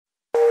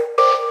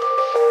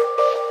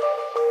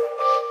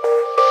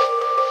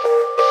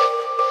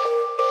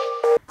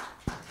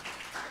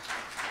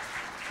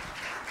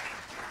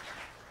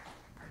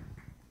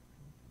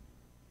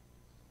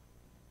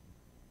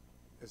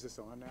this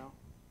on now?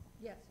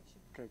 Yes, it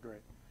should. Okay,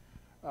 great.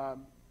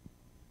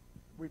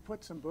 We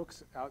put some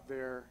books out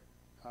there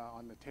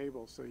on the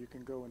table so you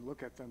can go and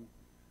look at them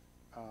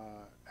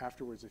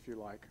afterwards if you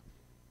like.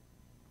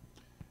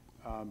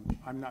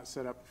 I'm not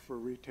set up for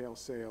retail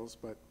sales,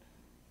 but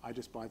I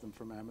just buy them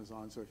from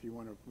Amazon, so if you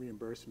want to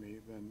reimburse me,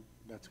 then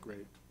that's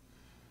great.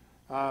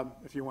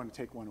 If you want to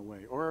take one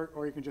away.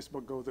 Or you can just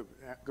go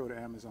to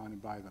Amazon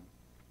and buy them.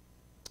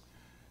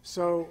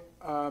 So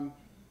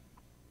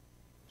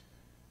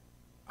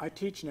I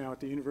teach now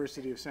at the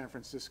University of San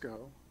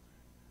Francisco.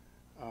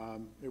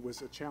 It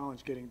was a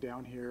challenge getting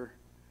down here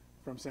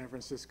from San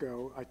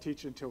Francisco. I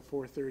teach until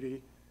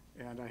 4:30,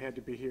 and I had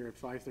to be here at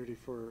 5:30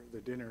 for the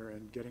dinner,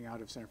 and getting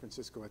out of San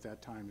Francisco at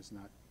that time is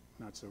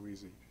not so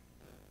easy.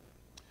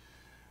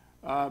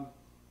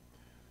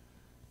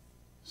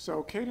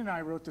 So Kate and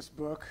I wrote this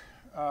book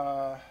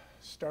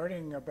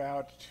starting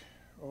about,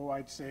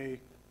 I'd say,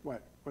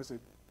 what was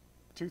it,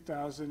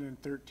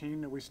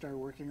 2013 that we started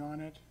working on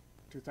it?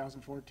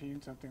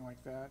 2014, something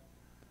like that.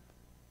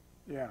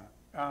 Yeah.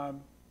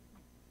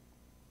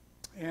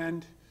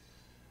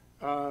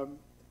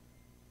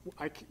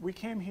 We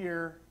came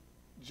here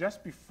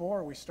just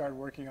before we started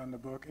working on the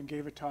book and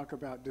gave a talk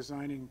about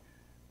designing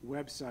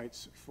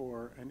websites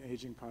for an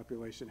aging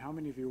population. How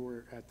many of you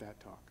were at that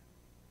talk?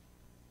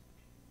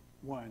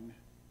 1,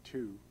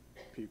 2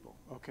 people.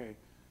 Okay,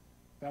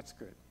 that's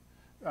good.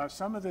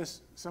 Some of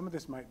this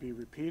might be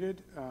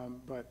repeated,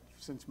 but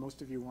since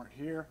most of you weren't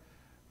here,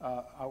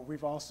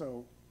 we've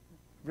also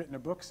written a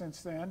book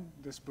since then,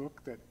 this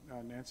book that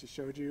Nancy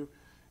showed you,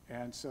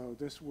 and so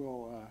this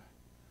will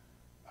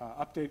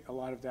update a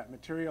lot of that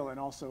material, and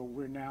also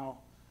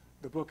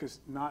the book is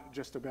not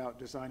just about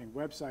designing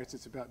websites,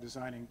 it's about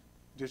designing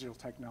digital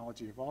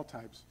technology of all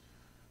types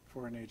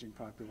for an aging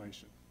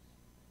population.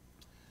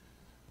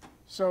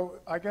 So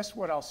I guess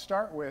what I'll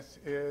start with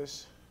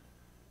is,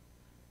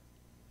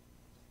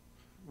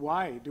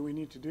 why do we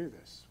need to do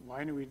this?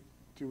 Why do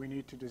we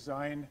need to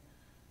design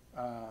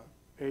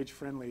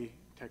age-friendly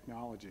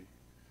technology?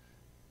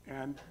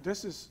 And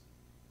this is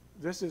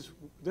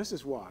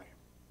why.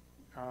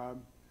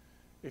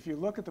 If you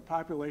look at the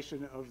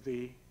population of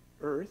the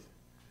Earth,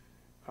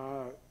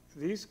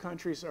 these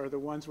countries are the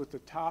ones with the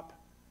top.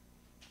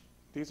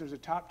 These are the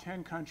top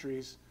 10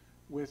 countries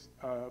with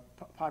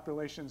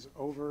populations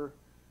over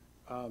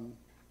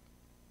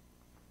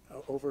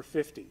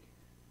 50.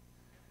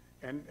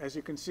 And as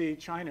you can see,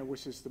 China,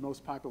 which is the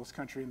most populous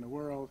country in the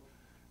world,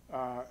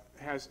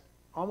 has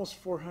almost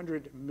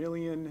 400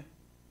 million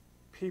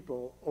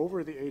people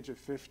over the age of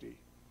 50.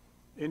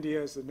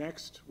 India is the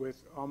next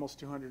with almost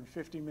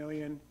 250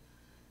 million.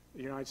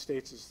 The United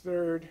States is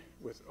third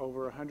with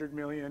over 100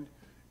 million,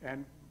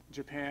 and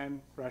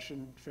Japan,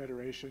 Russian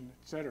Federation,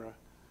 etc.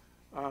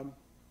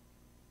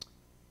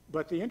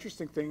 But the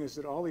interesting thing is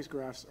that all these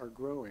graphs are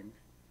growing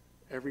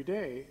every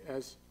day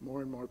as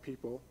more and more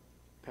people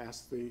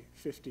pass the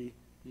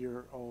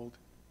 50-year-old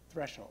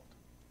threshold.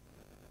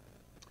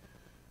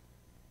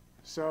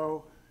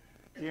 So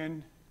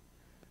in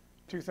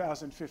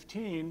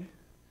 2015,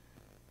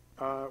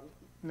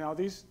 now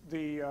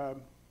the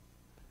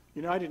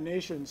United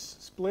Nations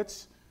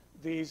splits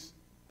these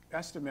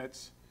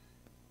estimates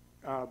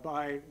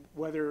by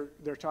whether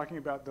they're talking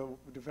about the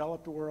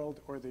developed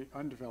world or the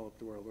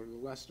undeveloped world or the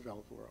less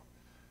developed world.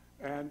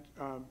 And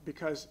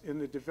because in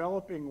the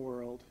developing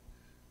world,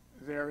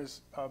 there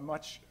is a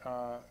much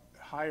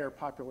higher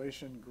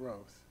population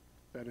growth.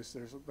 That is,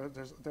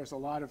 there's a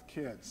lot of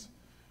kids.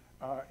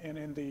 And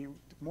in the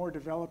more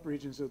developed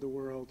regions of the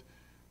world,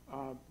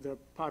 the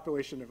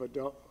population of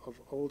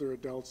older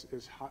adults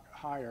is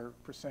higher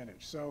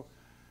percentage. So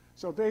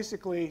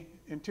basically,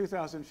 in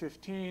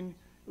 2015,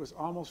 it was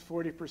almost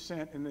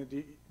 40% in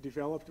the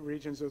developed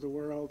regions of the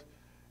world,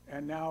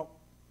 and now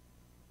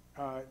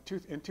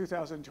in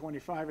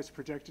 2025, it's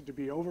projected to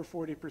be over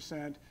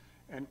 40%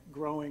 and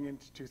growing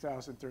into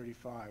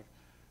 2035.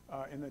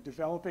 In the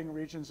developing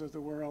regions of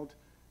the world,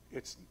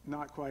 it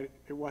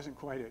wasn't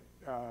quite at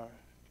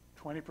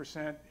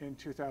 20% in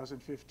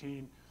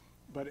 2015,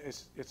 but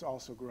it's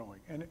also growing.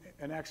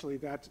 And actually,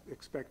 that's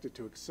expected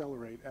to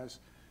accelerate as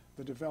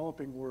the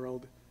developing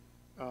world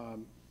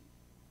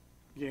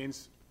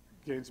gains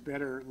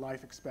better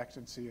life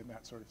expectancy and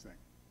that sort of thing.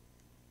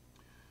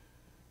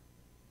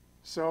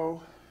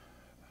 So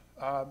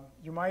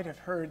you might have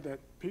heard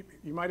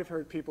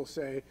people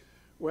say,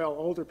 well,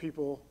 older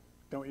people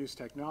don't use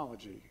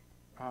technology.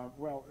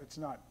 Well, it's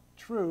not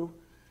true.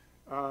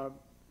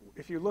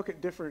 If you look at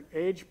different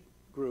age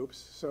groups,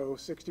 so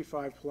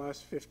 65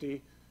 plus,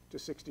 50 to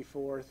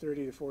 64,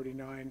 30 to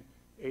 49,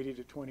 80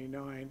 to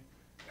 29,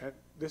 and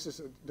this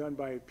is done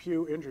by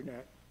Pew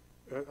Internet,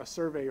 a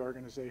survey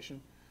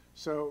organization.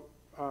 So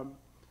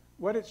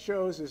what it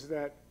shows is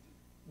that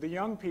the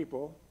young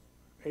people,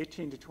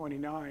 18 to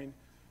 29,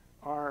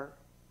 are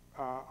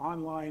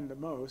online the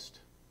most,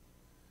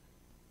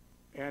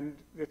 and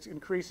it's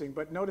increasing,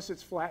 but notice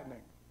it's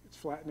flattening. It's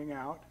flattening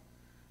out.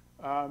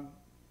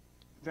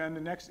 Then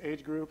the next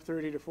age group,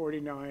 30 to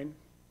 49,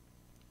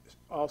 is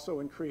also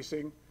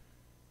increasing.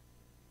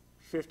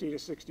 50 to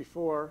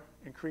 64,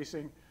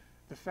 increasing.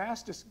 The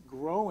fastest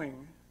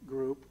growing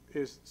group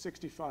is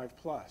 65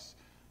 plus.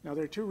 Now,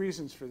 there are two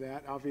reasons for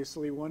that.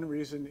 Obviously, one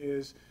reason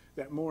is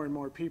that more and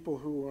more people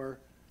who are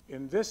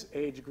in this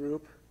age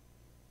group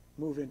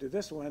move into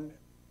this one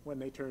when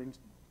they turn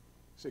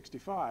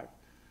 65.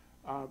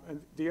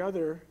 And the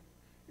other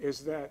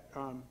is that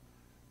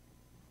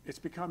it's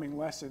becoming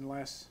less and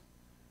less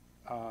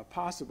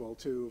possible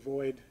to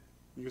avoid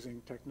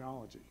using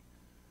technology.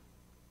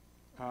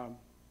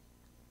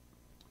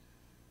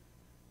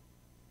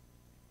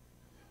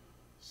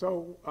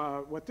 So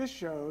what this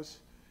shows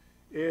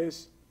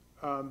is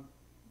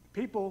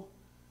people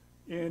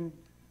in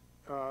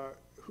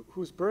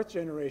whose birth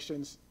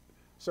generations,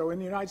 so in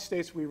the United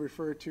States we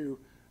refer to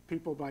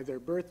people by their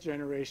birth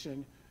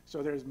generation.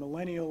 So there's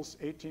millennials,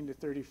 18 to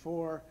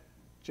 34,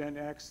 Gen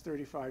X,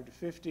 35 to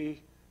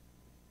 50,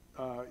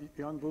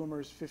 young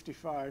boomers,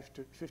 55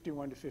 to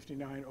 51 to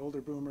 59,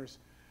 older boomers.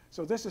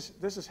 So this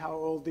is how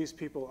old these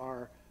people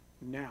are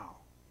now.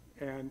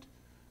 And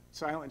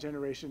silent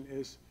generation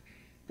is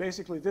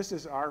basically, this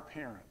is our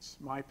parents,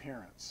 my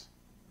parents.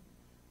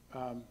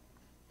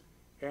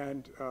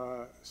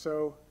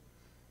 So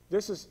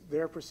this is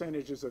their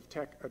percentages of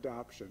tech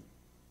adoption.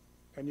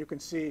 And you can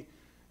see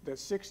that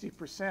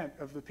 60%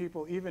 of the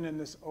people, even in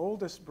this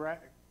oldest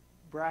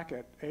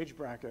age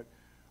bracket,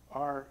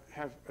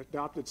 have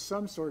adopted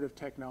some sort of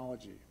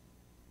technology.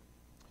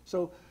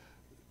 So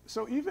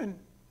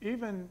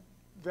even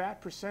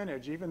that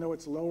percentage, even though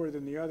it's lower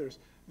than the others,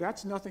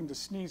 that's nothing to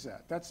sneeze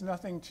at. That's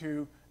nothing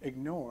to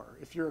ignore.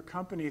 If you're a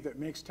company that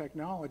makes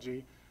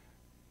technology,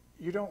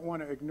 you don't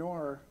want to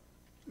ignore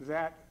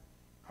that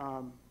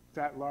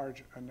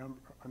large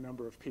a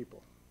number of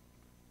people.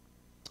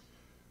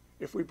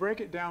 If we break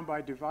it down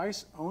by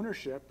device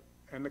ownership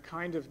and the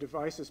kind of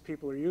devices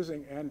people are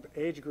using and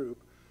age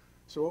group,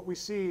 so what we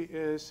see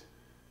is,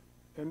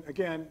 and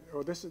again,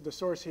 the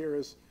source here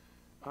is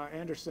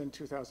Anderson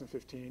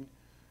 2015.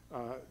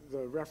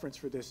 The reference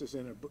for this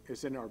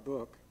is in our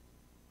book.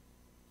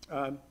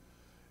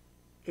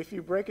 If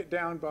you break it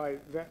down by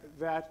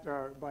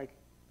by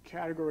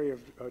category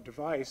of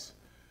device,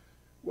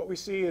 what we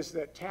see is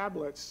that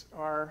tablets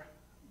are,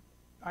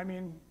 I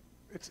mean,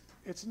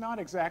 it's not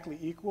exactly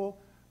equal,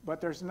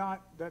 but there's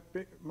not that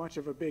much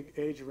of a big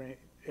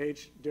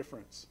age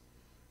difference.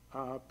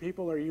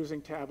 People are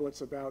using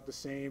tablets about the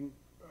same.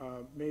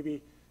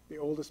 Maybe the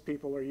oldest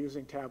people are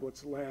using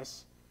tablets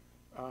less,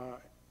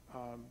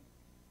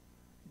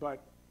 but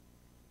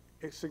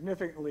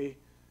significantly,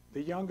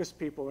 the youngest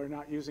people are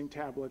not using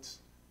tablets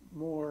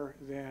more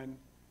than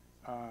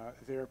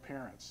their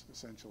parents,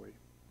 essentially.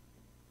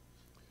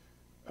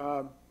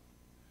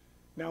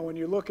 Now, when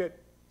you look at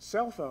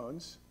cell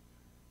phones,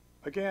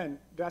 again,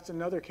 that's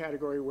another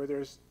category where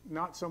there's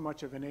not so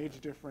much of an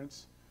age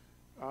difference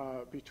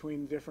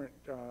between different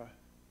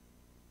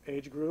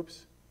age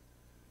groups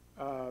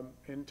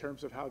in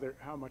terms of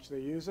how much they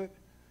use it.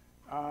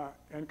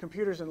 And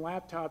computers and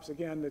laptops,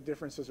 again, the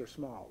differences are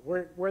small.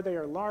 Where they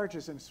are large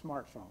is in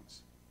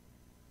smartphones.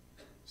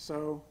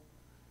 So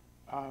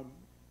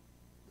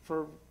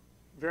for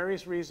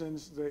various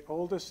reasons, the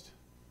oldest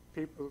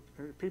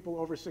people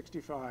over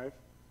 65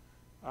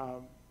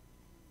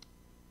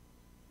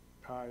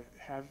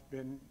 have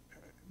been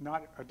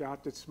not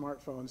adopted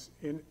smartphones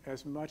in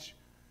as much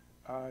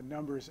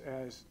numbers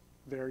as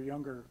their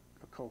younger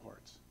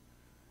cohorts.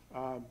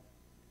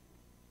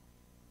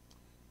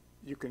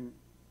 You can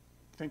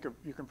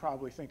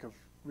probably think of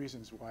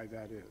reasons why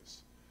that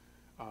is.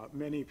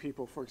 Many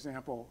people, for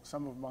example,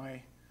 some of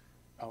my,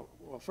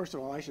 well, first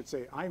of all, I should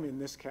say I'm in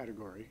this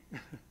category.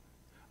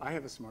 I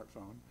have a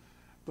smartphone.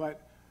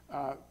 But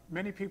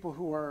many people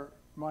who are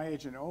my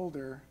age and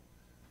older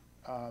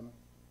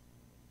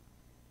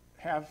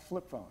have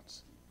flip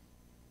phones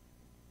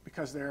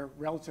because their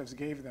relatives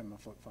gave them a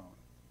flip phone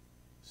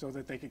so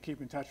that they could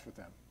keep in touch with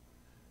them.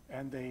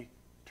 And they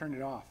turned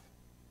it off,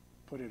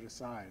 put it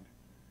aside.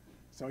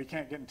 So you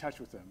can't get in touch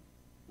with them,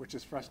 which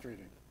is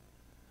frustrating.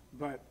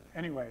 But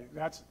anyway,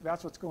 that's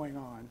what's going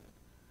on,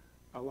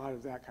 a lot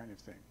of that kind of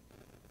thing.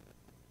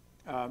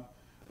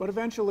 But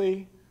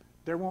eventually,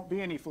 there won't be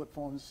any flip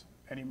phones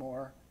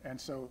anymore, and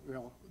so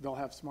they'll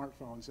have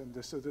smartphones, and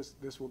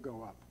this will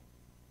go up.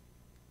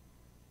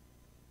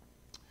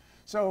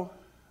 So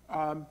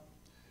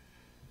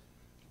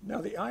now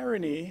the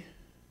irony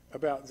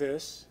about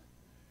this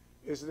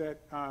is that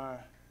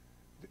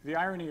the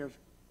irony of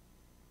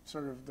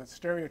sort of the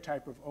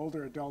stereotype of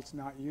older adults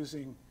not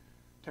using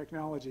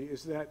technology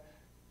is that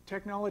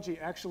technology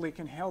actually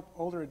can help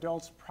older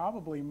adults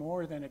probably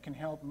more than it can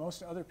help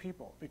most other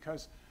people,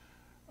 because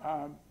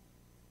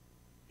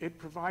it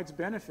provides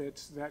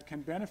benefits that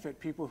can benefit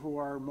people who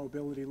are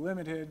mobility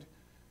limited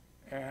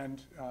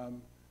and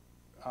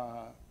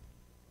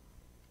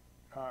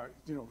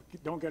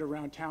don't get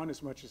around town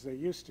as much as they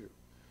used to.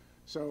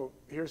 So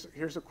here's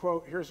a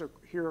quote.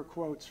 Here are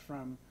quotes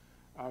from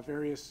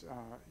various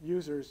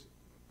users.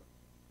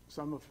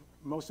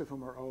 Most of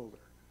whom are older.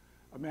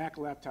 A Mac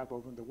laptop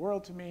opened the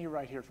world to me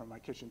right here from my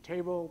kitchen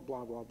table.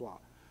 Blah blah blah.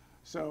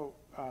 So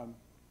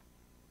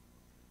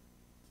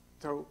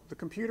So the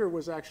computer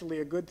was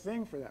actually a good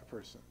thing for that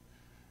person.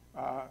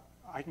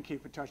 I can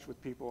keep in touch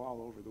with people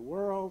all over the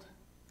world.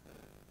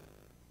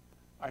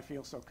 I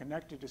feel so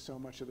connected to so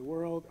much of the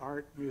world: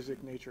 art,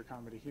 music, nature,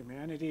 comedy,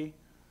 humanity.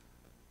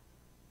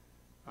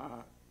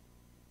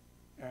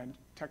 And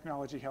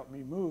technology helped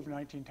me move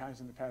 19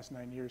 times in the past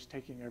 9 years,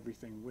 taking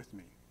everything with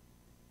me.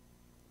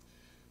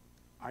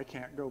 I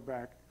can't go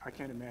back, I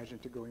can't imagine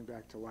going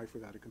back to life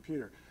without a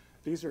computer.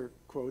 These are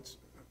quotes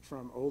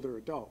from older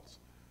adults.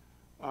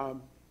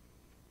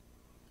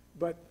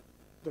 But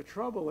the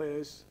trouble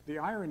is, the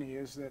irony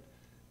is that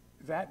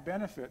that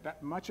benefit,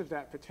 that much of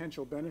that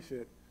potential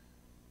benefit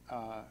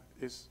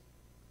is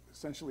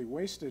essentially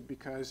wasted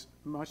because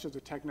much of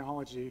the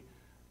technology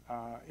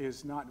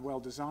is not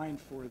well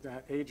designed for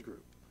that age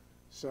group.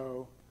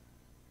 So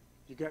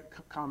you get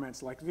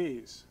comments like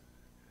these.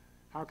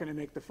 How can I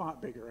make the font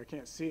bigger? I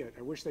can't see it.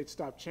 I wish they'd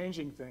stop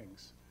changing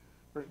things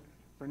for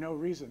no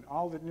reason.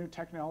 All the new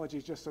technology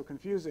is just so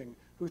confusing.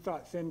 Who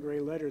thought thin gray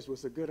letters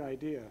was a good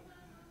idea?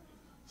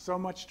 So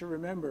much to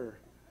remember.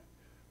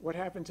 What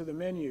happened to the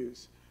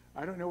menus?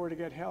 I don't know where to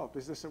get help.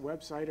 Is this a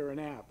website or an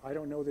app? I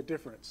don't know the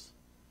difference.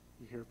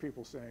 You hear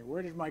people saying,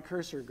 where did my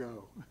cursor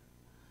go?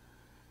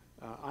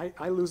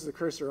 I lose the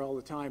cursor all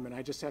the time, and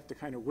I just have to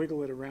kind of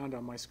wiggle it around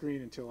on my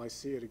screen until I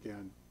see it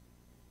again.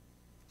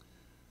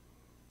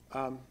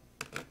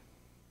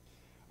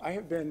 I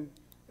have been,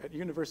 at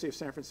University of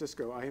San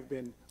Francisco, I have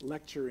been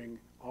lecturing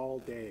all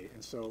day,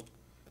 and so,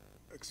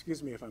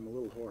 excuse me if I'm a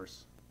little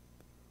hoarse.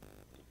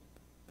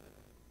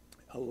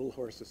 A little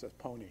horse is a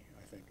pony,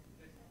 I think.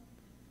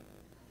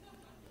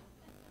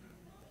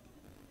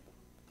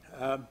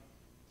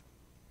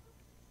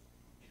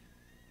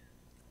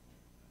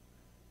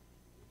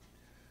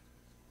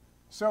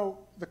 So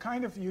the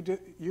kind of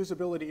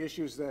usability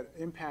issues that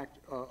impact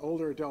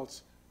older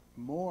adults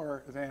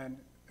more than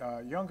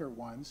younger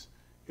ones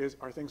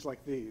are things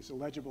like these: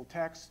 illegible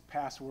text,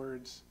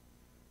 passwords,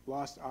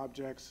 lost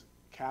objects,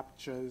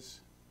 CAPTCHAs,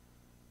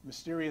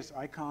 mysterious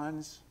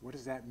icons. What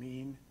does that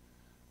mean?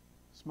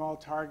 Small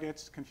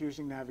targets,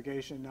 confusing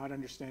navigation, not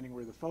understanding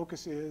where the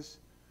focus is.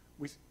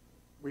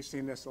 We've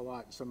seen this a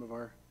lot in some of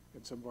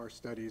our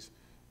studies,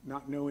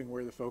 not knowing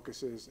where the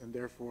focus is and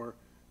therefore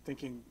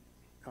thinking,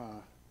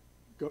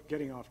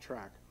 getting off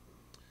track.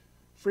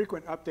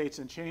 Frequent updates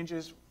and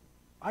changes.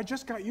 I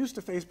just got used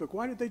to Facebook.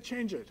 Why did they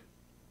change it?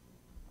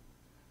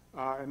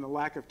 And the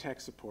lack of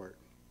tech support.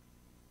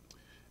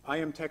 I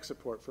am tech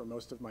support for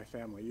most of my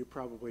family. You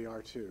probably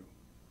are too.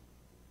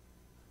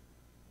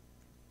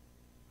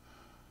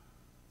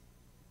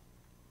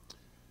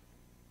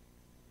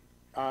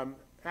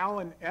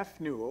 Alan F.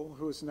 Newell,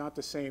 who is not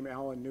the same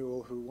Alan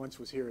Newell who once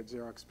was here at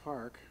Xerox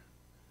PARC,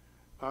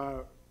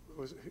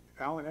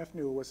 Alan F.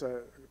 Newell is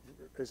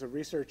a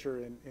researcher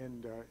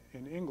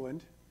in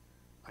England.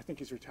 I think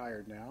he's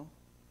retired now.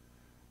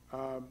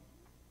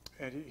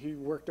 And he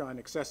worked on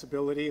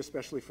accessibility,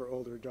 especially for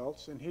older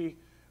adults. And he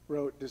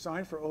wrote,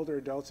 "Design for older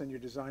adults and you're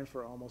designed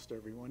for almost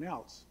everyone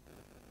else,"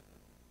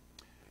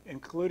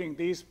 including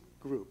these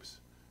groups.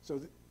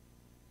 So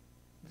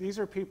these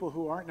are people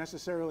who aren't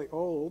necessarily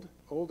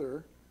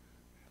older,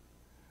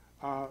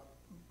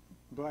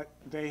 but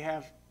they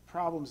have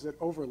problems that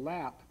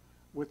overlap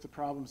with the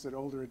problems that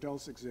older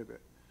adults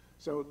exhibit.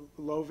 So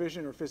low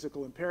vision or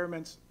physical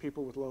impairments,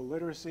 people with low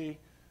literacy,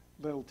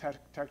 little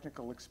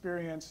technical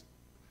experience,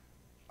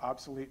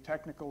 obsolete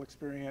technical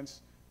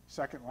experience,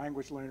 second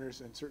language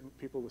learners, and certain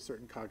people with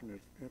certain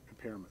cognitive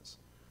impairments.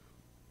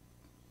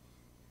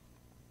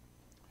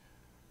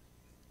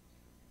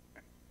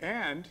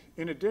 And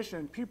in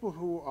addition, people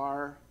who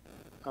are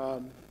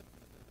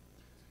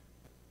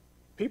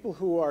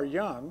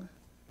young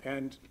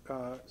and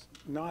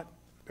not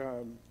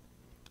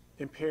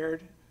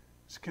impaired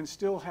can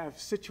still have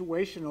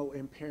situational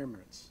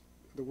impairments.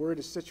 The word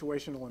is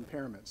situational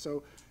impairment.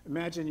 So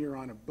imagine you're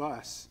on a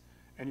bus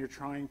and you're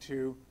trying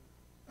to,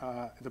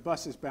 the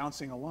bus is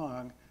bouncing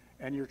along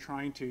and you're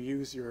trying to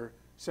use your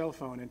cell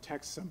phone and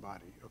text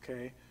somebody,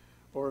 okay?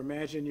 Or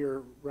imagine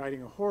you're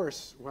riding a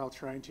horse while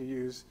trying to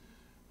use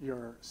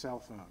your cell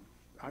phone.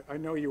 I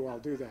know you all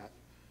do that.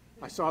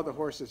 I saw the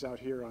horses out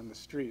here on the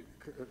street,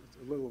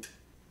 a little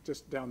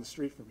just down the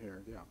street from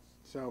here, yeah.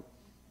 So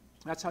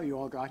that's how you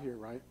all got here,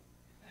 right?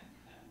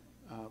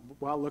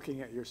 While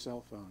looking at your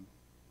cell phone.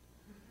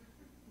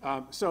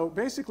 So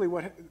basically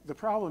the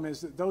problem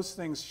is that those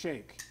things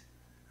shake,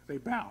 they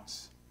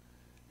bounce.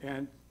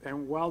 And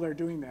while they're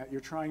doing that,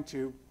 you're trying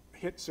to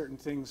hit certain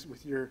things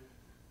with your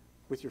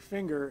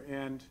finger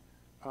and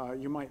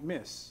you might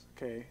miss,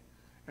 okay?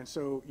 And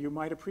so you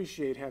might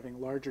appreciate having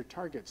larger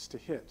targets to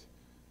hit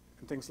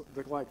and things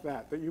like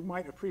that. That you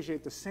might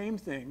appreciate the same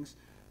things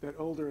that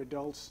older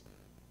adults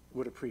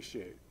would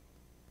appreciate.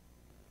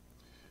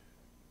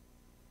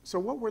 So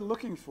what we're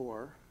looking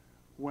for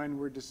when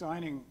we're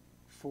designing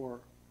for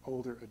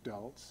older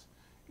adults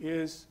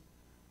is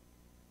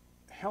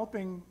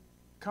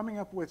coming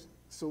up with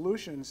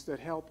solutions that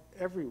help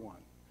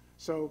everyone.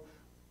 So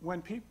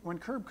when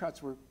curb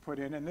cuts were put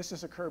in, and this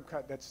is a curb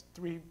cut that's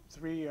three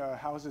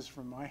houses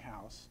from my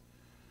house,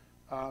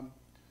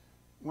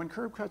 when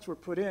curb cuts were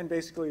put in,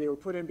 basically they were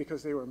put in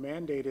because they were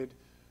mandated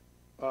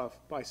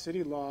by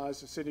city laws,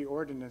 city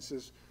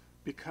ordinances,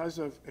 because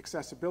of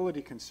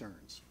accessibility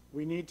concerns.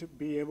 We need to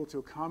be able to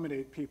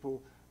accommodate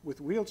people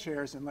with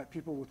wheelchairs and let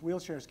people with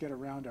wheelchairs get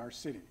around our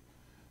city.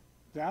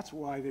 That's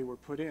why they were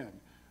put in.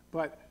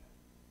 But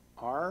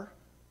are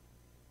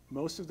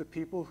most of the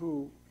people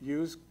who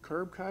use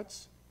curb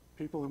cuts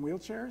people in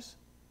wheelchairs?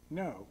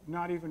 No,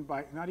 not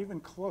even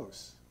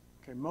close.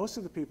 Okay, most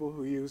of the people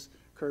who use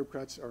curb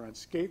cuts are on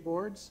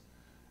skateboards.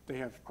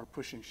 They are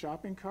pushing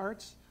shopping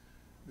carts.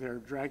 They're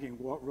dragging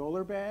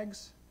roller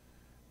bags.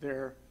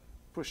 They're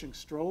pushing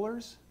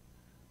strollers.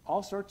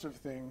 All sorts of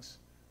things.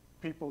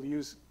 People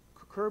use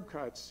curb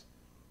cuts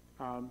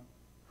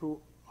who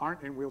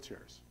aren't in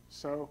wheelchairs.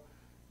 So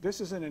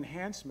this is an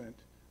enhancement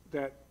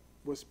that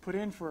was put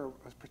in for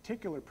a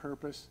particular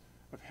purpose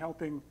of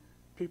helping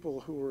people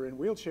who are in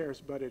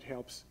wheelchairs, but it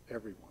helps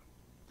everyone.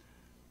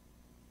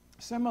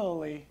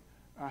 Similarly,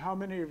 how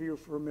many of you are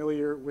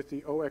familiar with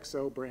the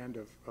OXO brand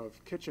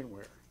of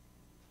kitchenware?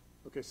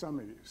 Okay, some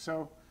of you.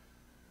 So,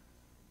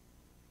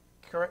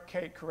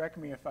 Kate, correct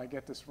me if I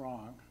get this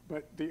wrong,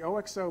 but the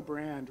OXO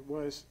brand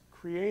was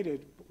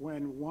created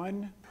when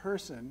one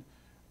person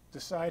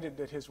decided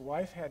that his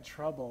wife had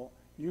trouble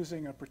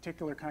using a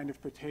particular kind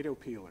of potato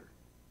peeler.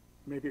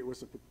 Maybe it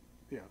was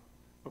yeah,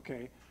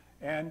 okay.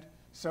 And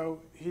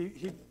so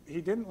he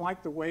didn't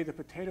like the way the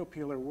potato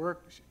peeler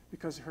worked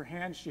because her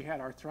hands, she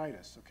had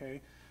arthritis, okay?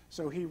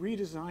 So he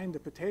redesigned the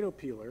potato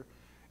peeler,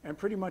 and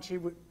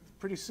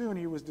pretty soon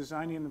he was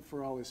designing them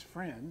for all his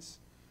friends,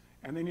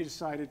 and then he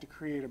decided to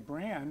create a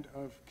brand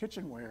of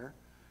kitchenware.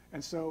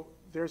 And so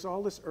there's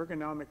all this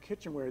ergonomic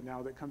kitchenware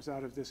now that comes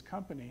out of this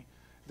company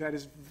that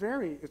is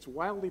it's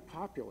wildly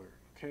popular,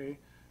 okay?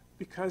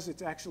 Because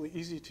it's actually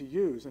easy to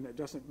use and it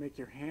doesn't make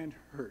your hand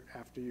hurt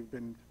after you've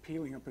been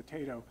peeling a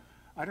potato.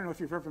 I don't know if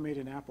you've ever made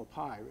an apple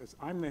pie.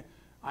 I'm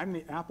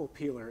the apple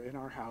peeler in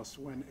our house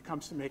when it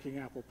comes to making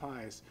apple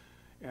pies.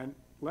 And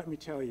let me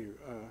tell you,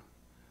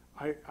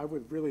 I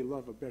would really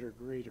love a better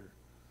grater,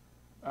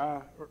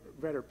 or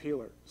better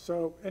peeler.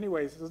 So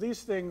anyways, so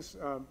these things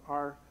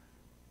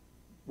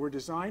were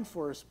designed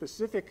for a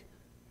specific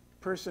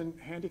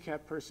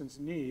handicapped person's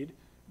need,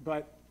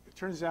 but it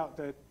turns out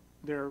that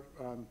they're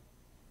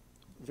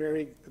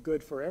very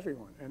good for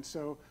everyone. And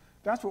so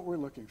that's what we're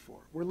looking for.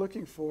 We're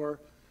looking for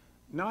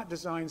not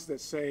designs that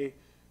say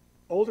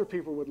older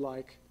people would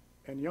like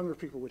and younger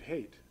people would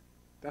hate.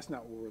 That's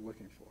not what we're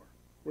looking for.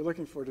 We're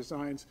looking for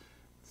design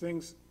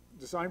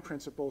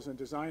principles and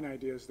design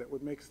ideas that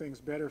would make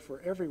things better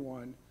for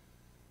everyone,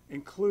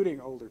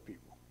 including older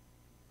people,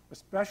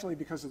 especially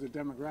because of the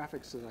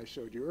demographics that I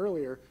showed you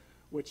earlier,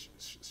 which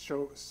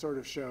sort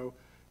of show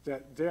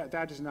that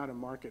that is not a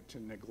market to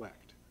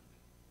neglect.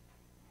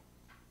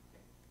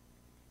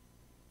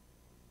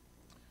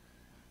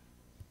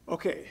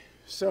 Okay,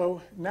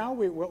 so now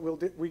what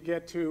we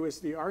get to is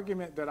the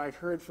argument that I've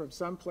heard from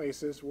some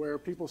places where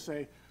people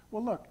say,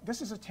 well, look,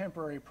 this is a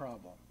temporary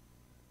problem.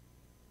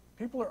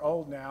 People are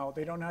old now.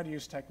 They don't know how to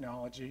use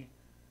technology.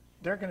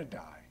 They're going to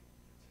die.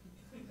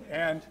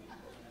 And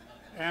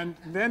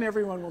then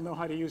everyone will know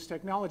how to use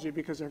technology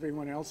because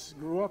everyone else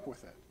grew up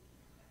with it,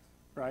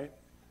 right?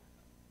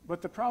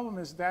 But the problem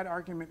is that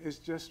argument is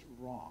just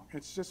wrong.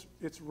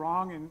 It's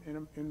wrong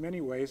in many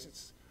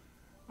ways.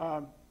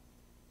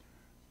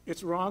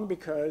 It's wrong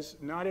because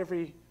not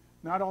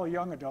all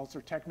young adults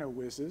are techno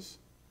whizzes.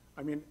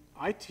 I mean,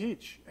 I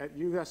teach at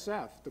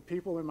USF. The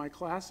people in my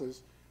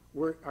classes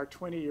are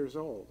 20 years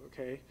old,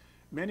 okay?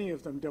 Many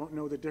of them don't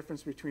know the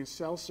difference between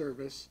cell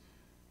service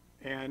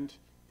and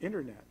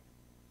internet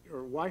or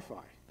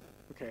Wi-Fi,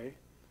 okay?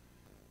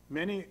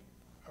 Many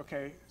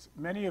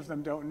of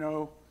them don't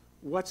know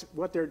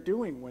what they're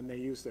doing when they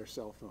use their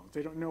cell phones.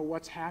 They don't know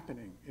what's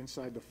happening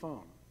inside the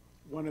phone.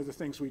 One of the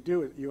things we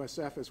do at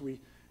USF is we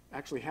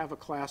actually have a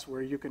class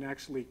where you can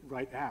actually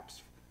write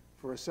apps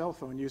for a cell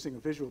phone using a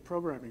visual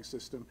programming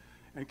system,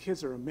 and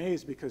kids are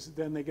amazed because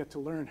then they get to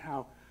learn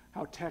how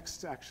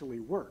texts actually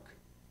work.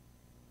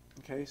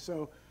 Okay,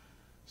 so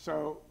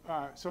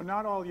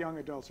not all young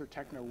adults are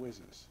techno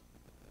whizzes.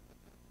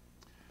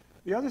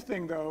 The other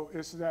thing, though,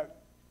 is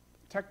that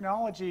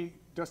technology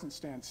doesn't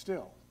stand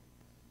still.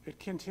 It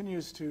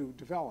continues to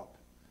develop,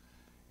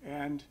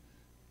 and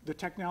the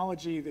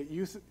technology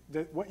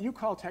what you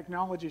call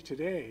technology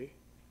today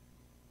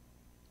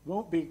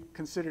won't be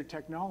considered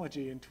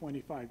technology in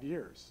 25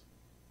 years.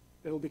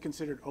 It'll be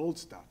considered old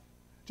stuff.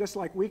 Just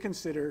like we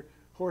consider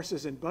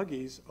horses and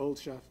buggies old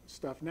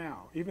stuff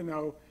now, even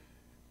though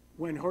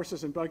when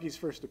horses and buggies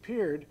first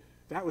appeared,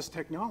 that was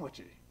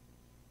technology.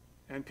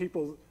 And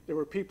there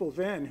were people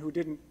then who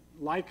didn't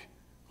like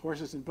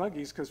horses and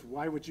buggies because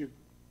why would you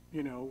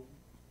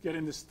get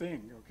in this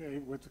thing, okay,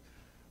 with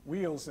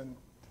wheels and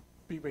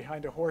be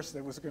behind a horse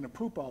that was going to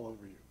poop all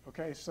over you,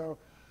 okay? So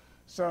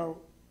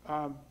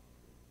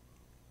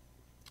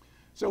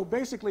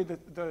basically,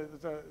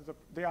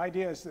 the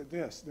idea is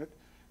that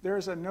there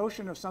is a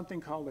notion of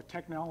something called a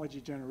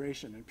technology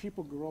generation, and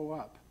people grow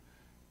up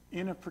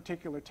in a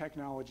particular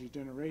technology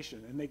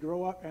generation. And they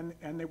grow up, and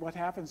what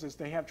happens is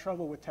they have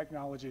trouble with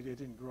technology they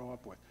didn't grow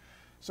up with.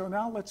 So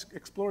now let's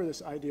explore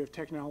this idea of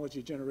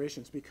technology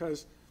generations,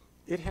 because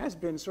it has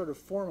been sort of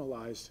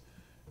formalized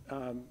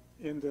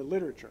in the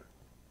literature.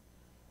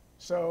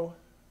 So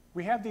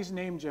we have these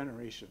name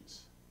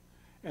generations.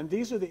 And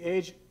these are the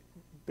age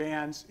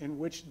bands in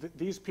which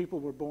these people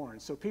were born.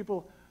 So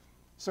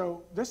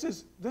this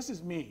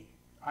is me.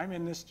 I'm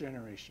in this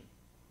generation.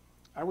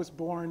 I was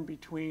born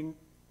between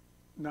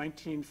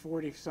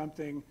 1940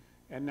 something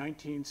and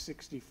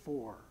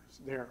 1964,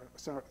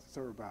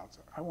 thereabouts.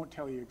 I won't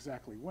tell you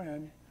exactly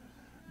when,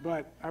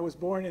 but I was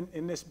born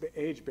in this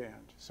age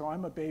band, so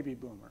I'm a baby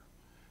boomer.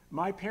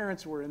 My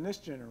parents were in this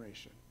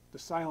generation, the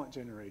silent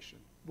generation,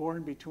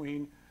 born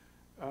between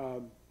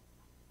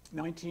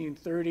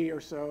 1930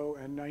 or so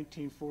and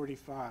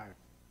 1945,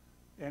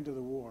 end of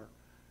the war.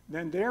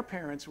 Then their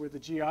parents were the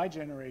GI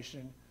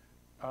generation,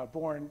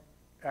 born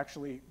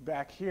actually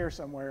back here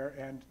somewhere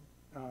and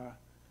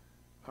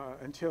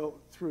until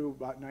through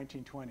about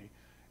 1920.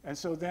 And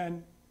so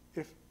then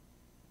if,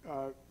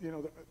 you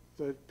know,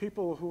 the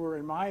people who are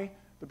in the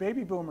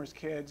baby boomers'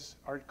 kids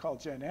are called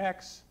Gen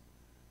X.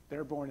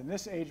 They're born in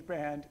this age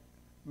band.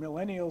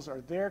 Millennials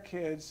are their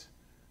kids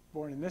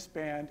born in this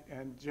band,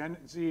 and Gen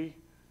Z,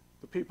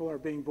 the people are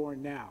being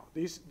born now.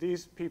 These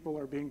people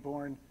are being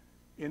born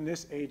in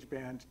this age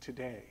band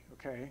today,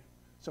 okay?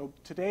 So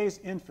today's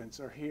infants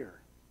are here,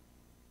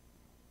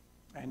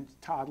 and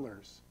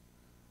toddlers.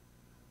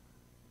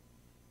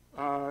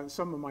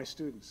 Some of my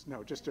students,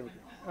 no, just joking.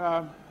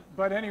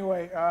 But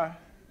anyway,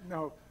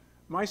 no,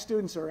 my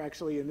students are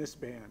actually in this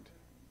band.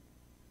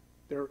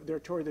 They're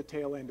toward the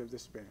tail end of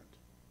this band.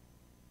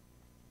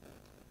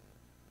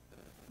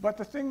 But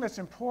the thing that's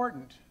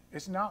important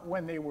is not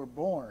when they were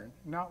born,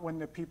 not when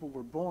the people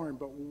were born,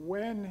 but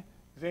when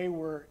they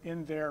were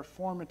in their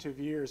formative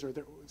years, or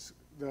the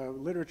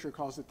literature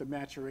calls it the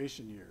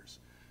maturation years.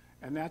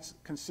 And that's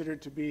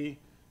considered to be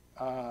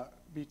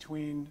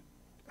between,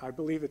 I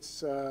believe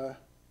it's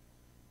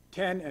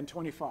 10 and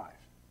 25.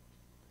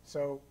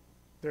 So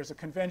there's a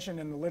convention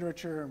in the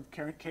literature, and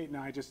Kate and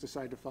I just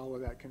decided to follow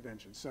that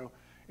convention. So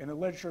in the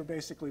literature,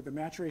 basically, the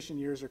maturation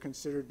years are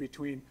considered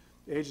between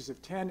the ages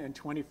of 10 and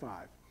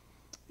 25.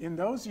 In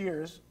those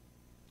years,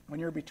 when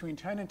you're between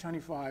 10 and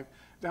 25,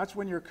 that's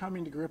when you're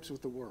coming to grips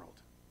with the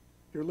world.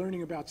 You're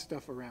learning about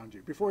stuff around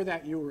you. Before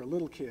that, you were a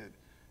little kid.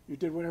 You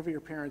did whatever your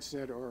parents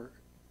said, or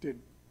you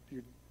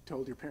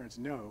told your parents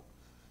no.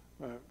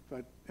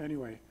 But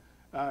anyway,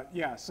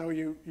 yeah, so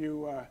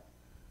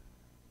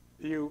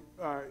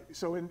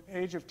so in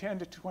age of 10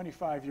 to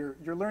 25,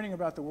 you're learning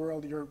about the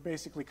world. You're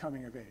basically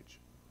coming of age.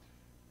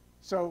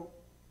 So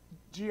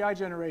GI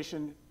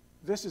generation,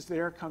 this is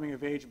their coming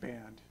of age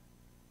band.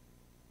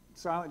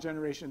 Silent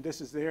generation,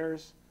 this is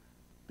theirs.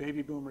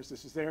 Baby boomers,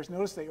 this is theirs.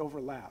 Notice they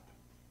overlap.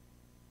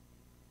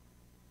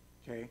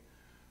 Okay.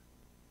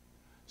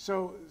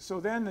 So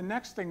then the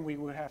next thing we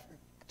would have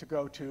to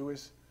go to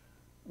is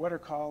what are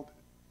called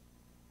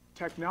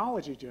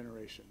technology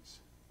generations.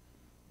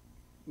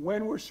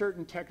 When were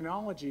certain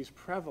technologies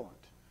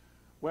prevalent?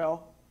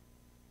 Well,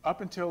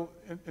 up until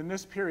in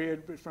this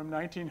period, from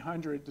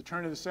 1900, the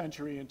turn of the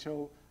century,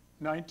 until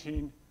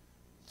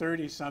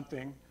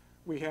 1930-something,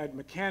 we had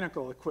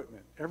mechanical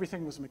equipment.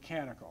 Everything was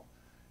mechanical.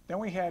 Then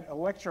we had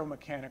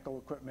electromechanical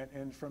equipment,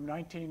 and from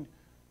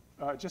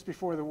just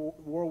before the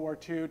World War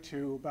II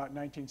to about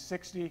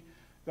 1960,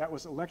 that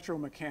was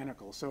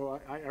electromechanical. So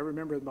I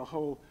remember the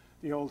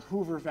old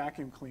Hoover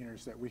vacuum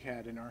cleaners that we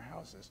had in our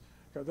houses.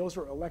 So those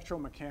were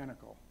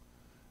electromechanical.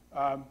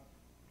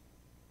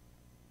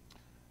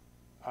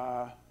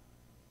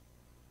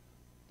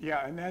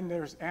 Yeah, and then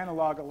there's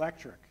analog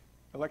electronic.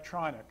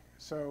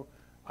 So,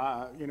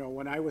 you know,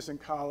 when I was in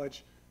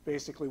college,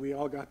 basically we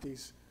all got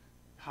these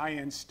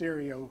high-end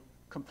stereo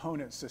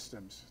component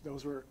systems.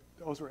 Those were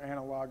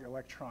analog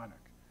electronic.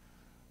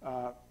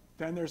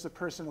 Then there's the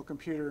personal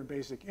computer and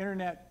basic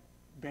internet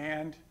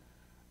band.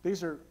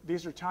 These are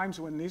times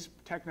when these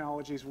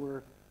technologies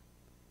were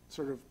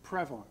sort of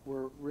prevalent,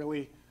 were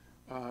really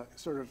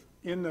sort of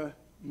in the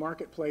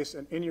marketplace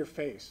and in your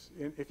face.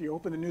 If you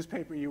open the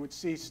newspaper, you would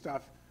see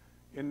stuff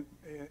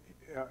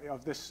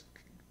of this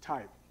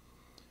type.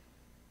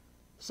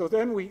 So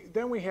then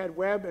we had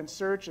web and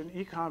search and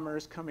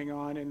e-commerce coming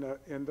on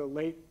in the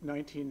late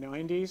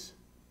 1990s,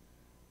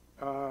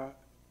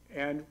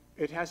 and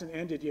it hasn't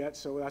ended yet.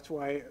 So that's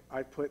why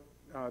I put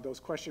those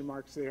question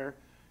marks there.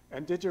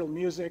 And digital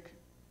music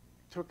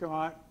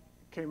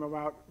came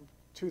about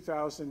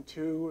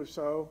 2002 or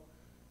so,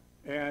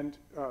 and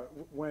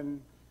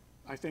when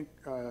I think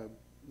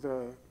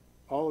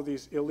all of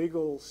these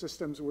illegal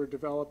systems were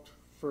developed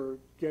for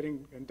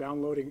getting and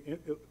downloading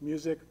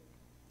music,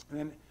 and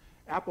then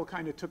Apple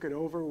kind of took it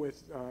over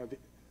with the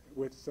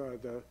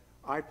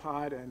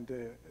iPod and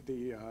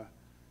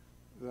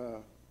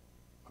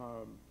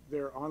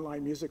their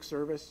online music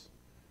service.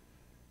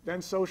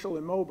 Then social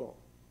and mobile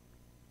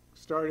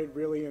started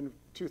really in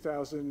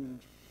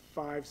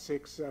 2005,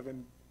 6,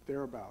 7,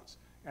 thereabouts.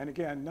 And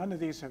again, none of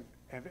these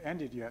have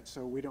ended yet,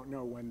 so we don't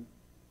know when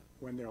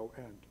when they'll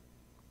end.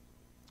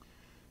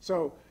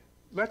 So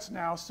let's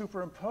now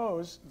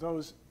superimpose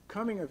those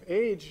coming of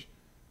age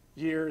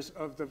years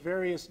of the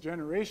various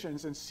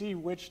generations and see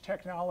which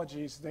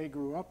technologies they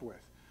grew up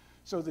with.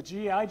 So the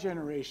GI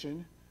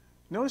generation,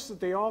 notice that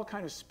they all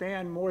kind of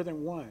span more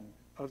than one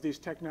of these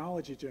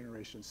technology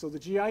generations. So the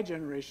GI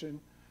generation,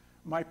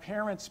 my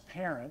parents'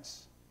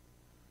 parents,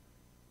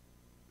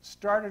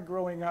 started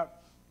growing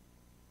up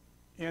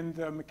in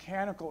the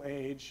mechanical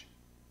age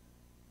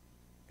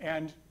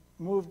and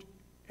moved,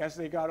 as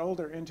they got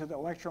older, into the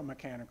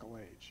electromechanical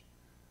age.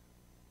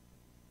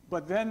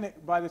 But then,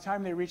 by the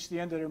time they reached the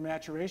end of their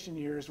maturation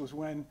years was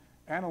when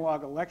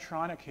analog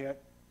electronic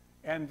hit,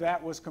 and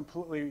that was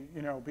completely,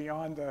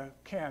 beyond the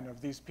ken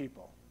of these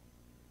people.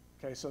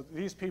 Okay, so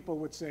these people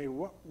would say,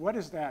 what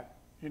is that,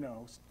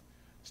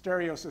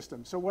 stereo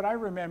system? So what I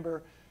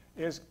remember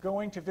is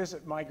going to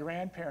visit my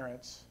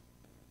grandparents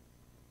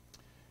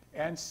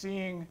and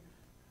seeing,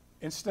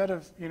 instead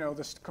of,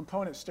 this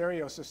component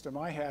stereo system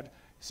I had,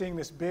 seeing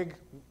this big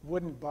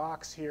wooden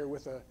box here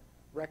with a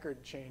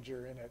record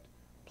changer in it,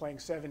 playing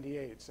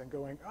 78s, and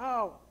going,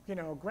 oh,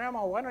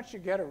 Grandma, why don't you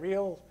get a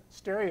real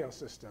stereo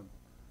system?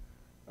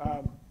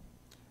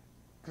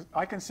 'Cause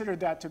I considered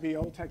that to be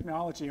old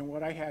technology, and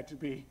what I had to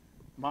be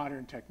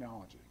modern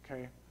technology,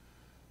 okay?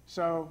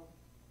 So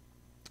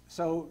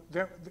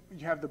there,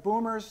 you have the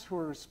boomers who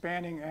are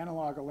spanning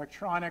analog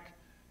electronic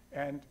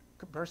and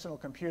personal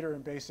computer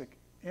and basic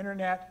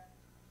internet,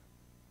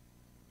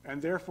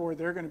 and therefore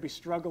they're going to be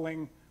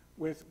struggling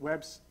with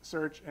web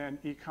search and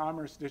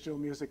e-commerce, digital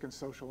music, and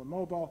social and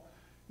mobile.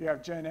 You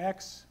have Gen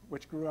X,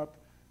 which grew up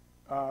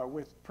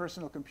with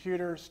personal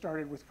computer,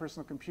 started with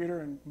personal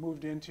computer and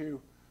moved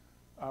into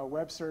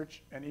web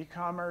search and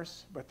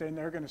e-commerce, but then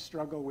they're going to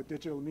struggle with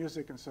digital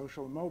music and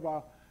social and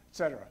mobile, et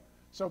cetera.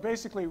 So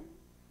basically,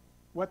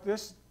 what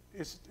this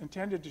is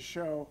intended to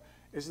show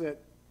is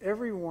that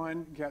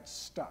everyone gets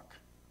stuck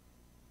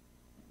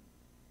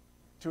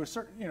to a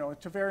certain,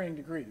 to varying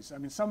degrees. I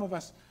mean, some of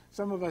us,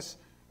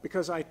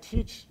 because I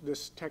teach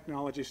this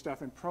technology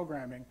stuff in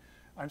programming,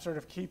 I'm sort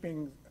of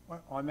keeping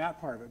on that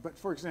part of it. But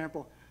for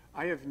example,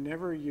 I have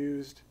never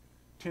used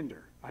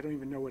Tinder. I don't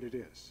even know what it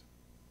is.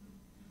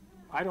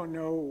 I don't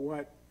know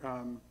what,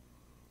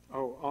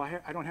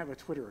 I don't have a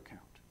Twitter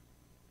account.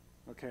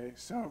 Okay,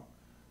 so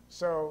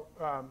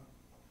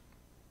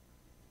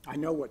I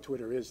know what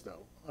Twitter is,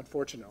 though,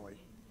 unfortunately.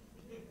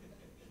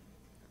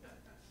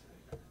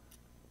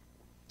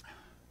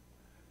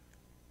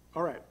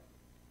 All right,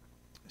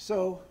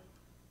 so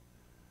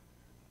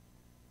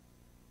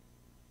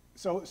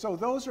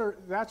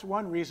that's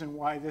one reason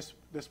why this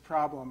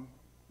problem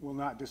will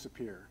not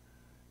disappear,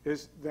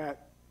 is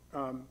that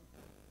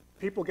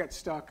people get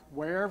stuck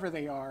wherever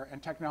they are,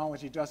 and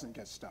technology doesn't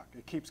get stuck.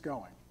 It keeps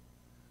going.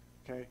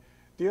 Okay.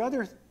 The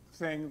other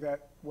thing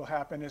that will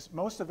happen is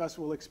most of us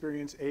will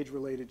experience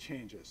age-related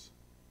changes.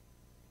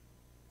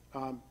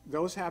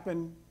 Those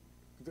happen.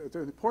 The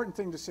important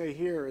thing to say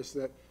here is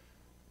that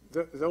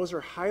those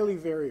are highly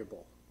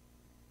variable.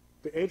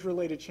 The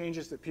age-related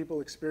changes that people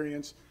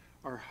experience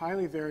are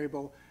highly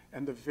variable,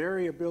 and the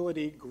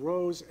variability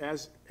grows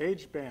as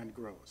age band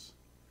grows.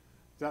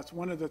 That's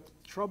one of the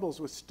troubles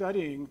with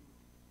studying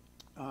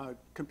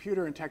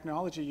computer and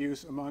technology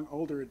use among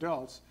older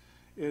adults,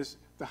 is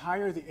the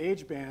higher the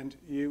age band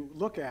you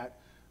look at,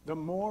 the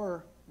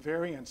more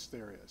variance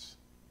there is.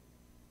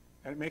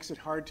 And it makes it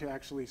hard to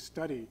actually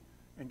study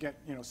and get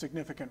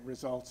significant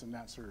results and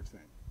that sort of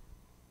thing.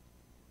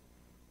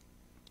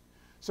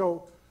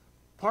 So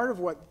part of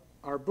what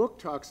our book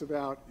talks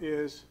about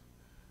is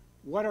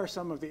what are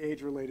some of the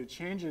age-related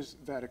changes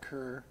that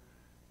occur,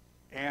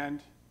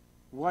 and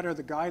what are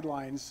the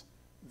guidelines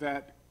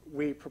that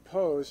we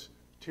propose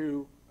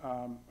to,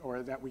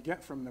 or that we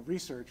get from the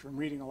research, from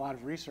reading a lot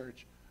of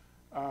research,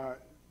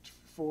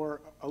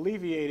 for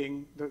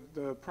alleviating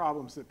the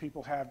problems that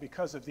people have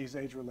because of these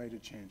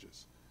age-related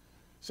changes.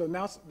 So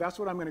now that's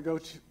what I'm going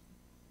to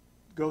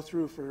go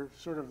through for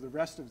sort of the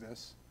rest of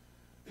this,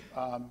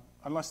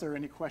 unless there are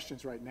any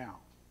questions right now.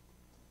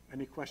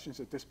 Any questions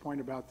at this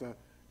point about the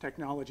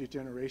technology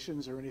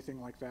generations or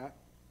anything like that?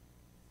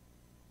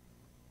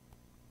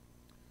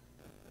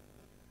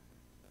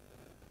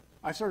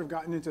 I've sort of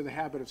gotten into the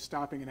habit of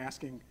stopping and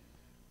asking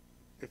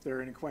if there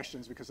are any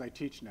questions because I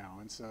teach now,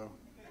 and so.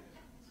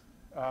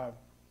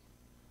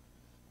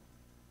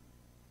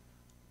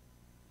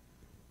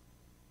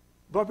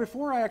 But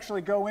before I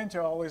actually go into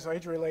all these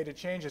age-related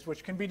changes,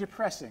 which can be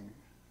depressing,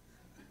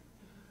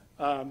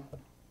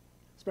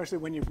 especially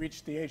when you've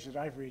reached the age that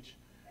I've reached,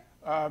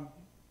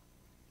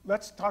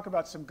 let's talk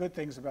about some good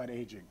things about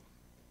aging.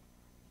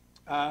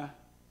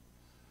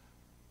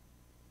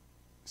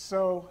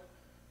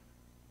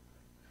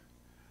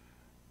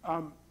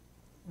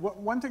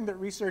 One thing that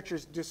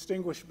researchers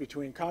distinguish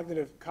between,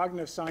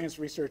 cognitive science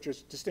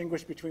researchers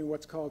distinguish between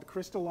what's called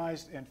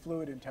crystallized and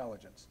fluid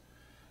intelligence.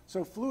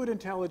 So fluid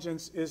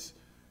intelligence is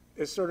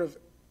sort of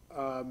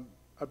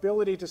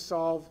ability to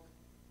solve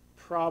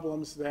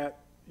problems that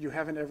you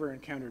haven't ever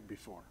encountered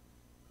before.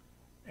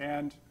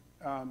 And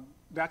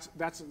that's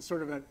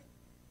sort of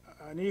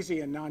an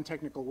easy and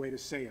non-technical way to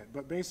say it,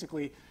 but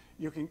basically,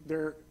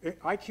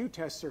 IQ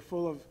tests are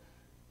full of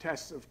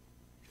tests of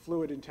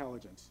fluid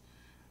intelligence.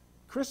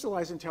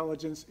 Crystallized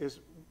intelligence is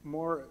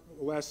more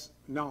or less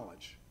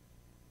knowledge.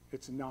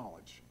 It's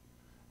knowledge.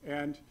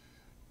 And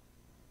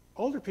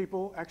older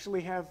people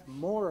actually have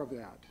more of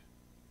that,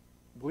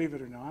 believe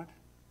it or not,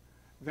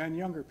 than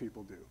younger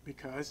people do,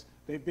 because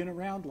they've been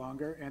around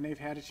longer and they've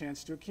had a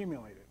chance to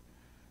accumulate it.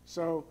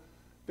 So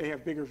they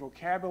have bigger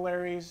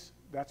vocabularies.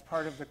 That's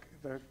part of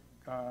the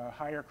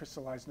higher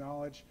crystallized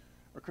knowledge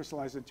or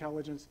crystallized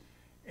intelligence,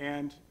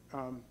 and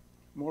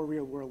more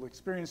real-world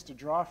experience to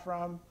draw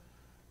from.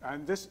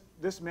 And this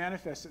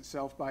manifests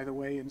itself, by the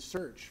way, in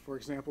search. For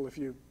example, if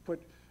you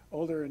put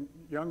older and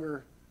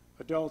younger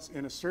adults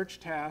in a search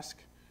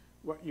task,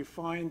 what you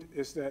find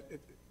is that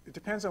it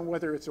depends on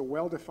whether it's a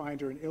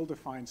well-defined or an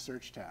ill-defined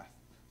search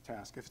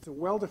task. If it's a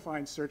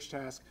well-defined search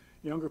task,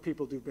 younger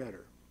people do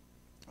better.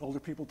 Older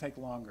people take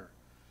longer.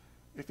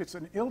 If it's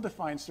an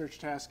ill-defined search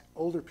task,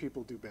 older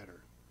people do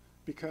better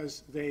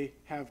because they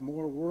have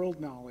more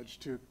world knowledge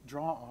to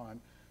draw on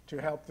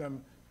to help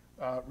them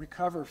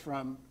recover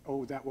from,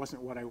 oh, that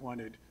wasn't what I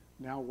wanted.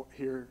 Now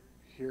here,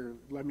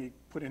 let me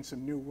put in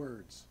some new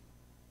words,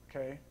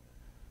 okay?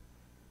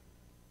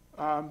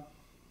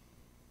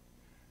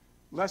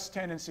 Less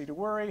tendency to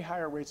worry,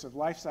 higher rates of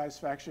life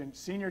satisfaction,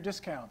 senior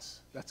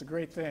discounts. That's a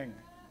great thing.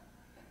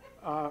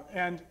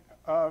 And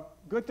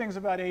good things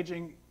about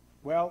aging,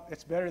 well,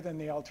 it's better than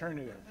the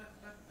alternative,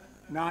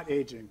 not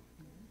aging.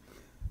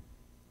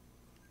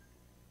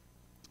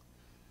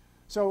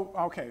 So,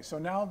 okay, so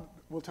now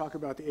we'll talk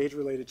about the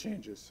age-related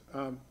changes.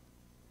 I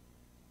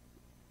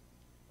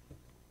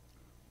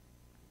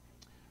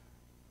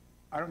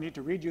don't need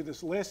to read you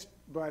this list,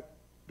 but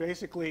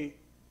basically,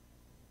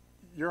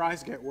 your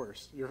eyes get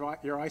worse.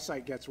 Your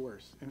eyesight gets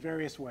worse in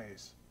various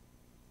ways.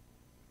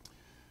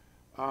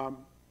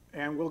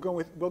 And we'll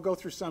go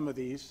through some of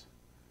these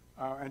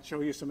and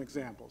show you some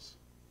examples.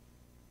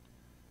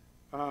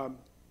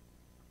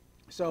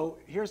 So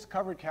here's the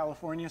Covered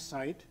California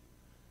site.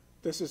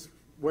 This is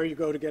where you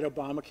go to get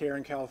Obamacare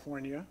in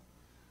California.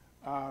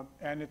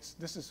 And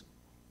this is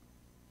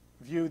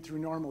viewed through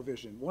normal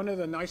vision. One of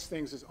the nice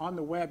things is on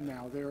the web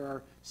now there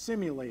are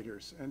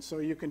simulators, and so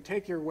you can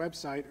take your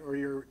website or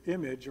your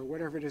image or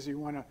whatever it is you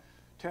want to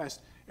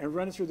test and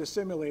run it through the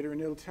simulator, and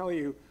it'll tell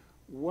you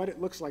what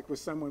it looks like with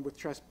someone with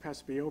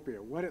presbyopia,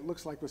 what it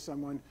looks like with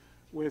someone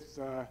with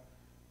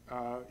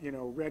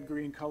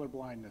red-green color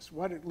blindness,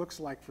 what it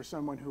looks like for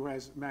someone who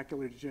has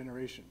macular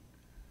degeneration.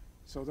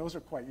 So those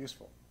are quite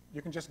useful.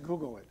 You can just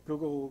Google it.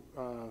 Google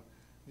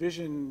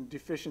vision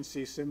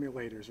deficiency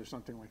simulators or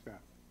something like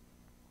that.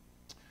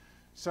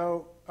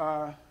 So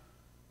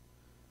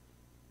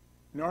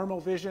normal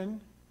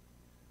vision,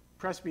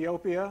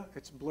 presbyopia,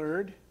 it's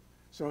blurred.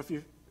 So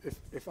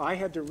if I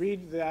had to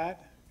read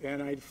that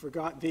and I'd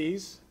forgot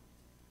these,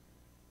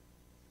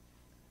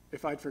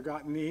 if I'd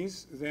forgotten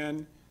these,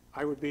 then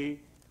I would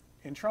be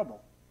in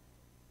trouble.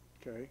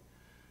 Okay.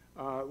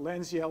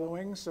 Lens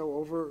yellowing, so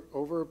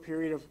over a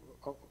period of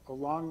a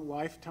long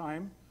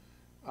lifetime,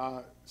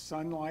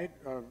 sunlight,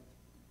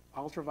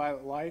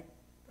 ultraviolet light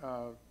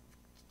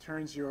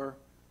turns your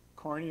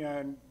cornea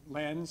and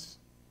lens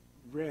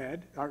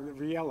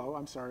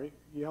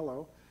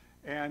yellow,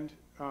 and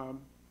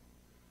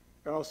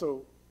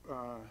also,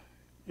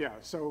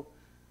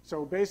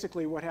 so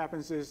basically what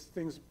happens is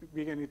things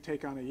begin to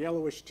take on a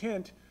yellowish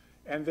tint,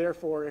 and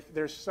therefore if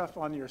there's stuff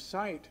on your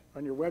site,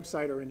 on your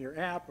website or in your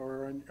app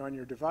or on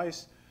your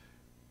device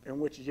in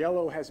which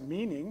yellow has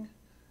meaning,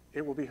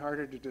 it will be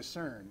harder to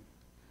discern.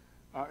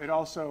 It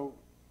also,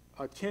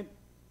 a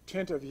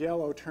tint of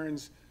yellow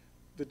turns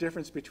the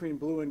difference between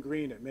blue and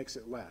green, it makes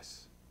it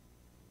less.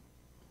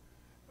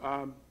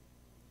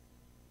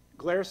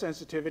 Glare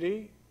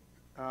sensitivity,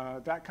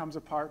 that comes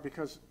about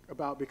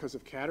because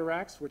of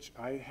cataracts, which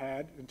I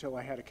had until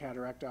I had a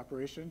cataract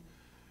operation,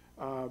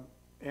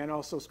 and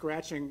also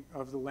scratching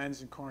of the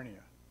lens and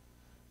cornea.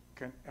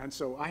 Okay. And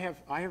so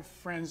I have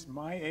friends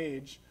my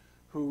age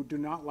who do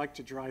not like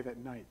to drive at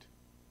night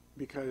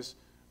because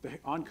the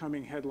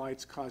oncoming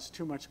headlights cause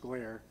too much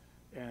glare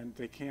and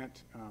they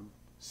can't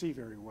see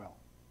very well.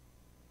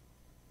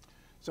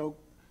 So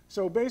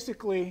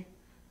basically,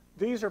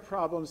 these are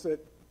problems that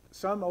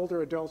some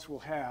older adults will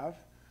have,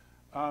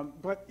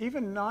 but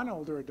even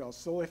non-older adults.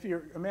 So if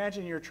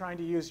imagine you're trying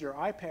to use your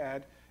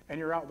iPad and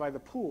you're out by the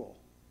pool,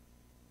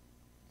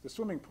 the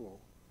swimming pool,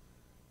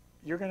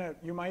 you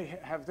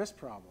might have this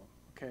problem,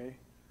 okay?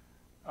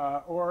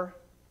 Or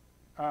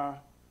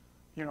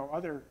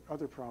other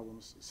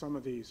problems. Some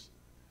of these,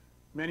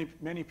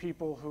 many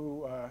people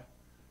who,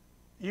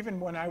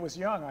 even when I was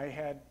young, I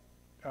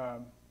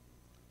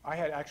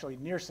had actually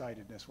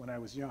nearsightedness when I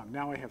was young.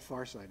 Now I have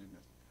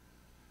farsightedness.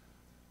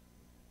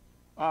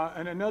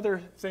 And another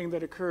thing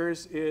that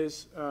occurs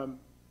is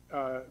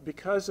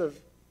because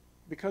of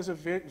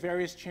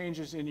various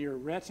changes in your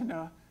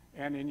retina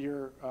and in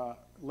your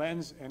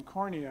lens and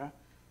cornea,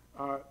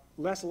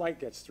 less light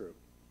gets through.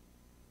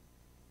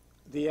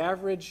 The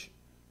average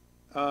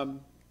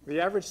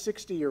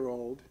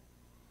 60-year-old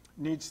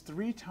needs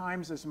 3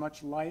 times as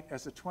much light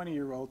as a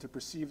 20-year-old to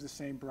perceive the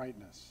same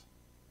brightness.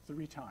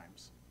 3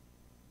 times.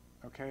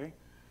 Okay?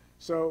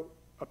 So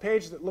a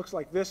page that looks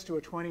like this to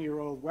a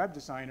 20-year-old web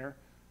designer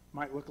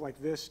might look like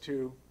this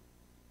to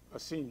a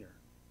senior.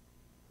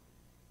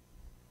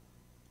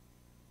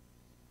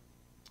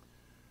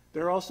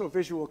 There are also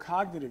visual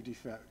cognitive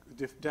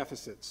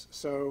deficits.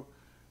 So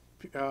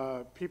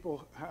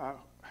people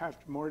have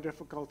more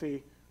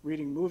difficulty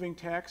reading moving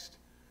text,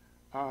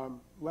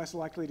 less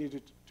likely to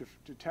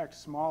detect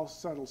small,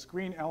 subtle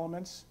screen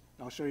elements.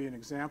 I'll show you an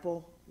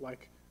example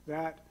like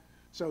that.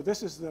 So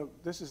this is the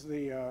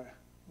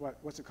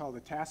what's it called?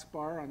 The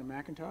taskbar on a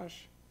Macintosh?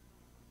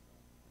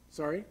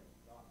 Sorry?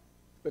 Dock.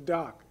 The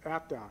dock,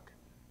 app dock.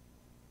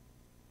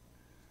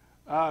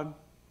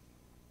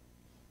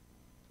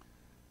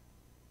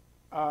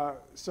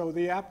 So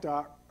the app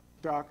dock,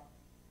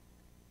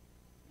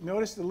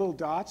 notice the little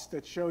dots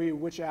that show you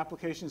which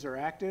applications are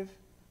active.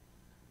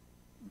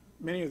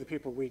 Many of the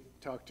people we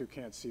talk to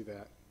can't see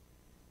that.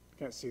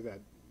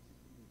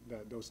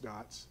 Those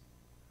dots.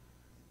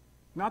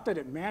 Not that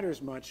it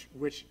matters much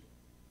which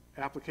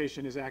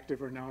application is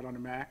active or not on a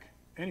Mac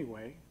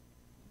anyway,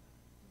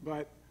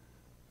 but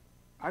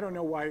I don't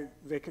know why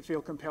they could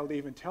feel compelled to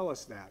even tell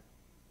us that.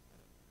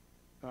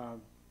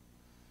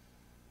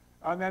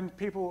 And then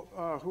people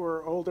who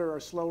are older are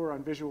slower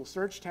on visual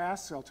search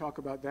tasks. I'll talk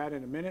about that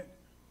in a minute.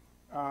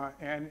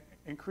 And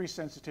increased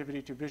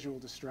sensitivity to visual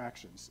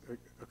distractions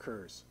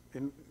occurs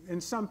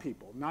in some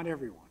people, not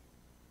everyone.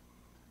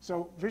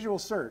 So visual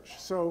search.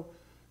 So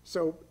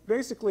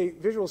basically,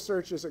 visual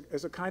search is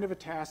a kind of a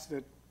task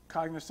that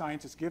cognitive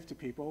scientists give to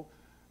people.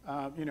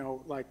 You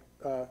know, like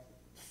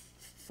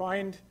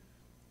find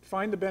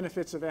the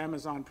benefits of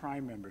Amazon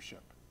Prime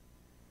membership.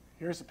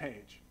 Here's a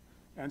page,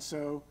 and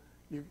so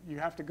you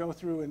have to go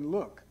through and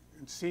look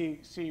and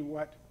see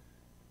what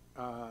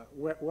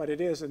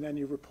it is, and then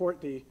you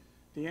report the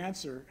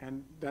answer,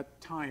 and that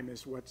time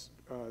is what's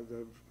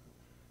the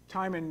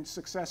time and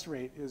success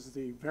rate is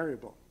the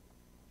variable.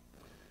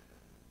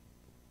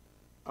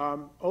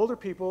 Older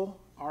people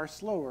are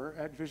slower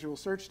at visual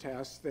search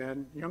tasks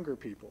than younger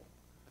people.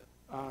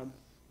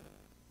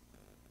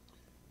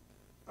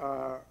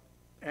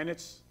 And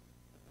it's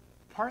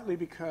partly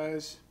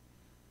because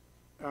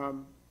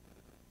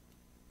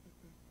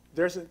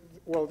there's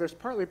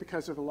partly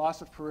because of the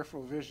loss of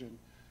peripheral vision.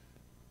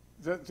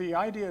 The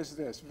idea is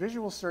this: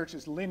 visual search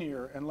is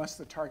linear unless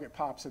the target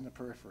pops in the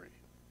periphery.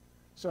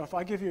 So if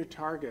I give you a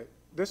target,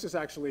 this is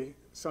actually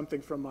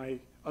something from my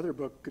other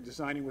book,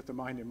 Designing with the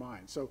Mind in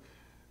Mind. So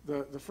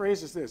the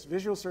phrase is this: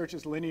 visual search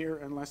is linear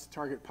unless the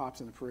target pops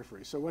in the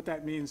periphery. So what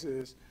that means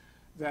is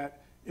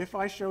that if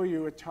I show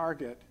you a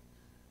target,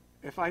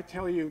 if I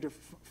tell you to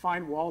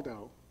find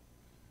Waldo,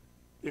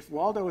 if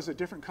Waldo is a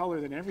different color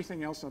than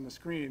everything else on the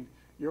screen,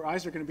 your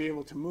eyes are going to be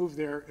able to move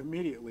there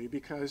immediately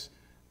because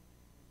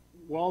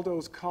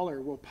Waldo's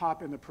color will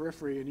pop in the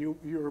periphery, and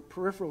your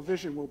peripheral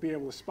vision will be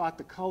able to spot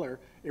the color.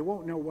 It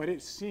won't know what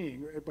it's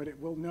seeing, but it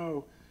will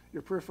know,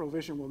 your peripheral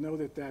vision will know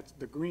that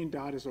the green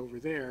dot is over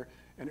there,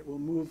 and it will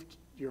move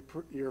your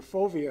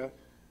fovea,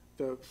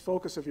 the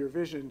focus of your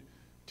vision,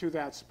 to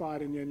that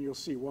spot, and then you'll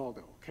see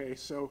Waldo. Okay,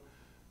 so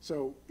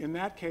in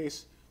that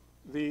case,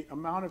 the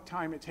amount of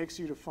time it takes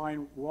you to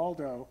find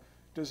Waldo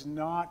does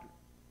not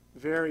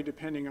vary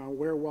depending on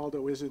where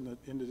Waldo is in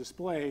the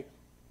display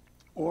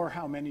or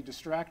how many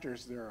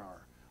distractors there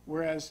are.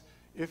 Whereas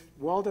if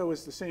Waldo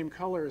is the same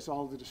color as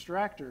all the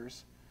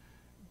distractors,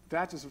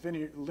 that is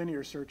a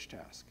linear search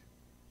task,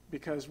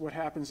 because what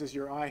happens is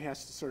your eye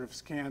has to sort of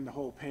scan the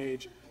whole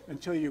page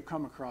until you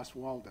come across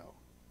Waldo,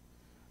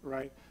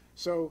 right?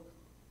 So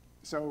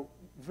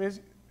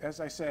as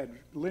I said,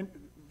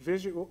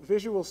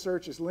 visual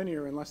search is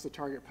linear unless the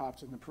target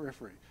pops in the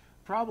periphery.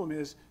 Problem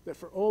is that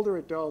for older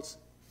adults,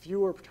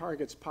 fewer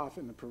targets pop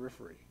in the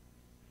periphery.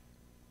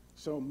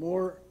 So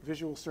more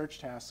visual search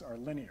tasks are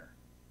linear.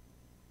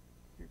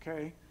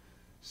 Okay?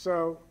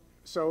 So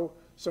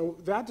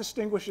that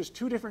distinguishes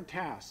 2 different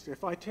tasks.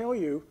 If I tell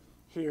you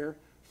here,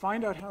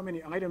 find out how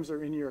many items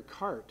are in your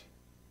cart,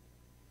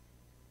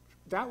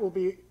 that will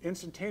be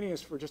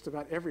instantaneous for just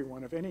about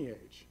everyone of any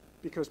age,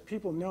 because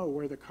people know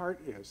where the cart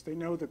is. They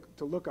know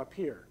to look up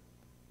here.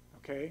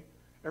 Okay?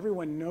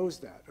 Everyone knows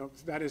that.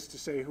 That is to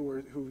say,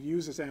 who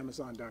uses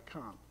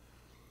Amazon.com.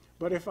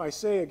 But if I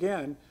say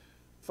again,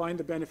 find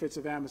the benefits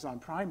of Amazon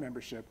Prime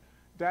membership,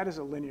 that is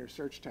a linear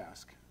search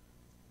task.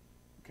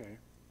 Okay?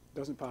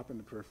 Doesn't pop in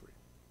the periphery.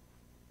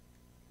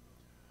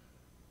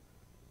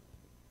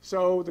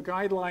 So the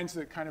guidelines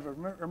that kind of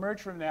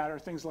emerge from that are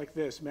things like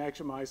this: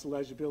 maximize the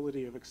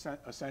legibility of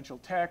essential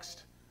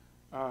text.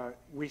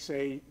 We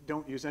say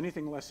don't use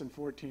anything less than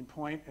 14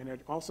 point, and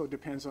it also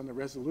depends on the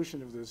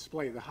resolution of the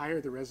display. The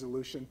higher the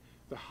resolution,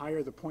 the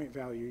higher the point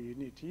value you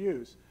need to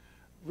use.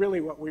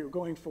 Really what we're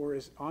going for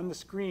is on the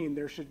screen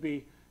there should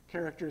be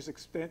characters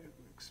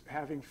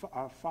having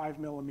a 5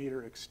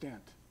 millimeter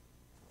extent,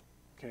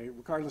 okay,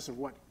 regardless of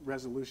what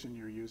resolution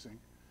you're using.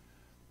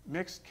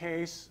 Mixed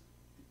case,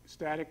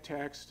 static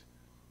text,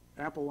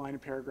 ample line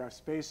and paragraph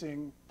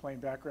spacing,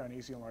 plain background,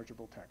 easy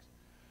enlargeable text.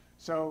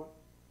 So,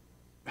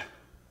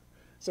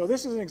 so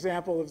this is an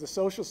example of the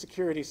Social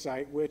Security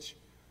site, which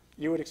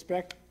you would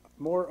expect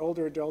more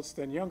older adults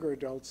than younger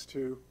adults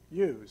to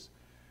use.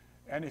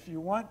 And if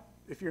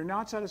you're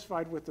not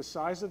satisfied with the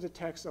size of the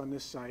text on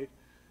this site,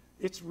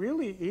 it's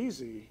really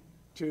easy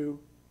to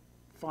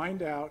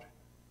find out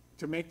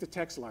to make the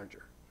text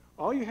larger.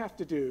 All you have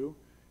to do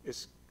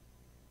is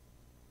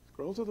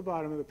scroll to the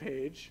bottom of the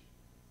page,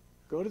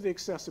 go to the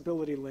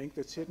accessibility link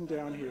that's hidden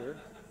down here,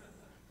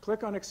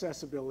 click on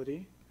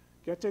accessibility,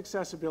 get to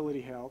accessibility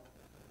help,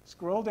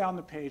 scroll down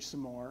the page some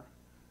more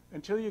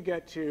until you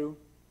get to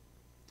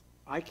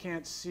I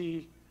can't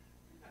see,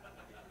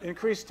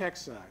 increase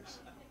text size.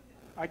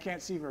 I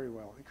can't see very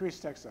well, increase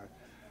text size.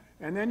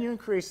 And then you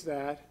increase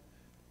that,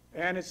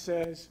 and it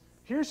says,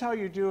 here's how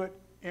you do it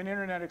in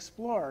Internet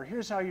Explorer.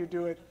 Here's how you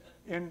do it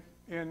in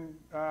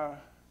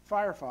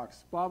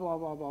Firefox, blah, blah,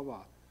 blah, blah,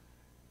 blah.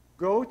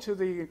 Go to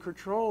the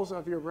controls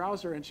of your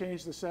browser and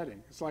change the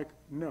setting. It's like,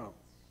 no.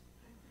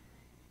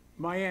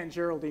 My Aunt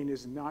Geraldine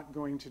is not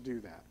going to do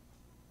that.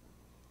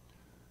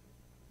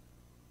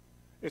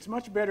 It's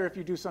much better if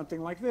you do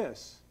something like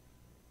this.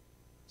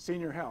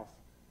 Senior health.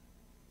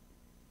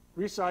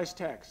 Resize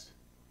text.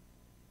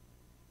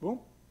 Boom.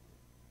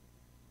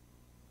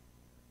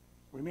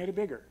 We made it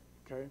bigger,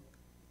 okay?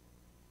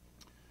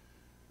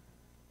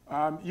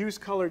 Use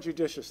color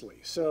judiciously.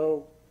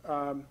 So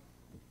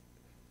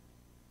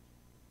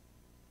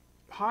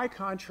high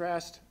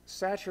contrast,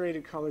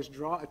 saturated colors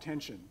draw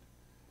attention.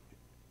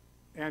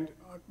 And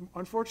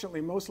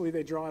unfortunately, mostly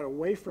they draw it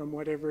away from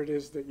whatever it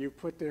is that you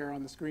put there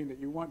on the screen that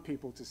you want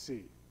people to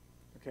see,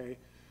 okay?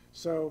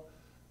 So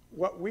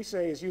what we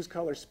say is use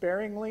color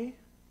sparingly.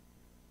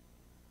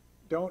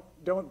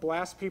 Don't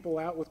blast people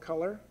out with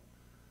color.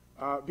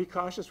 Be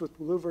cautious with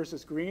blue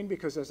versus green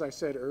because, as I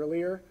said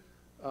earlier,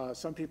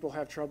 some people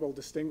have trouble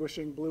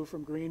distinguishing blue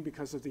from green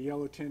because of the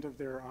yellow tint of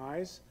their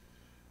eyes.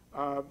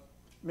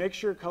 Make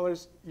sure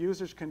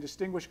users can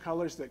distinguish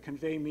colors that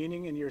convey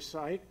meaning in your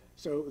site.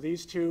 So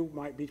these two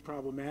might be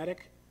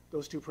problematic.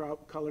 Those two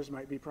colors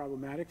might be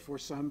problematic for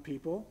some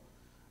people.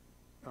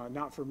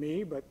 Not for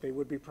me, but they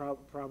would be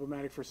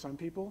problematic for some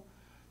people.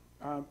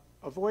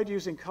 Avoid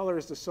using color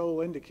as the sole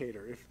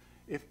indicator.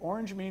 If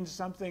orange means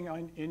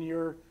something in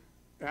your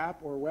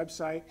app or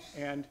website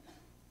and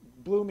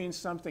blue means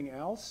something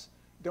else,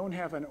 don't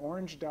have an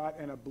orange dot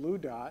and a blue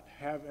dot.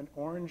 Have an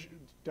orange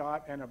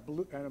dot and a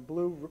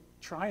blue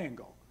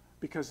triangle,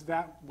 because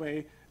that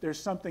way there's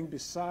something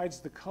besides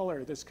the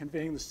color that's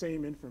conveying the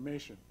same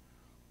information.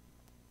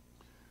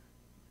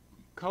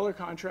 Color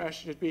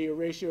contrast should be a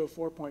ratio of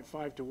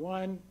 4.5 to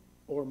 1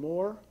 or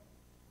more.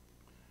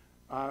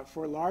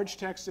 For large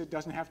text, it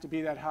doesn't have to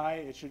be that high.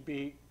 It should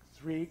be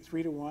 3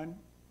 to 1.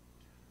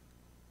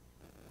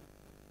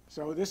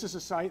 So this is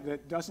a site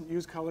that doesn't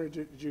use color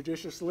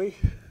judiciously.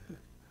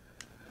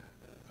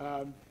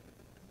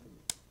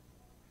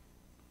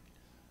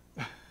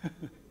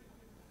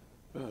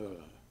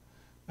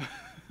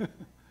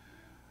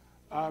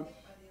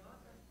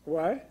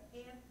 What?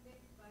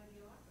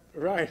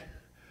 Right.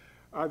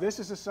 This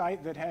is a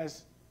site that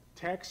has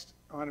text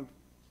on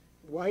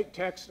white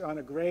text on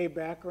a gray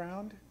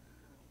background.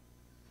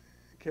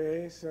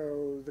 Okay,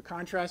 so the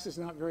contrast is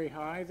not very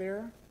high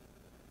there.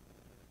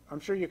 I'm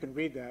sure you can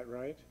read that,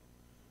 right?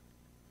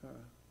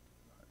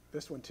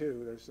 This one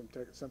too, there's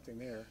something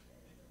there,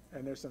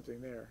 and there's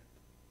something there.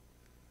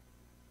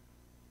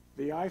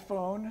 The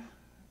iPhone,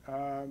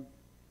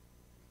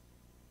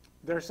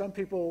 there are some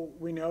people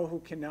we know who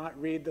cannot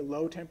read the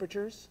low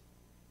temperatures.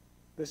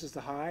 This is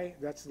the high,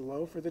 that's the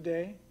low for the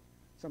day.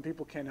 Some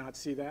people cannot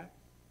see that.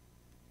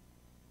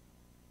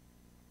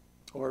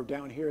 Or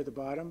down here at the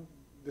bottom,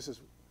 this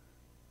is,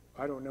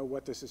 I don't know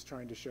what this is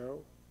trying to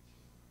show.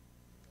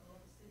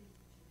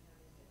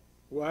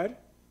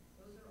 What?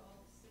 Those are all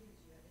the cities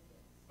you have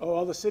indexed. Oh,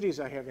 all the cities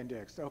I have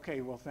indexed.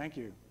 Okay, well, thank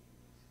you.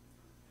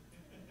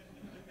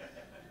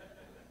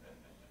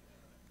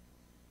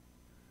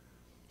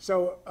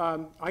 So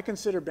I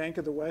consider Bank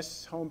of the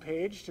West's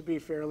homepage to be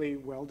fairly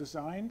well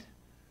designed.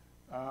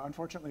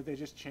 Unfortunately, they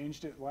just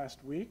changed it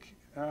last week.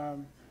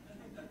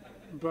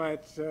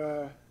 But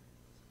the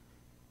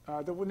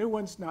new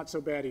one's not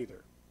so bad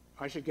either.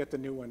 I should get the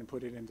new one and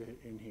put it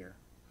in here.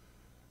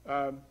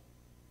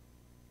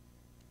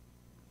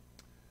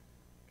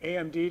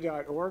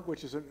 AMD.org,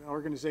 which is an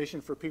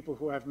organization for people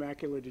who have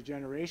macular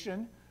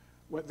degeneration.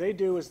 What they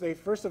do is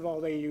first of all,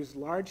 they use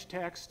large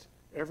text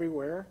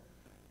everywhere,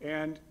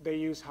 and they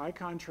use high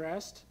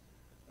contrast.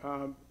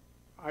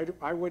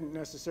 I wouldn't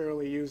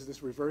necessarily use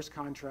this reverse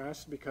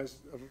contrast because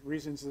of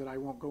reasons that I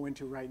won't go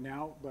into right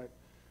now, but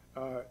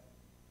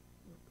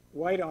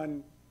white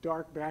on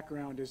dark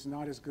background is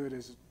not as good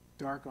as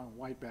dark on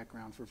white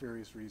background for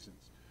various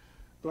reasons.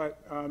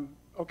 But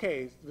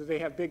okay, they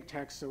have big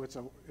text, so it's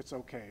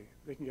okay.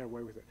 They can get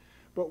away with it.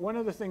 But one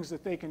of the things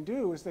that they can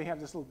do is they have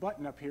this little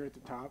button up here at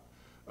the top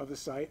of the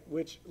site,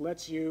 which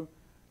lets you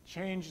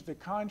change the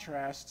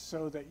contrast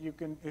so that you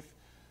can, if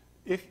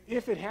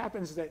it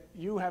happens that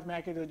you have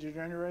macular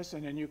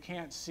degeneration and you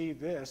can't see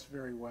this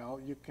very well,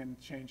 you can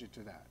change it to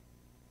that.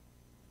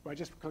 by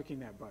just clicking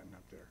that button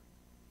up there.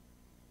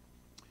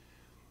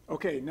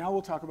 Okay, now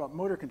we'll talk about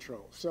motor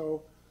control.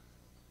 So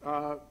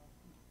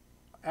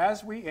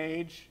as we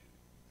age,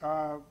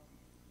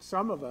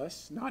 some of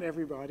us, not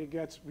everybody,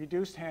 gets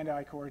reduced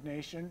hand-eye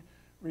coordination,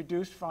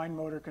 reduced fine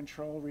motor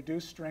control,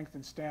 reduced strength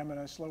and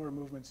stamina, slower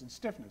movements, and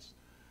stiffness.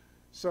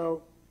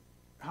 So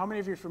how many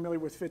of you are familiar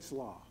with Fitt's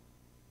law?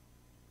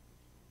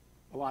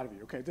 A lot of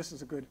you. Okay, this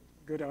is a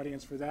good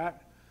audience for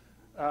that.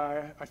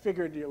 I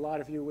figured a lot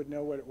of you would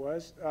know what it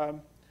was.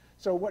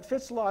 So what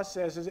Fitt's law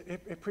says is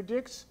it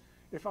predicts,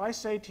 if I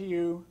say to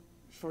you,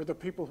 for the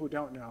people who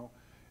don't know,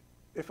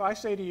 if I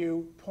say to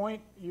you,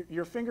 point,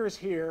 your finger is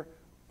here,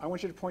 I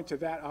want you to point to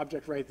that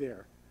object right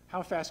there.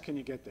 How fast can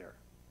you get there?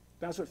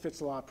 That's what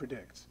Fitt's law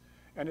predicts.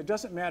 And it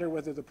doesn't matter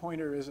whether the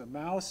pointer is a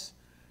mouse,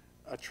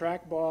 a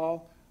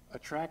trackball, a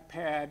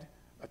trackpad,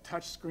 a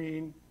touch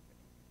screen,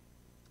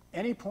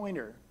 any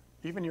pointer,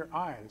 even your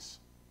eyes,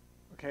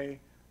 okay,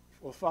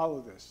 will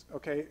follow this,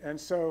 okay? And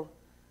so,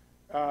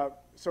 or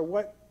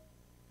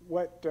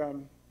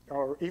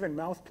even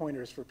mouth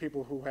pointers for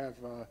people who have,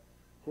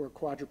 who are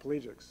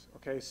quadriplegics,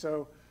 okay?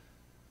 So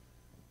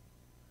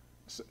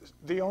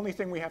the only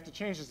thing we have to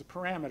change is the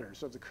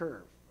parameters of the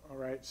curve, all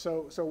right?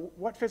 So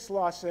what Fitt's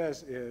law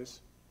says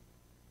is,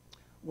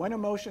 when a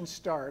motion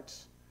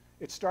starts,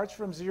 it starts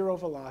from 0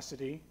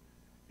 velocity,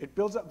 it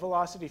builds up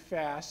velocity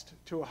fast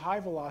to a high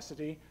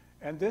velocity,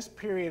 and this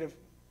period of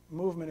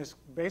movement is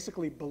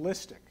basically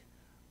ballistic.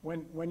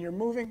 When you're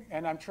moving,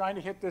 and I'm trying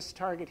to hit this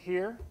target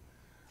here,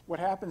 what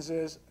happens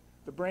is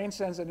the brain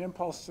sends an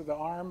impulse to the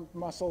arm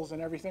muscles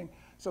and everything,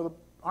 so the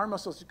arm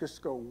muscles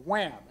just go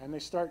wham, and they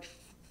start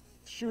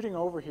shooting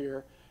over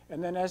here,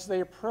 and then as they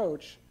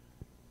approach,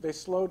 they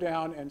slow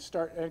down and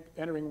start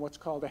entering what's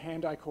called a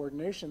hand-eye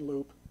coordination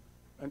loop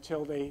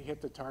until they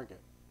hit the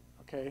target,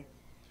 okay?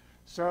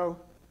 So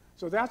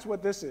that's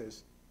what this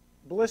is.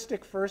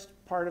 Ballistic first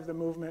part of the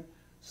movement,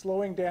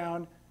 slowing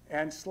down,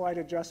 and slight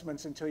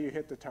adjustments until you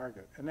hit the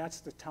target, and that's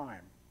the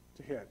time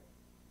to hit.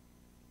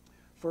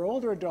 For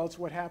older adults,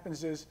 what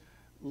happens is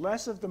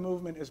less of the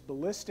movement is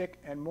ballistic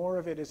and more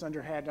of it is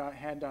under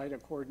hand-eye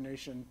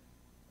coordination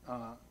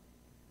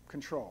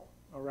control,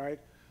 all right?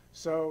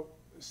 So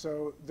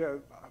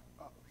the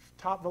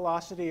top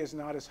velocity is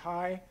not as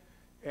high,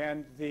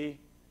 and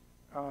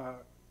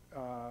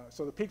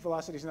so the peak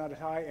velocity is not as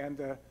high, and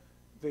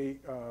the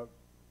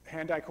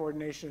hand-eye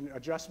coordination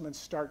adjustments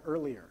start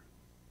earlier,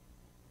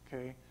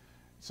 okay?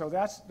 So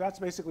that's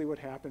basically what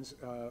happens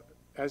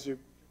as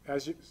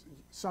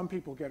some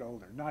people get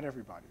older, not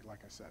everybody,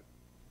 like I said.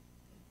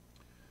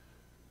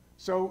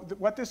 So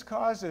what this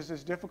causes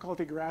is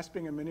difficulty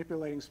grasping and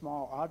manipulating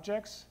small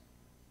objects,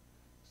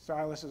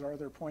 styluses or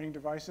other pointing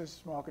devices,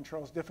 small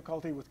controls,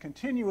 difficulty with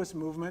continuous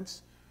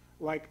movements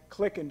like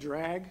click and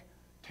drag,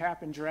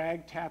 tap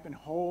and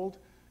hold,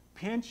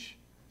 pinch,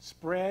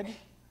 spread,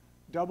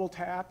 double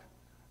tap.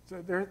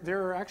 So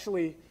there are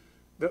actually,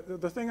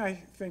 the thing I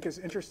think is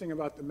interesting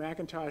about the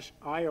Macintosh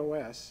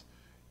iOS,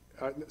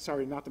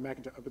 sorry, not the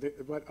Macintosh,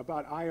 but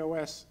about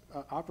iOS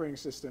operating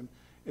system,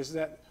 is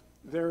that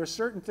there are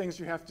certain things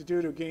you have to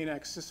do to gain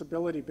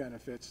accessibility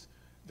benefits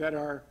that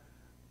are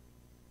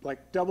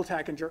like double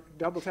tack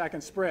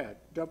and spread.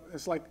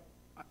 It's like,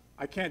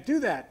 I can't do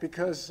that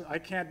because I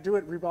can't do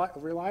it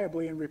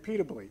reliably and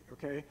repeatably,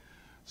 okay?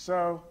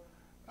 So,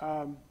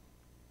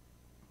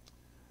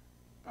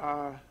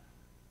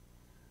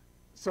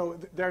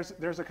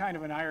 there's a kind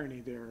of an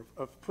irony there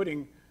of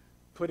putting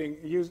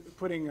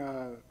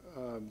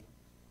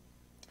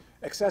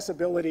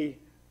accessibility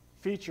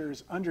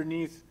features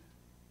underneath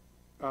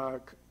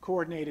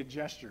coordinated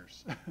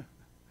gestures.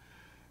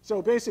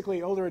 So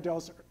basically, older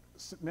adults,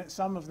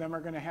 some of them are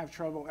going to have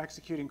trouble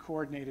executing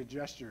coordinated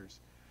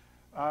gestures.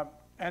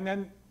 And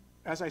then,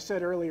 as I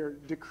said earlier,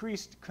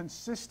 decreased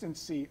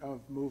consistency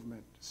of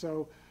movement.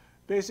 So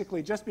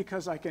basically, just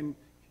because I can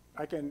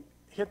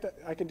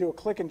do a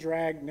click and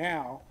drag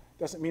now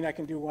doesn't mean I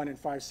can do one in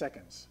 5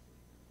 seconds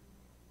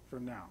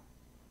from now.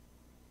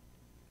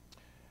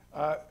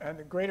 And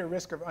the greater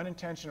risk of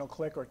unintentional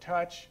click or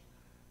touch,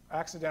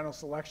 accidental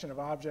selection of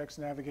objects,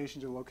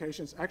 navigation to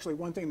locations. Actually,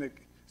 one thing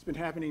that's been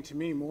happening to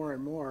me more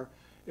and more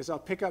is I'll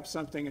pick up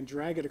something and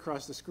drag it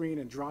across the screen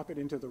and drop it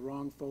into the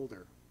wrong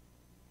folder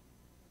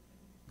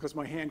because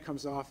my hand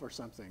comes off or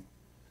something.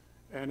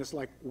 And it's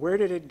like, where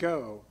did it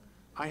go?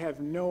 I have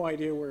no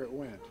idea where it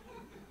went.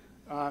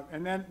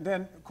 And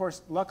then, of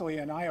course, luckily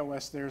in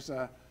iOS, there's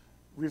a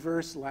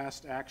reverse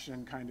last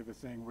action kind of a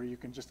thing where you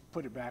can just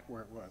put it back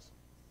where it was.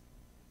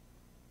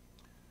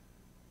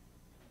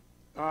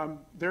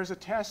 There's a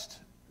test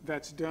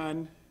that's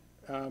done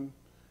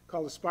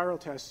called a spiral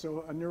test.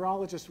 So a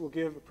neurologist will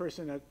give a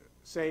person,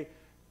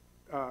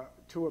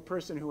 to a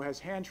person who has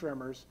hand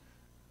tremors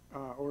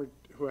or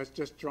who has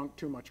just drunk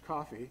too much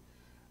coffee,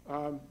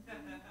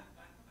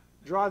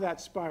 draw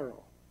that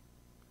spiral.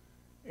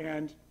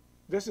 And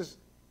this is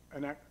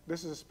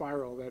a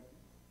spiral that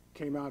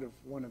came out of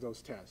one of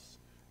those tests.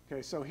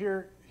 Okay, so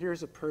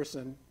here's a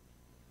person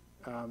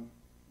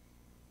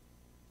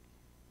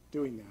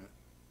doing that.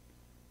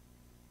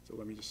 So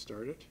let me just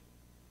start it.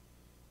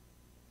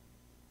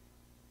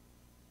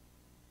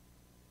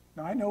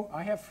 Now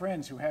I have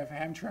friends who have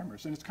hand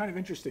tremors, and it's kind of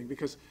interesting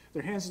because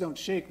their hands don't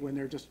shake when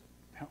they're just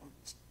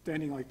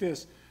standing like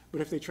this,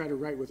 but if they try to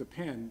write with a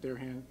pen, their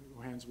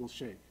hands will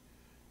shake.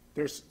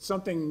 There's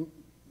something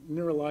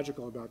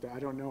neurological about that. I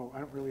don't know. I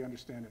don't really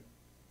understand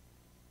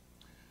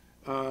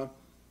it.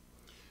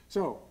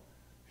 So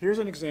here's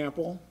an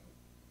example.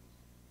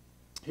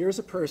 Here's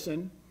a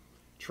person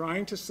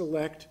trying to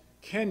select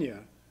Kenya.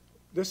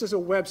 This is a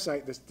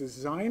website that's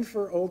designed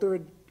for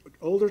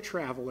older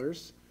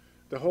travelers.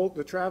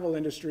 The travel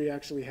industry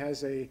actually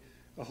has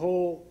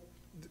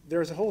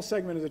there's a whole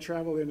segment of the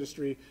travel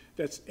industry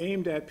that's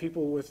aimed at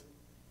people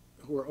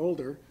who are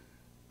older,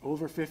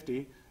 over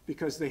 50,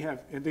 because they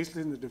have, at least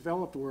in the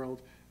developed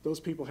world, those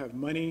people have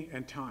money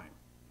and time.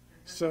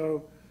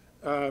 So,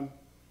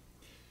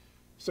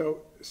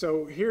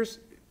 so here's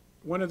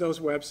one of those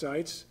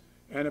websites,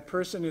 and a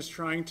person is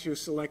trying to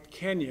select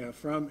Kenya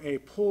from a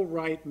pull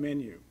right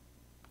menu.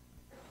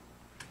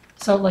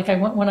 So like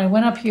when I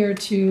went up here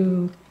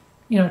to,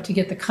 to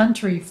get the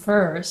country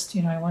first,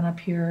 I went up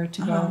here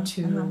to go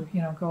to,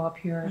 go up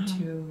here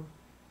to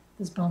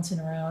this bouncing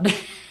around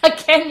a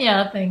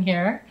Kenya thing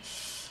here.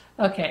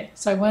 Okay,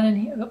 so I went in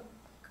here, going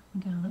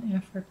down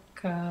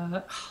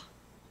Africa.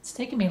 It's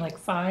taken me like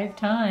 5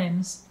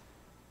 times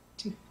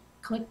to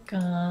click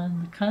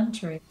on the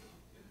country.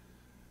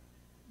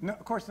 No,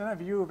 of course, none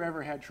of you have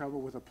ever had trouble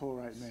with a pull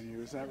right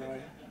menu, is that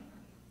right?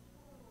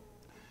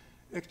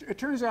 It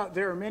turns out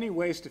there are many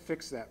ways to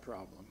fix that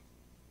problem,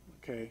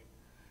 okay?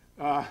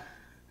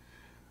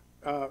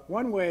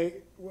 One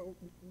way,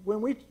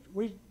 when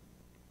we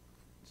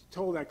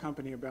told that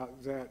company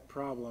about that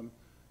problem,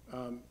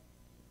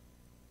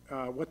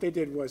 what they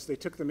did was they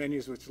took the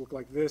menus which look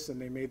like this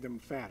and they made them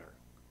fatter.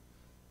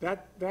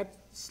 That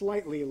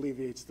slightly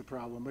alleviates the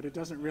problem, but it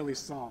doesn't really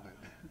solve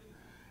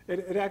it.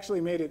 It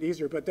actually made it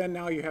easier, but then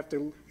now you have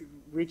to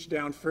reach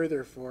down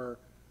further for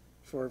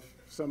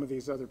some of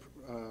these other.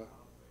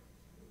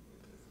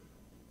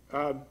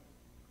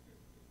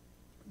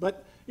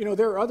 But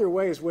there are other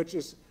ways, which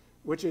is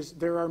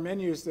there are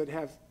menus that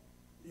have.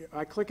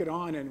 I click it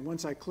on, and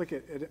once I click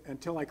it,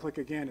 until I click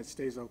again, it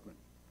stays open.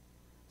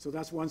 So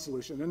that's one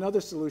solution. Another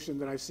solution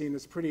that I've seen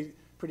that's pretty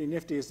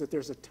nifty is that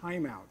there's a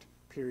timeout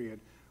period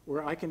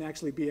where I can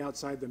actually be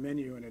outside the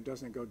menu and it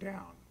doesn't go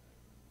down.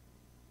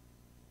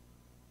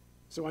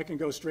 So I can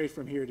go straight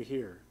from here to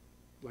here,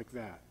 like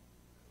that.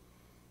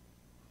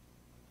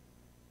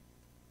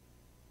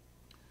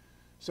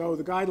 So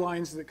the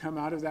guidelines that come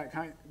out of that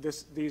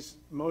these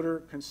motor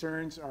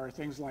concerns are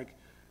things like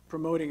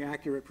promoting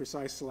accurate,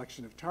 precise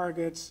selection of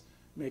targets,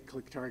 make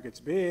click targets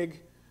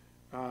big.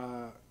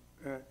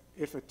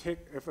 If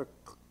a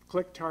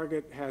click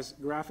target has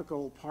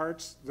graphical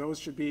parts, those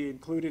should be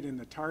included in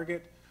the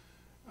target.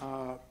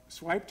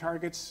 Swipe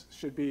targets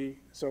should be,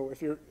 so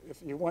if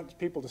you want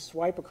people to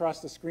swipe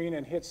across the screen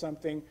and hit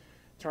something,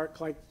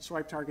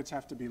 swipe targets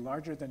have to be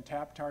larger than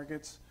tap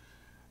targets.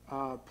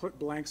 Put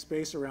blank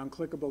space around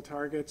clickable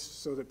targets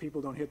so that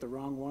people don't hit the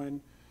wrong one.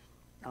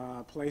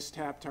 Place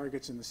tap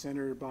targets in the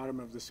center bottom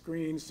of the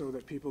screen so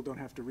that people don't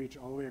have to reach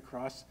all the way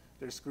across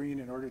their screen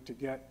in order to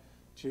get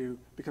to,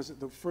 because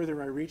the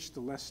further I reach,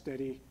 the less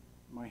steady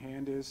my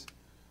hand is.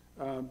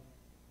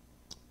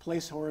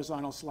 Place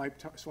horizontal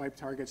swipe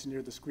targets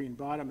near the screen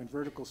bottom and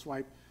vertical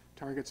swipe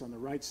targets on the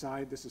right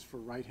side. This is for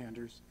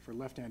right-handers. For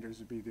left-handers,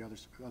 it would be the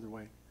other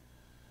way.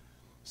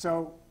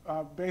 So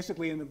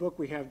basically in the book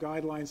we have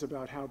guidelines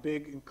about how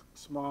big and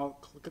small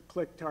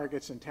click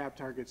targets and tap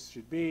targets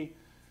should be.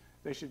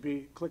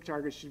 Click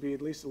targets should be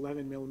at least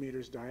 11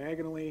 millimeters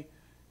diagonally,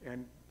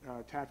 and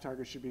tap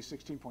targets should be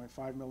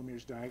 16.5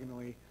 millimeters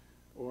diagonally,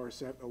 or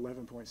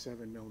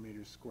 11.7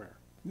 millimeters square.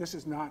 This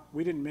is not,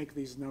 we didn't make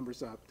these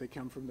numbers up, they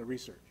come from the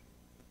research.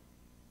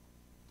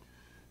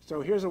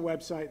 So here's a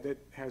website that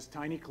has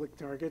tiny click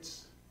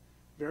targets,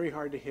 very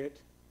hard to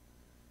hit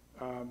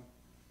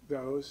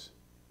those.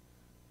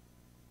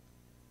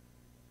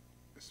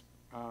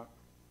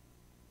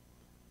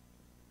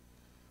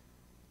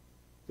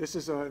 This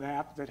is an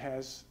app that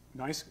has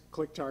nice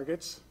click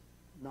targets,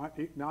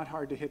 not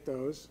hard to hit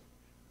those.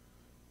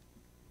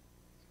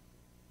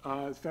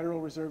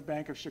 Federal Reserve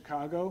Bank of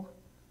Chicago.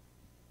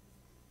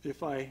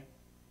 If I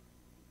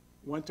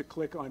want to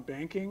click on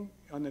banking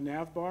on the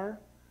nav bar,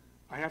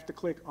 I have to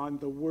click on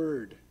the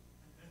word.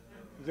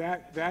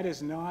 That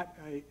is not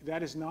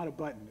a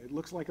button. It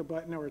looks like a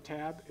button or a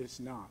tab. It's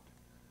not.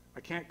 I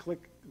can't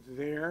click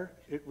there.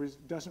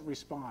 It doesn't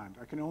respond.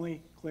 I can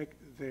only click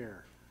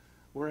there.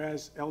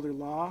 Whereas elder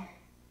law,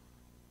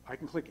 I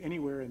can click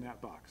anywhere in that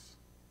box.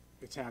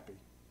 It's happy.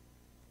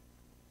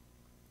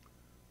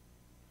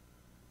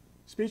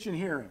 Speech and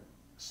hearing.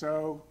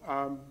 So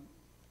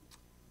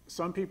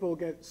some people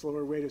get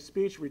slower rate of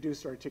speech,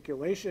 reduced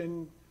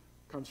articulation,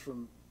 comes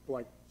from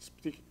like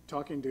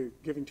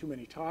giving too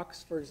many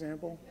talks, for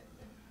example.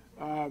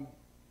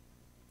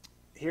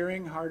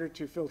 Hearing, harder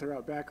to filter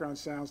out background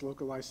sounds,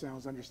 localize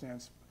sounds,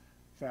 understands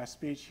fast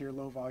speech, hear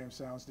low volume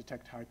sounds,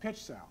 detect high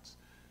pitched sounds.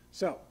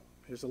 So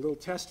here's a little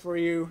test for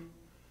you.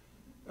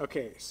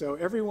 Okay, so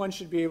everyone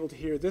should be able to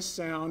hear this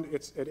sound.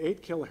 It's at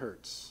 8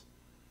 kilohertz.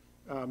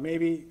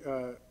 maybe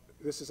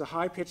this is a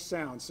high-pitched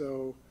sound,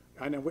 so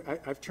I know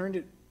I've turned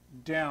it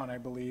down, I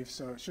believe,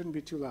 so it shouldn't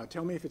be too loud.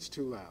 Tell me if it's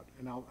too loud,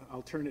 and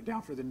I'll turn it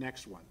down for the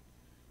next one.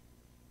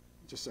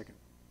 Just a second.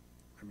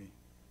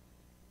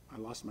 I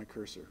lost my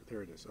cursor.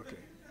 There it is. Okay.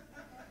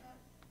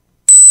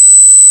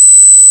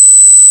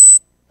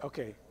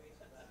 Okay.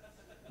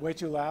 Way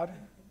too loud?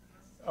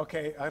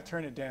 Okay, I'll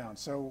turn it down.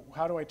 So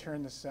how do I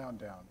turn the sound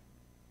down?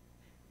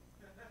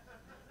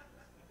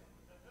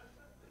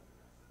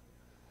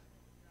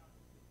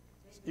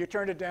 You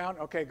turned it down?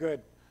 Okay,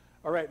 good.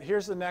 All right,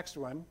 here's the next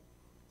one.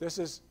 This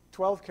is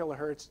 12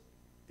 kilohertz.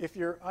 If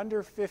you're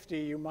under 50,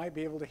 you might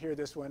be able to hear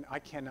this one. I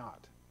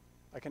cannot.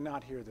 I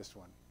cannot hear this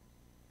one.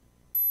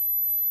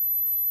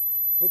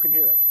 Who can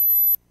hear it?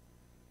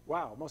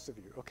 Wow, most of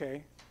you.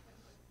 Okay.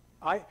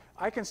 I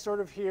can sort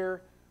of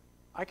hear,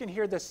 I can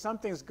hear that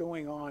something's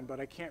going on, but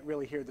I can't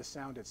really hear the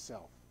sound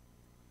itself.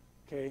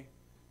 Okay?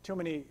 Too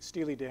many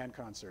Steely Dan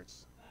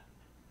concerts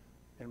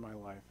in my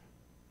life.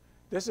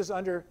 This is,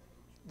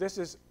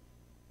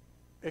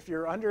 if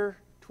you're under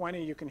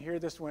 20, you can hear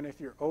this one.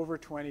 If you're over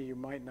 20, you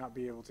might not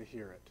be able to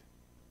hear it.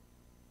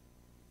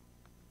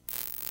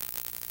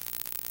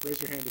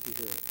 Raise your hand if you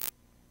hear it.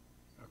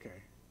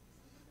 Okay.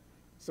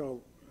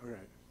 So, all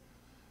right.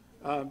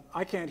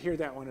 I can't hear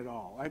that one at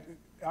all.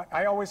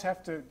 I always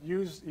have to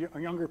use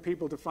younger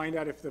people to find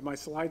out if my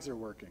slides are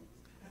working.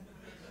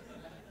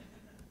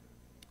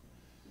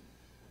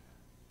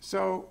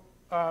 So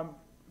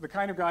the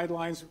kind of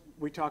guidelines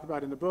we talk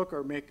about in the book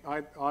are make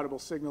audible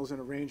signals in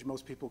a range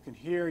most people can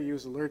hear,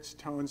 use alerts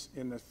tones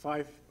in the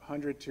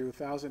 500 to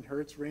 1,000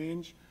 hertz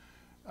range.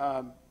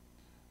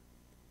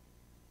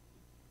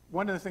 One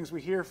of the things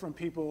we hear from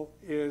people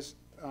is,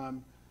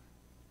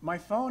 my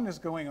phone is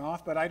going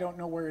off, but I don't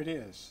know where it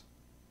is.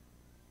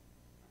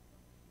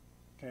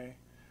 Okay?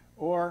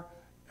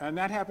 And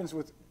that happens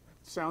with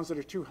sounds that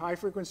are too high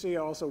frequency,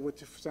 also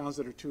with sounds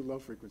that are too low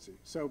frequency.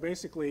 So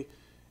basically,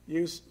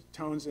 use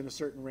tones in a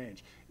certain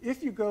range.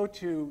 If you go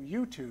to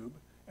YouTube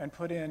and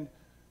put in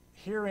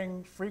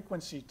hearing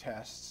frequency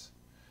tests,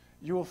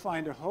 you will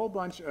find a whole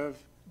bunch of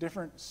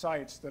different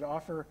sites that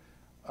offer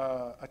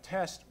a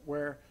test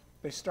where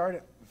they start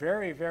at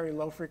very, very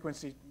low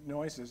frequency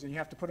noises, and you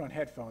have to put on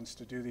headphones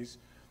to do these.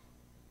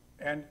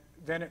 And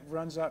then it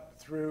runs up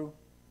through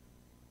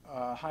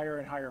higher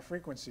and higher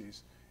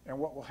frequencies. And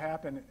what will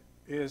happen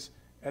is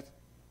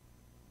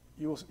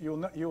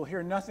you'll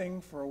hear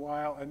nothing for a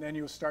while, and then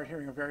you'll start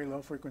hearing a very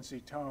low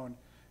frequency tone,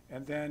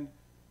 and then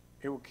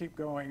it will keep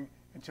going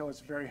until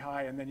it's very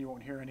high, and then you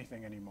won't hear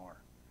anything anymore.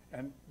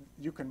 And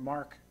you can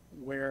mark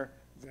where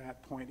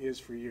that point is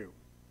for you.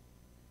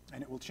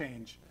 And it will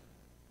change,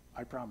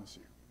 I promise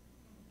you,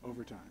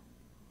 over time.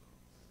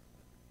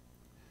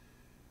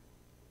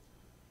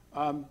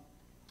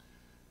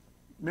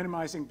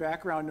 Minimizing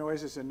background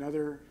noise is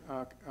another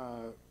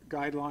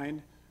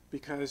guideline,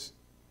 because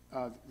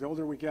the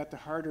older we get, the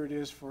harder it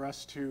is for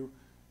us to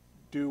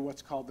do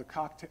what's called the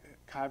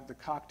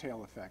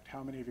cocktail effect.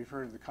 How many of you have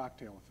heard of the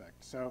cocktail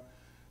effect? So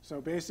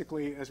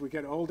basically, as we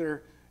get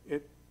older,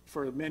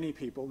 for many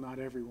people, not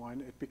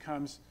everyone, it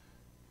becomes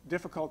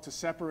difficult to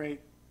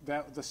separate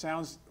the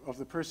sounds of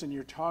the person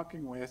you're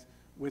talking with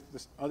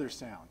the other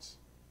sounds.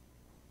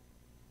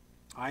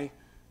 I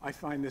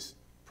find this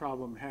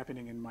problem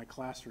happening in my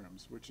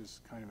classrooms, which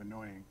is kind of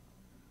annoying.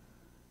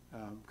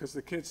 Because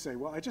the kids say,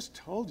 well, I just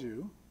told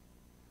you.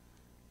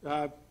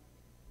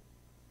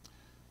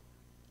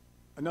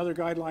 Another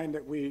guideline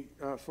that we,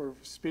 for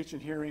speech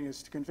and hearing,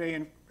 is to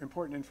convey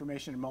important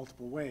information in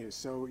multiple ways.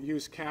 So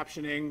use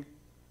captioning,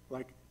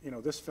 like,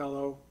 this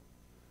fellow,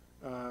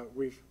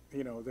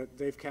 that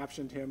they've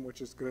captioned him,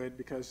 which is good,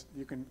 because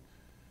you can,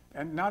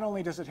 and not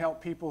only does it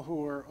help people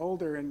who are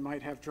older and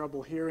might have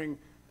trouble hearing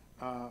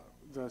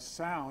the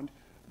sound,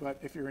 but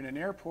if you're in an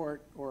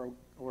airport or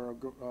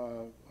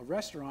a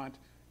restaurant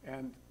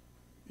and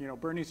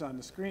Bernie's on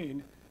the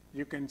screen,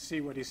 you can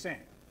see what he's saying.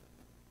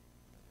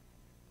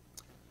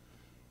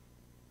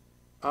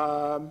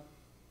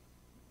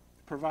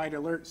 Provide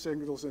alert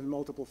signals in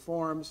multiple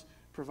forms.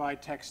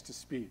 Provide text to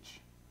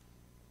speech.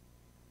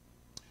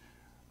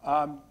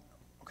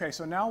 Okay,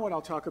 so now what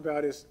I'll talk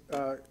about is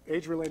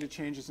age-related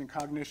changes in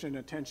cognition,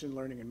 attention,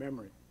 learning, and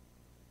memory.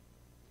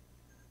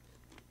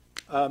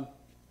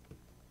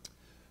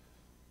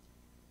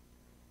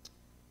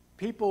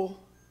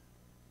 People,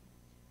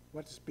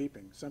 what's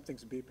beeping?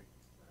 Something's beeping.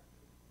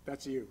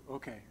 That's you,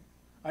 okay.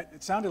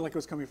 It sounded like it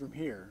was coming from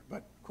here, but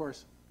of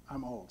course,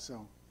 I'm old,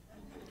 so.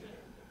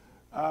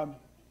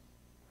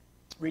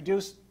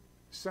 Reduce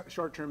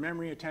short-term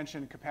memory,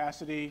 attention,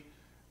 capacity,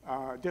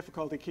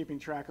 difficulty keeping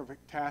track of a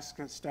task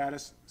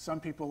status. Some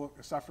people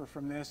suffer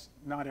from this,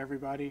 not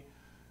everybody.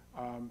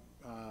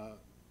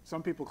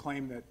 Some people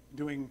claim that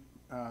doing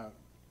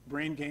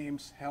brain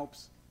games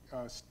helps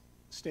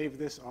stave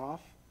this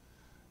off.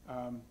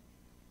 And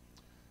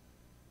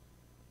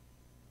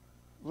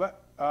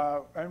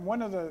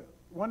one of the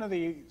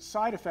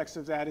side effects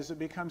of that is it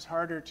becomes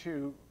harder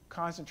to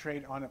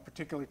concentrate on a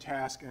particular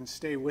task and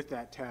stay with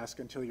that task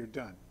until you're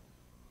done.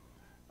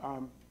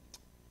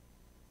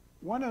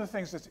 one of the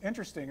things that's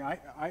interesting,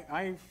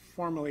 I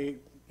formerly,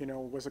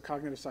 was a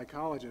cognitive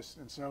psychologist,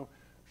 and so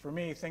for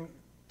me,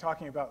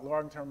 talking about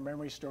long-term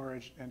memory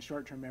storage and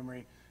short-term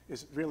memory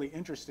is really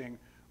interesting.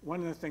 One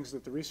of the things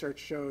that the research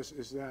shows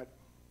is that,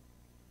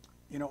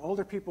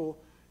 older people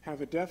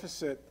have a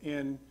deficit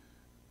in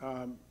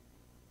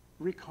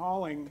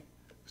recalling,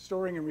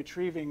 storing, and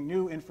retrieving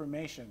new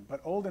information,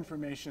 but old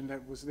information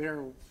that was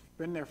there,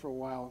 been there for a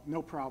while,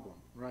 no problem,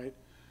 right?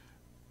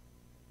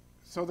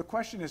 So the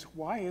question is,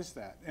 why is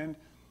that? And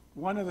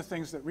one of the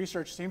things that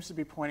research seems to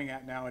be pointing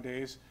at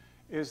nowadays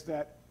is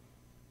that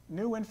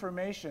new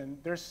information,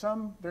 there's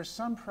some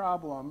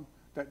problem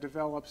that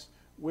develops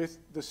with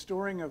the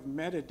storing of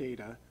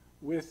metadata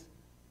with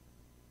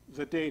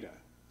the data.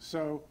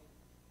 So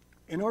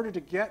in order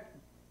to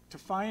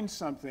find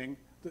something,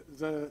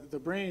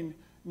 the brain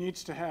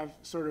needs to have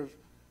sort of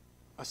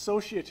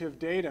associative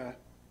data,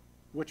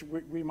 which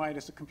we might,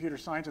 as a computer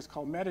scientist,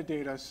 call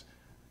metadata,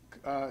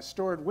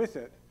 stored with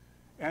it.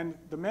 And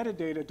the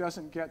metadata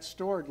doesn't get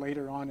stored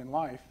later on in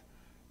life,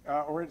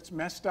 or it's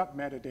messed up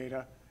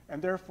metadata, and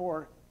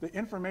therefore the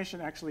information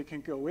actually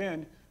can go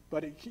in,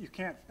 but you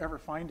can't ever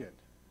find it,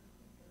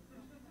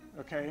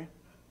 okay?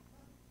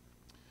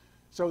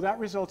 So that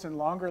results in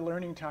longer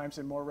learning times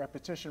and more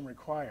repetition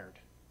required.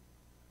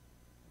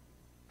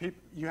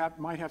 You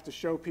might have to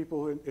show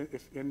people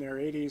if in their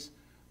 80s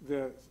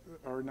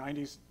or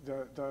 90s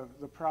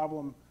the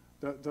problem,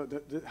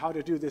 how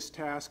to do this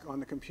task on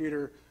the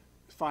computer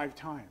 5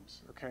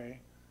 times, okay?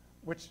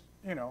 Which,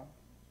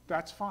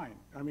 that's fine.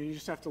 I mean, you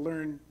just have to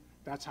learn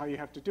that's how you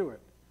have to do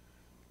it.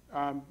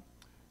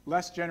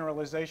 Less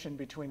generalization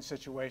between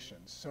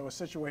situations. So a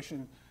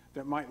situation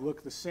that might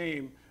look the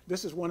same,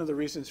 this is one of the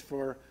reasons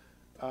for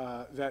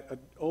that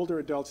older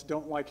adults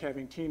don't like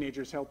having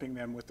teenagers helping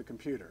them with the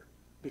computer.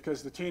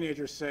 Because the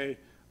teenagers say,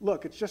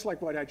 look, it's just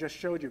like what I just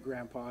showed you,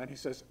 Grandpa. And he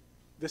says,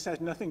 this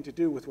has nothing to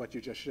do with what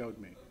you just showed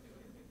me,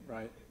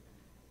 right?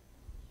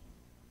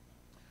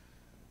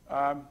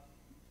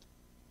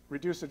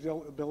 Reduced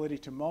ability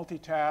to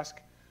multitask,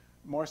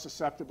 more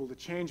susceptible to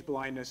change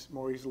blindness,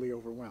 more easily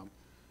overwhelmed.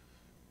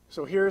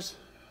 So here's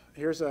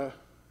a,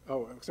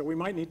 so we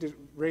might need to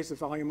raise the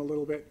volume a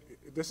little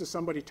bit. This is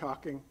somebody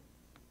talking.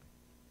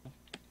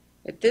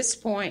 At this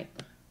point,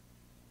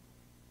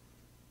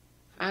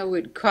 I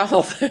would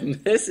call them.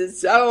 This is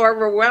so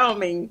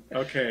overwhelming.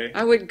 Okay.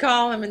 I would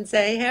call them and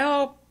say,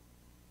 help.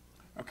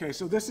 Okay,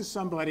 so this is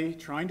somebody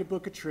trying to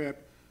book a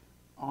trip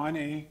on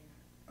a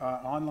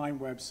online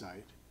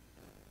website.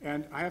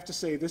 And I have to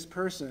say, this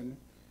person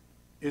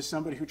is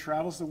somebody who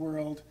travels the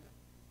world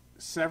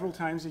several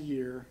times a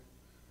year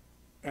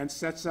and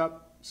sets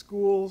up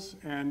schools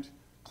and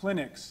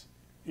clinics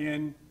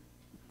in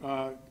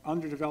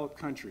underdeveloped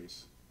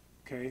countries.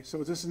 Okay, so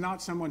this is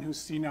not someone who's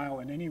senile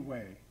in any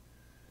way,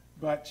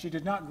 but she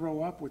did not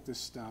grow up with this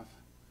stuff.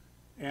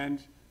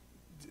 And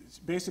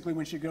basically,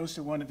 when she goes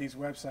to one of these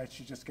websites,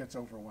 she just gets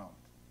overwhelmed.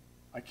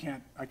 I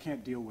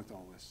can't deal with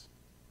all this.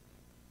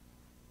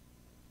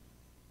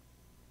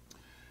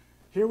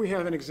 Here we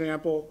have an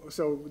example.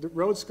 So the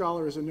Road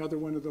Scholar is another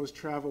one of those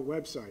travel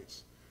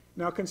websites.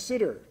 Now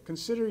consider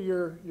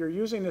you're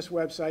using this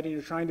website and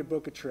you're trying to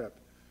book a trip.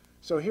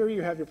 So here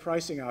you have your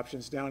pricing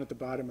options down at the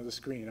bottom of the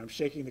screen. I'm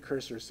shaking the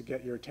cursors to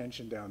get your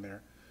attention down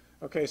there.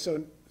 Okay,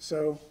 so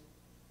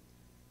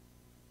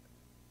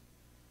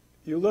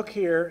you look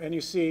here and you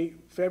see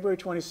February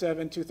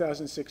 27,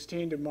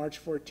 2016 to March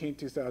 14,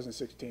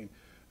 2016.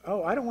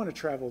 Oh, I don't want to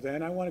travel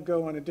then. I want to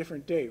go on a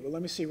different date. Well,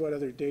 let me see what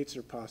other dates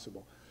are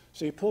possible.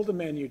 So you pull the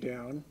menu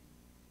down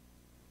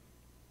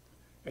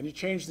and you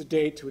change the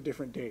date to a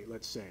different date,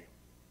 let's say.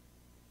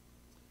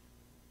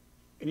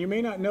 And you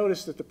may not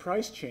notice that the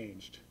price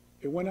changed.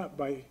 It went up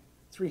by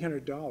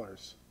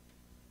 $300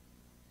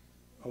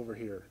 over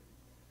here,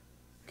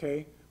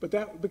 okay? But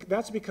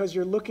that's because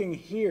you're looking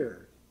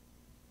here.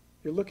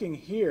 You're looking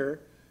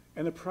here,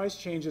 and the price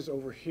changes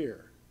over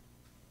here,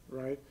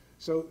 right?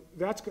 So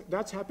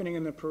that's happening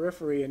in the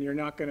periphery, and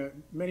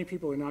many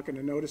people are not going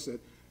to notice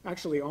it,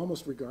 actually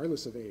almost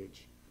regardless of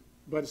age,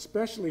 but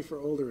especially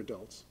for older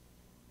adults.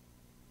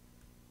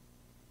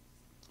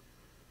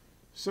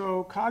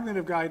 So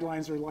cognitive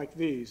guidelines are like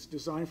these: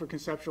 designed for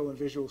conceptual and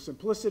visual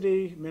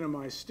simplicity,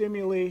 minimize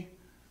stimuli,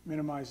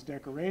 minimize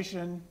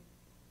decoration,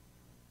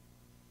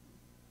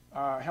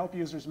 help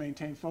users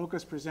maintain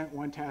focus, present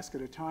one task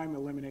at a time,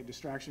 eliminate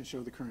distractions,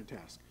 show the current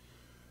task.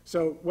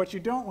 So what you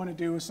don't want to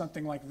do is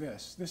something like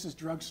this. This is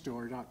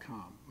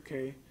drugstore.com,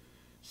 okay?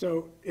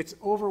 So it's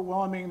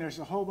overwhelming. There's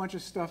a whole bunch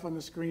of stuff on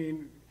the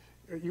screen.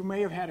 You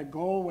may have had a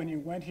goal when you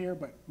went here,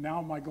 but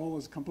now my goal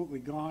is completely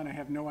gone. I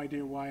have no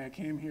idea why I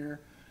came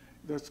here.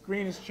 The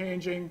screen is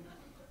changing.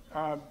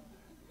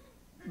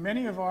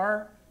 Many of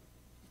our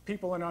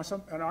people in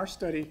our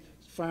study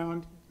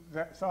thought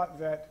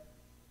that,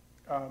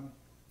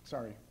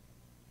 sorry,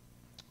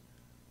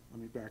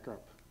 let me back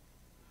up.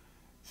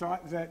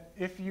 Thought that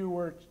if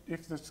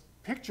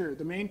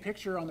the main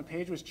picture on the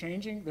page was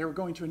changing, they were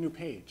going to a new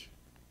page.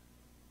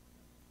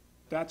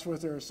 That's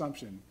was their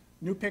assumption.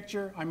 New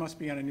picture, I must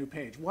be on a new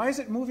page. Why is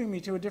it moving me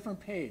to a different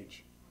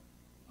page?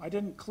 I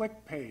didn't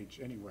click page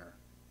anywhere.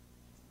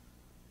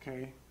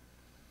 Okay?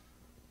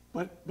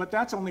 But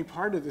that's only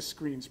part of the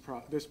screen's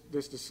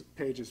this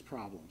page's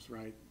problems,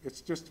 right?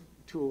 It's just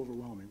too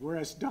overwhelming.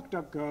 Whereas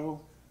DuckDuckGo,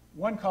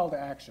 one call to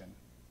action.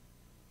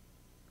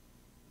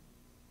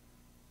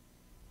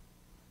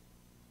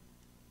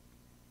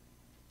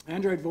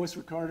 Android voice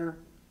recorder,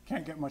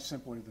 can't get much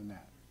simpler than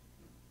that.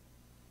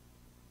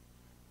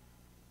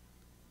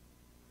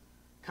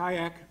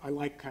 Kayak, I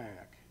like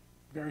Kayak.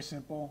 Very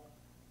simple,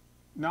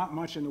 not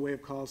much in the way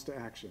of calls to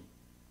action.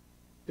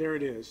 There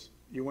it is.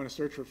 You want to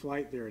search for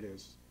flight, there it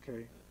is,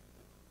 okay?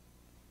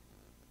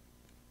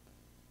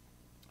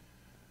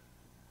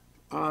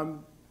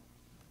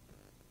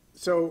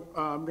 So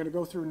I'm going to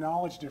go through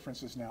knowledge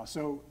differences now.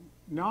 So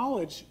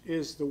knowledge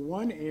is the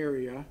one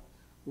area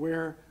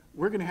where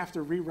we're going to have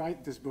to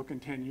rewrite this book in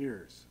 10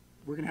 years.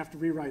 We're going to have to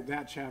rewrite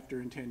that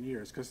chapter in 10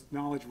 years because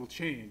knowledge will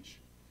change.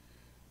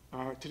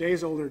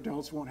 Today's older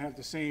adults won't have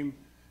the same.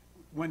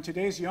 When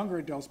today's younger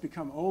adults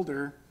become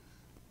older,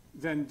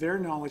 then their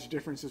knowledge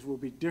differences will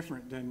be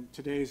different than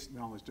today's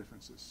knowledge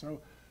differences.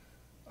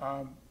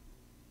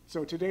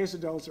 So today's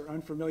adults are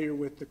unfamiliar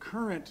with the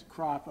current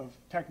crop of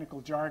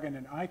technical jargon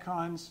and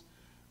icons.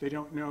 They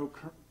don't know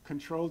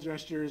control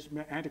gestures,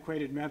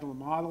 antiquated mental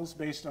models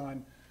based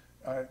on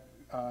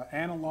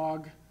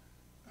analog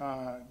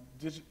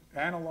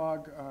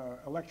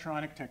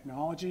electronic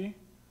technology,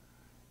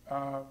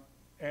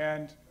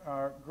 and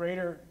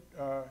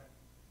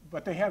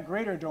but they have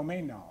greater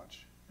domain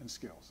knowledge and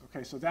skills.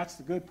 Okay, so that's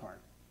the good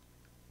part.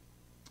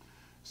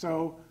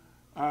 So,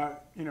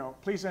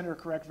 please enter a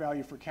correct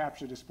value for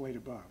CAPTCHA displayed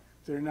above.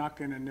 They're not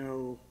going to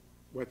know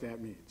what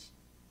that means.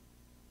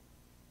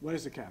 What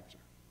is a CAPTCHA?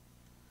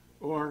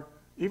 Or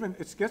even,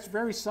 it gets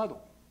very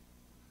subtle.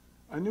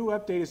 A new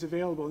update is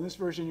available. In this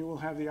version, you will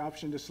have the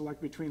option to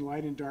select between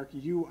light and dark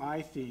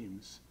UI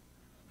themes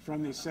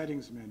from the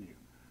settings menu.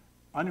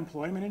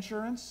 Unemployment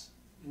insurance?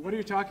 What are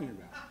you talking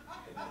about?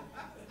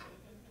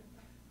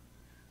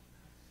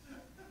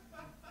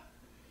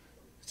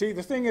 See,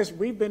 the thing is,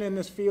 we've been in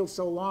this field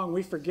so long,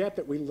 we forget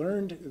that we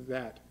learned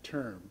that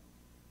term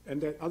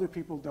and that other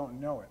people don't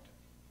know it.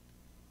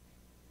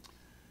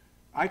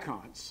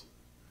 Icons.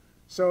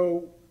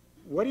 So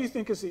what do you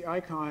think is the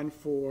icon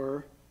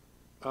for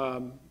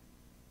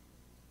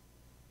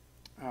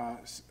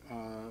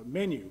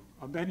menu,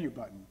 a menu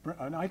button,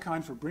 an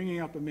icon for bringing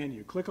up a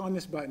menu? Click on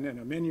this button and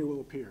a menu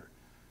will appear.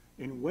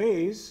 In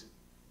Waze,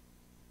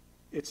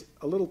 it's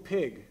a little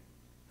pig.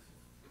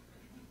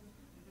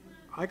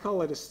 I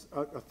call it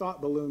a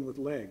thought balloon with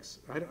legs.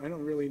 I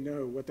don't really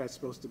know what that's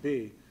supposed to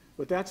be,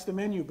 but that's the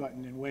menu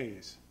button in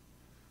Waze.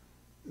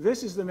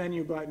 This is the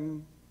menu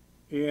button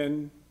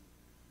in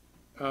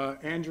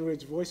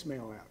Android's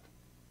voicemail app.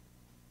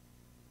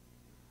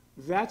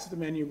 That's the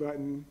menu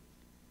button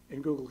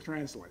in Google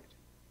Translate.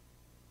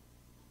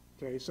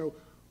 Okay, so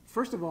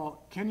first of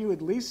all, can you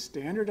at least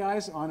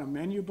standardize on a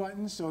menu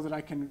button so that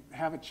I can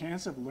have a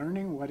chance of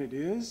learning what it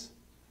is?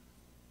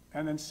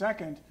 And then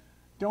second,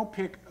 don't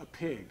pick a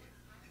pig.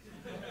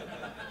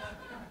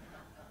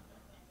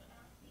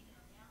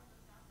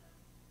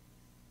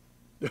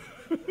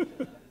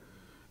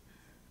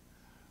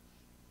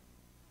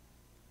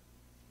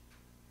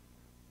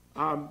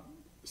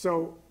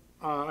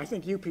 I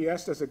think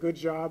UPS does a good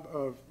job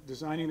of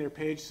designing their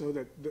page so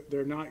that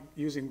they're not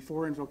using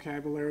foreign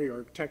vocabulary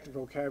or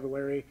technical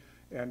vocabulary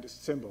and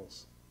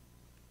symbols.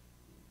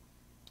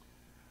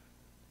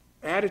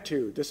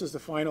 Attitude, this is the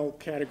final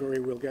category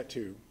we'll get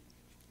to.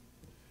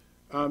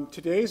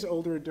 Today's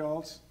older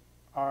adults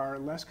are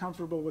less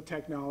comfortable with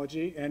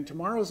technology, and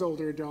tomorrow's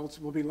older adults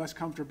will be less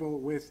comfortable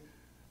with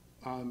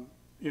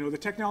the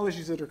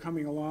technologies that are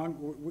coming along.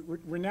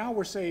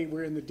 We're saying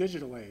we're in the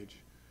digital age.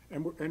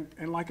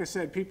 And like I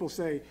said, people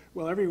say,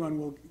 well,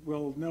 everyone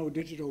will know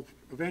digital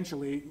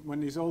eventually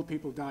when these old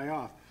people die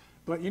off.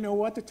 But you know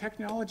what? The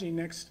technology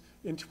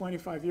in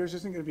 25 years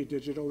isn't going to be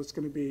digital. It's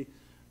going to be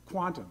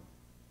quantum,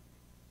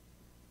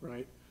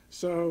 right?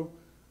 So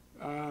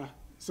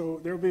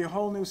there will be a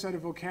whole new set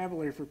of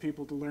vocabulary for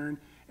people to learn.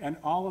 And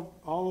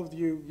all of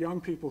you young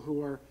people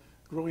who are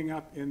growing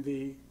up in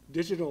the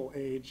digital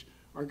age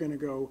are going to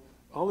go,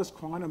 all this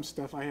quantum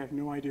stuff, I have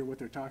no idea what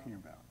they're talking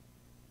about.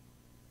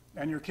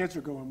 And your kids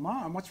are going,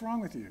 Mom, what's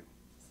wrong with you?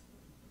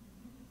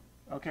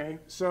 Okay,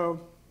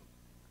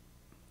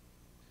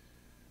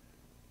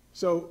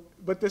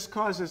 but this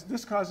causes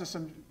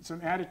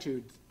some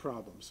attitude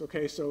problems.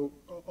 Okay, so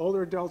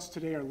older adults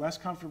today are less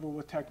comfortable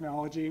with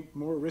technology,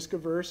 more risk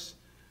averse,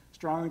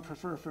 strongly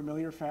prefer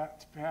familiar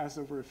paths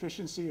over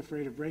efficiency,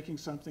 afraid of breaking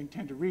something,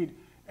 tend to read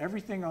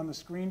everything on the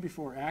screen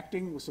before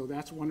acting. So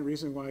that's one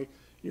reason why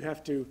you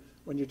have to,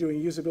 when you're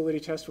doing usability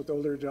tests with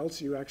older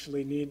adults, you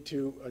actually need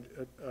to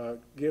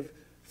give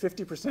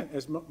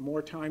 50%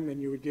 more time than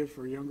you would give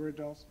for younger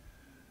adults.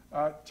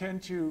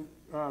 Tend to,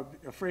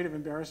 afraid of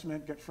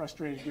embarrassment, get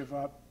frustrated, give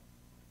up,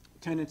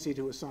 tendency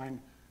to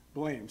assign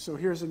blame. So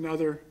here's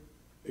another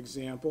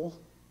example.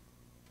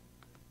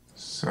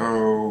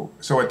 So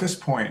at this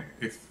point,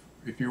 if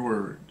you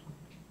were,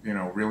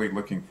 really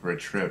looking for a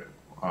trip,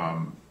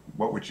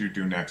 what would you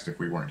do next if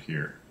we weren't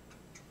here?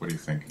 What do you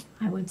think?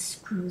 I would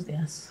screw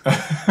this.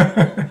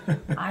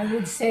 I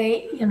would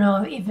say, you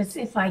know,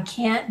 if I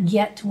can't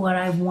get to what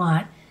I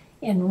want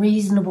in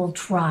reasonable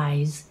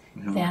tries,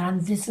 then I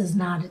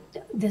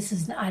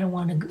don't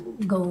want to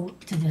go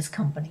to this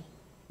company.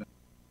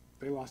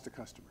 They lost a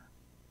customer.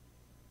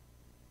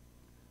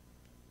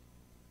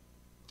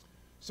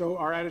 So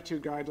our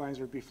attitude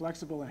guidelines would be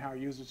flexible in how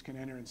users can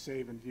enter and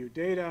save and view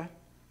data,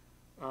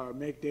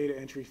 make data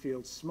entry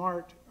fields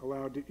smart,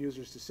 allow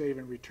users to save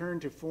and return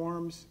to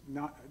forms,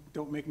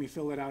 don't make me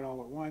fill it out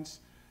all at once,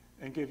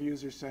 and give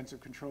users sense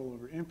of control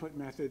over input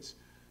methods.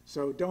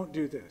 So don't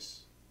do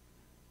this.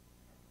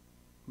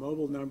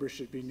 Mobile numbers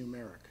should be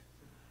numeric.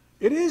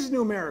 It is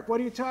numeric.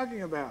 What are you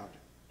talking about?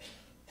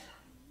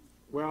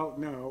 Well,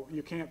 no,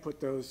 you can't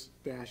put those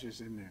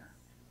dashes in there.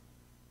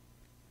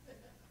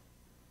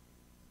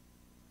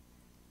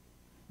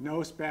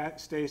 No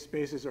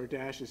spaces or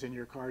dashes in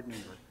your card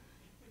number.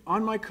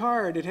 On my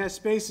card, it has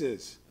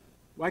spaces.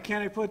 Why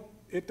can't I put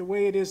it the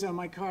way it is on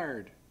my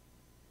card?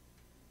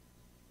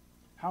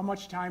 How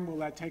much time will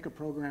that take a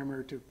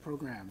programmer to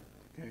program?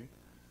 Okay.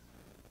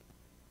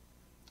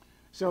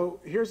 So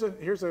here's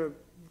a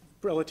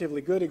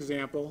relatively good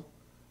example.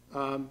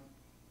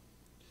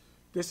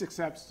 This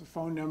accepts the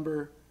phone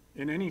number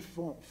in any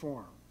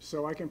form.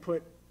 So I can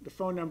put the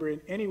phone number in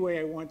any way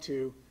I want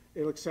to.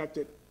 It'll accept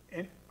it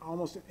in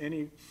almost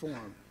any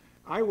form.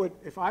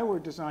 If I were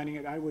designing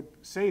it, I would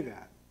say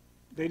that.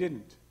 They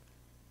didn't.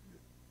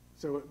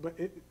 So,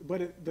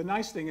 the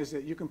nice thing is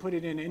that you can put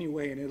it in any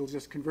way and it'll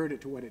just convert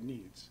it to what it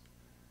needs.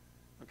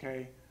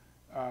 Okay?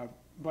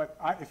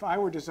 If I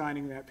were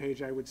designing that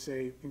page, I would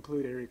say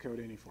include area code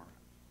any form.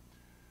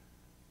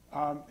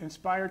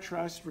 Inspire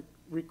trust,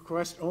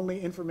 request only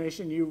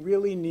information you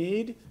really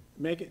need,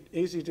 make it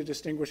easy to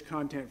distinguish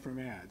content from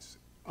ads.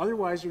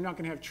 Otherwise, you're not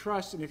going to have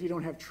trust, and if you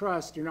don't have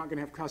trust, you're not going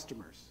to have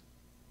customers.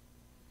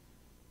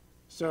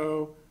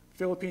 So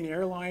Philippine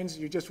Airlines,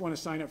 you just want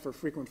to sign up for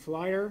frequent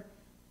flyer,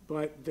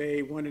 but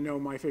they want to know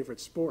my favorite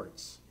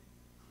sports.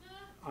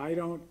 I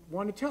don't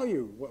want to tell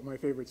you what my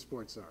favorite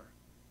sports are.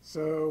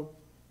 So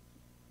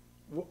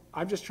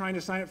I'm just trying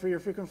to sign up for your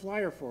frequent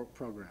flyer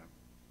program.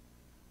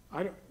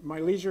 My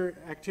leisure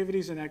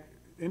activities and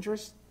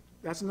interests,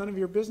 that's none of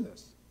your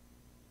business.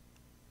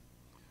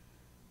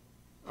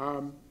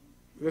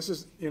 This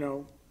is,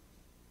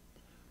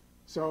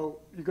 so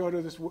you go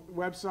to this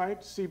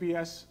website,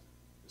 CBS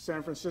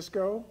San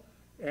Francisco,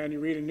 and you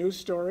read a news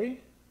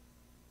story,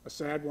 a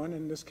sad one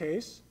in this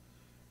case,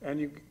 and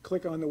you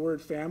click on the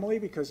word family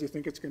because you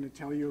think it's going to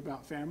tell you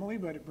about family,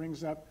 but it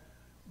brings up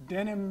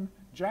denim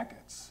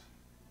jackets,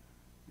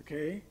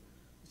 okay?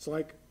 It's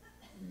like,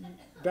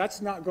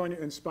 that's not going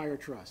to inspire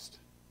trust.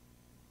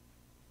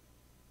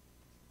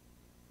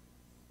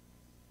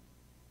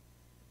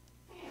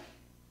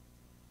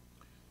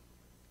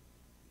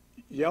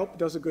 Yelp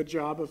does a good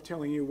job of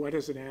telling you what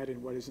is an ad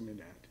and what isn't an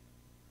ad.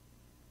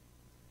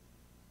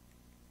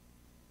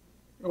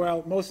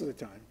 Well, most of the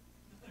time.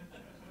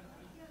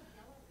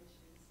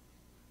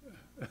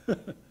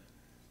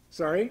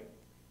 Sorry?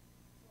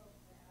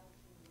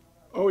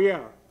 Oh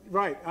yeah,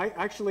 right.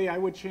 I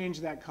would change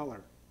that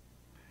color.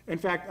 In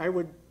fact, I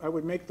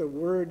would make the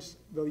word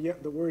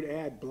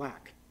ad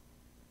black,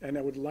 and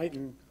I would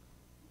lighten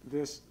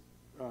this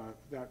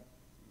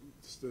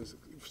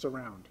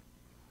surround.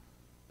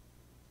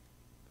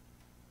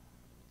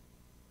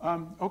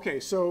 Okay,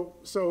 so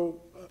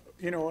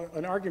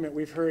an argument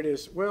we've heard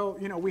is, well,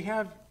 we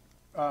have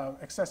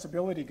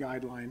accessibility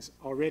guidelines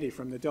already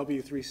from the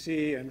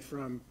W3C and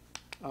from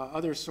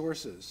other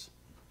sources.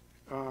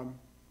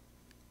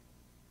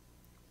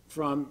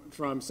 From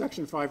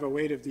Section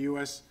 508 of the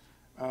U.S.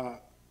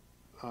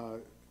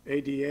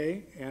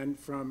 ADA and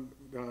from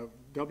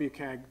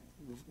WCAG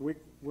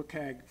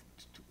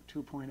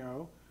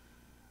 2.0,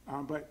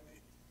 but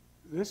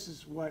this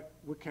is what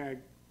WCAG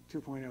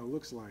 2.0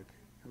 looks like,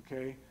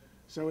 okay?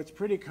 So it's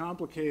pretty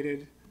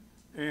complicated,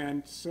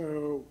 and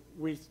so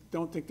we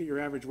don't think that your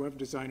average web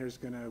designer is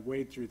going to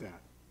wade through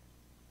that.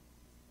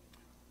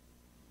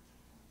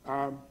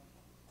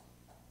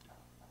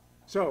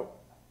 So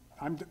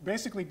I'm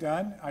basically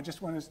done. I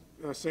just want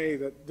to say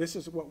that this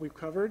is what we've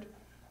covered.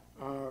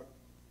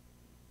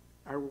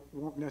 I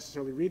won't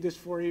necessarily read this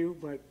for you,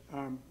 but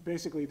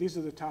basically these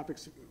are the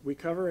topics we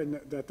cover and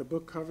that the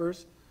book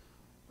covers.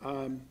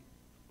 And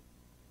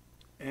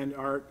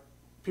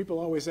people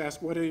always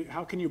ask,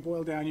 how can you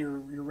boil down your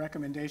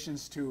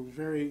recommendations to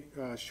very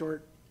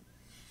short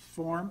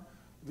form?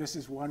 This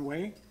is one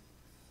way.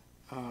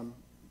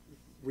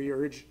 We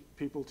urge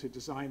people to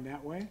design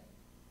that way.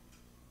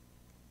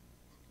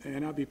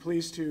 And I'll be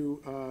pleased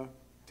to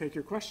take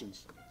your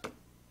questions.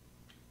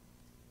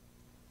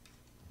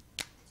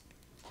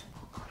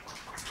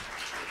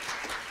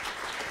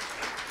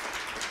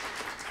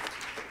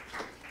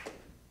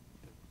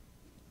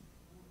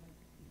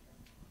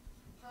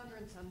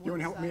 You want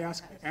to help me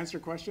answer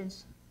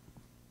questions?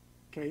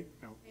 Kate?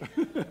 No.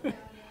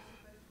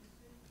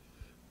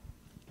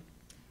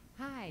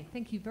 Hi,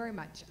 thank you very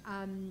much.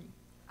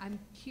 I'm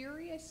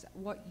curious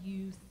what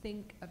you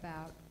think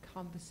about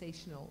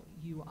conversational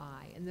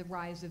UI and the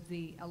rise of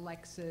the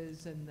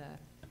Alexas and the,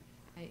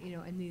 you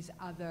know, and these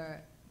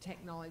other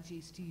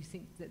technologies. Do you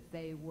think that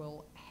they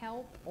will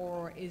help,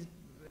 or is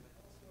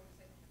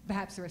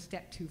perhaps they're a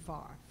step too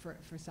far for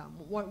some?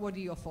 What are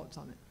your thoughts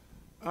on it?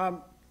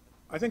 I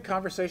think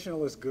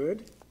conversational is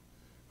good.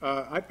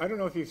 I don't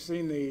know if you've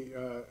seen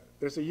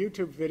there's a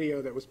YouTube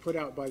video that was put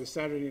out by the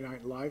Saturday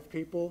Night Live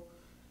people.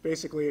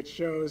 Basically, it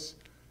shows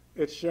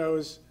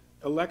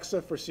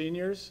Alexa for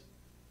seniors,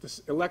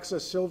 the Alexa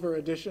Silver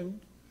Edition.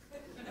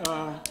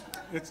 I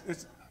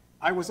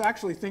was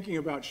actually thinking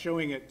about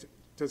showing it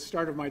to the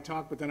start of my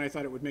talk, but then I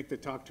thought it would make the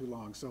talk too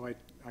long, so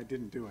I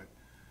didn't do it.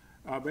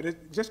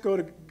 But just go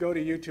to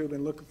YouTube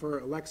and look for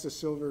Alexa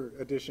Silver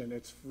Edition.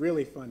 It's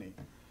really funny.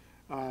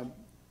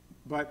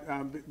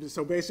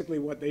 So basically,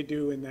 what they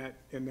do in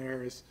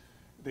there is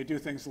they do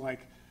things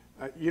like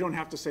you don't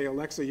have to say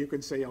Alexa. You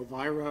can say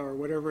Elvira or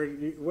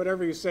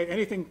whatever you say.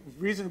 Anything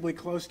reasonably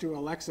close to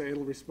Alexa,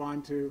 it'll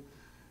respond to,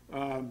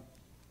 and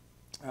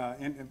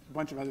a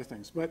bunch of other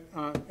things. But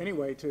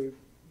anyway, to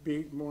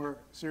be more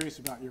serious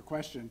about your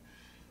question,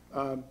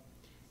 I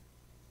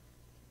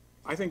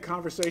think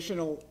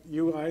conversational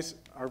UIs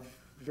are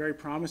very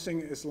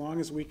promising as long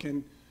as we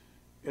can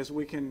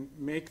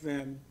make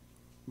them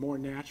more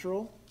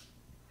natural.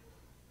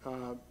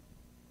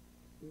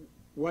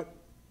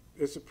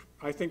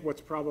 I think what's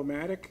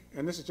problematic,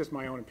 and this is just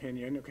my own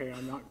opinion, okay,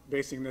 I'm not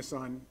basing this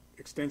on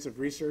extensive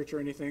research or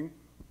anything.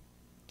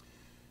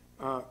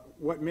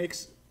 What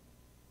makes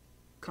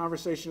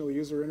conversational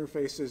user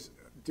interfaces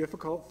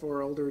difficult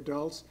for older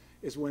adults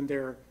is when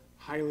they're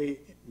highly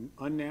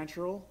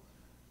unnatural.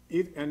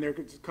 And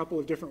there's a couple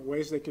of different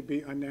ways they could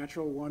be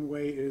unnatural. One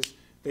way is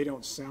they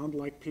don't sound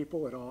like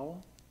people at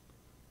all,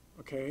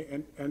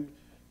 okay? And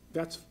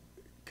that's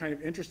kind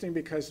of interesting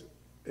because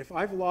if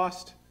I've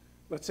lost,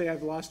 let's say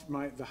I've lost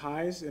the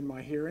highs in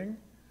my hearing,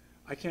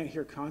 I can't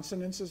hear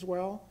consonants as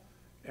well.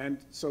 And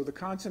so the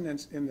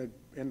consonants in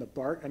the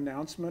BART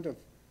announcement of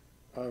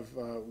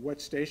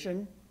what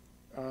station,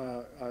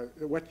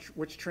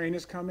 which train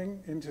is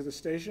coming into the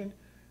station,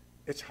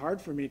 it's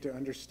hard for me to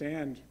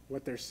understand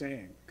what they're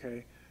saying,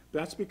 okay?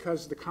 That's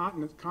because the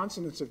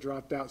consonants have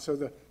dropped out,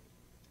 so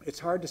it's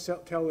hard to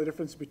tell the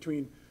difference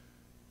between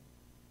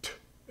t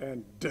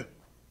and d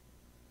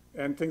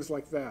and things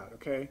like that,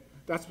 okay?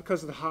 That's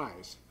because of the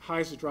highs.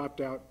 Highs have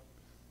dropped out.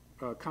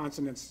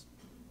 Consonants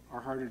are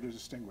harder to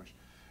distinguish.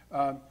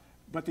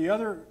 But the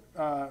other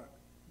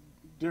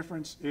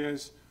difference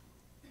is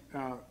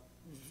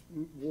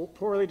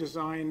poorly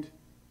designed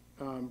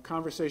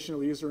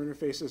conversational user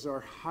interfaces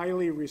are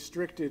highly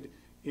restricted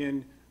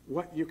in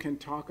what you can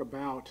talk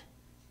about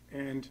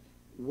and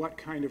what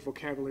kind of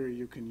vocabulary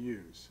you can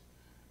use.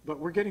 But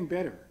we're getting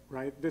better,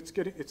 right?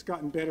 It's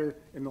gotten better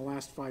in the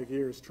last 5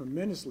 years,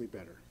 tremendously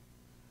better.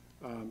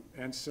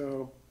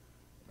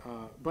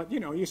 But you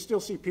know, you still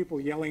see people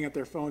yelling at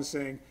their phones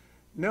saying,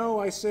 no,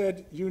 I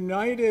said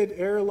United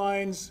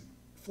Airlines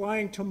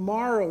flying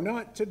tomorrow,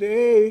 not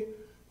today,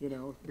 you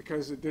know,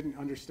 because it didn't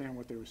understand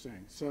what they were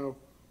saying. So,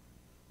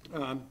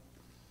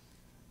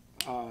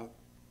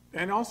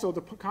 and also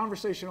the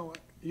conversational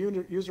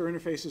user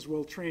interfaces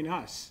will train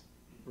us,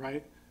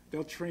 right?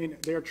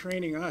 They're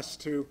training us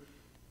to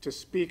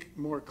speak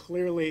more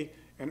clearly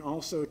and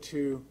also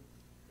to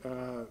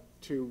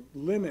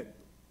limit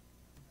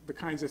the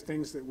kinds of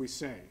things that we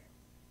say.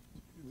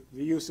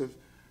 The use of,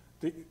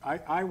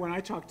 when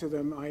I talk to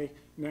them, I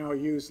now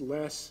use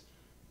less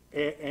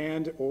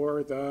and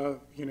or the,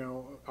 you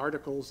know,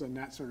 articles and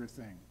that sort of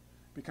thing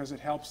because it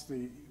helps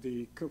the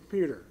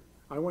computer.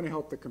 I want to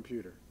help the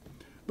computer.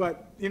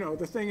 But, you know,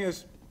 the thing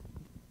is,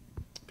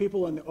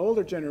 people in the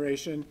older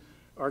generation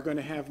are going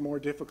to have more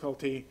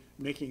difficulty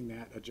making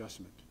that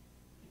adjustment.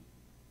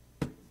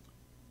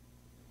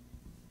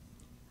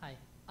 Hi,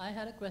 I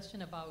had a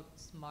question about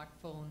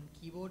smartphone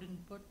keyboard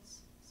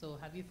inputs. So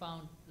have you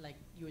found, like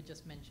you were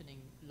just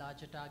mentioning,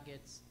 larger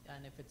targets,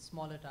 and if it's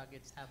smaller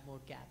targets have more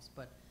gaps,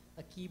 but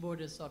a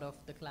keyboard is sort of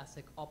the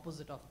classic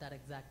opposite of that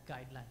exact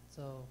guideline.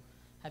 So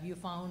have you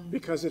found...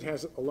 Because it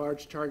has a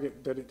large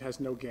target that it has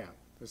no gap.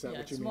 Is that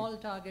what you mean? Small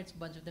targets,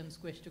 bunch of them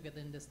squished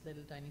together in this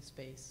little tiny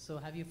space. So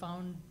have you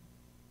found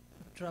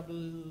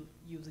trouble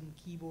using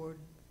keyboard,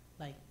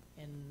 like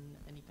in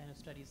any kind of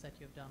studies that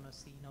you've done or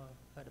seen or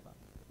heard about?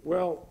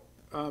 Well,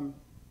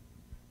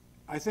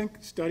 I think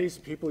studies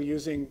of people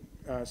using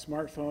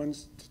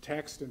smartphones to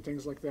text and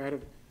things like that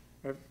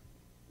have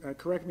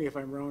correct me if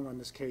I'm wrong on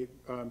this, Kate,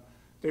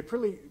 they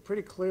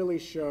pretty clearly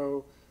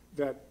show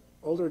that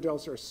older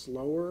adults are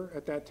slower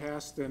at that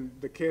task than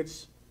the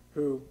kids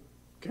who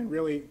can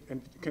really,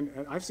 and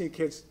I've seen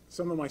kids,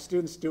 some of my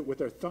students do it with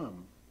their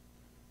thumb.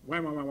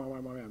 Wham, wham, wham, wham,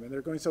 wham, wham, and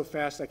they're going so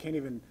fast I can't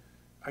even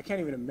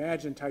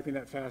imagine typing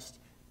that fast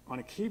on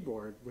a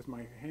keyboard with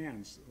my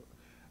hands.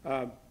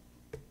 I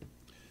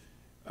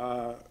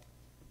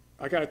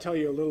got to tell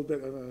you a little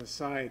bit of an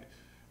aside.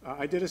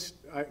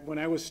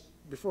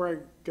 Before I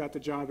got the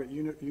job at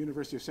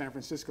University of San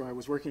Francisco, I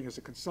was working as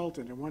a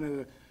consultant, and one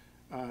of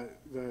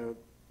the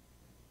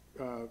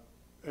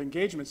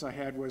engagements I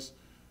had was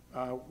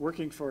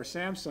working for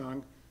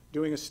Samsung,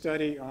 doing a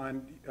study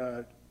on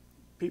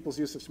people's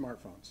use of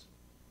smartphones.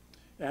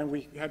 And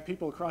we had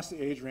people across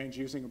the age range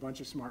using a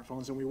bunch of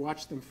smartphones, and we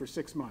watched them for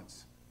 6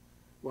 months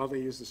while they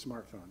used the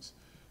smartphones.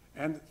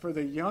 And for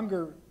the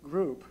younger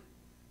group,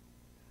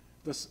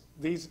 this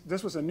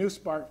was a new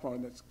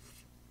smartphone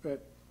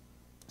that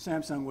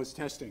Samsung was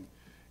testing.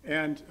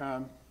 And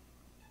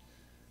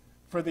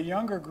for the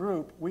younger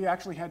group, we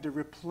actually had to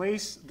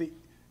replace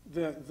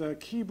the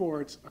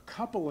keyboards a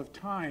couple of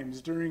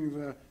times during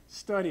the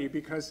study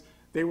because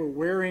they were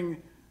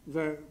wearing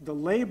the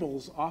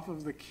labels off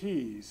of the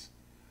keys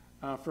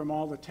from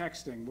all the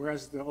texting,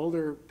 whereas the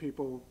older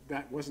people,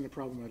 that wasn't a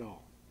problem at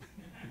all.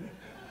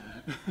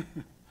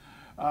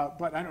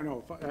 But I don't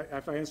know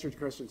if I answered your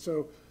question.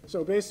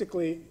 So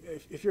basically,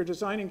 if you're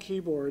designing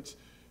keyboards,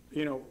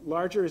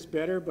 larger is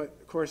better, but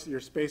of course you're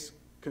space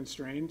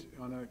constrained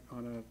on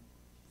a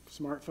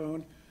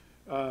smartphone.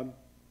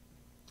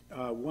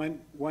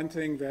 One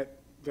thing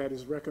that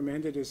is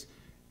recommended is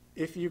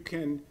if you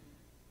can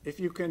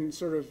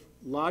sort of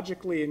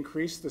logically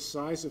increase the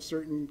size of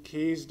certain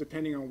keys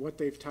depending on what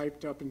they've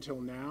typed up until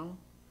now,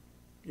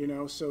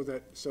 so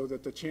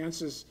that the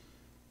chances,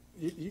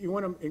 you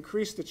want to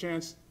increase the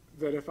chance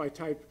that if I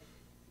type,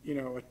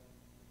 a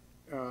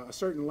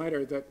certain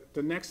letter, that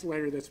the next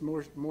letter that's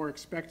more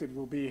expected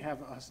will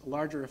have a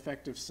larger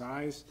effective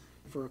size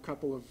for a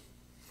couple of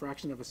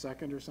fraction of a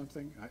second or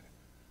something.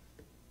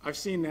 I've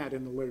seen that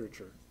in the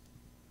literature.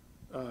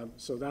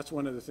 So that's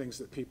one of the things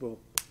that people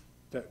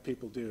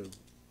do.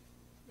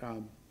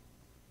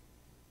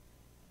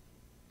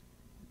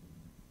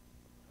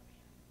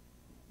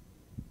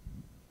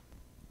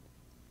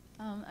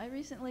 I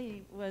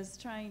recently was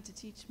trying to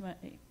teach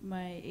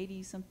my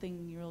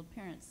 80-something-year-old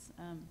parents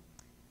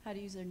how to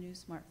use their new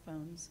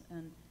smartphones.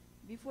 And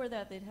before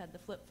that, they'd had the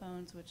flip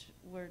phones, which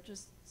were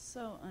just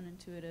so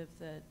unintuitive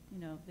that,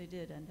 they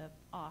did end up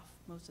off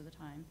most of the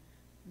time,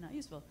 not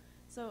useful.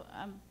 So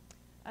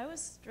I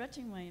was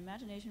stretching my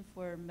imagination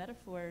for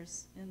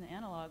metaphors in the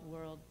analog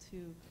world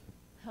to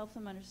help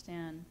them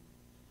understand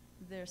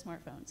their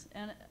smartphones.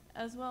 And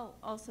as well,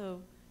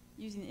 also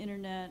using the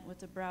internet,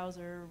 what's a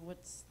browser,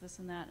 what's this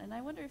and that. And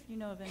I wonder if you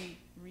know of any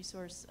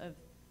resource of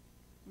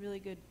really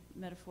good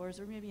metaphors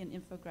or maybe an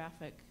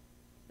infographic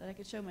that I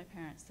could show my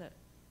parents that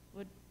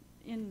would,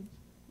 in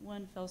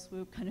one fell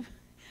swoop, kind of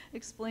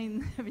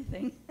explain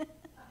everything. Or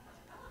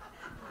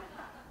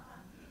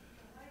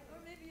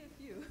maybe a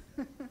few.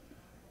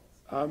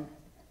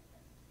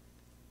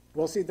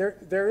 Well, see,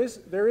 there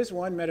is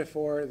one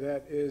metaphor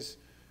that is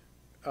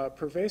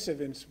pervasive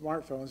in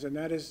smartphones, and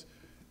that is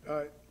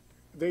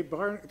they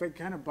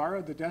kind of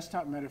borrowed the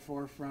desktop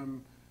metaphor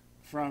from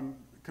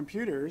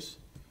computers,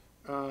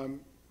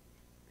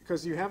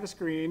 because you have a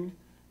screen,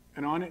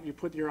 and on it you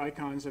put your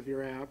icons of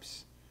your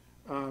apps,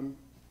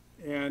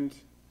 and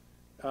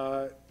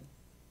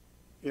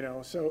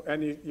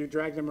you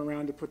drag them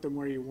around to put them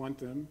where you want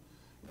them.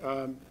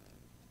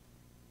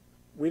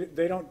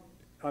 They don't,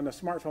 on the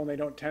smartphone, they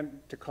don't tend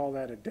to call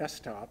that a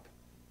desktop,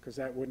 because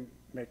that wouldn't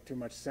make too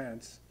much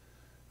sense.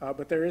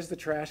 But there is the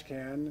trash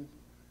can,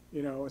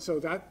 so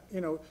that,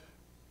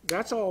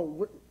 that's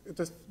all,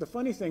 the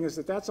funny thing is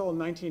that that's all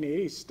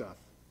 1980s stuff,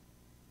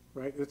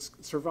 right? It's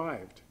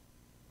survived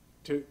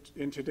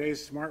in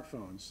today's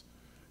smartphones.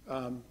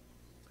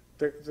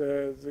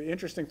 The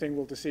interesting thing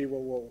will to see,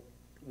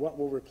 what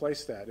will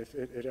replace that,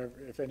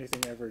 if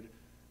anything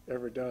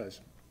ever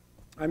does.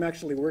 I'm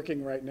actually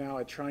working right now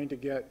at trying to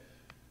get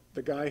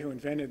the guy who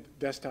invented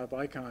desktop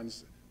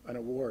icons an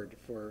award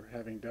for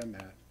having done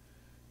that,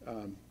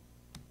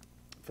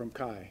 from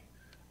Kai.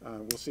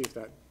 We'll see if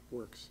that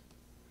works.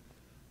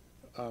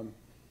 I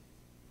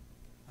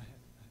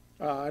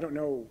don't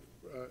know,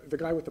 the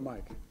guy with the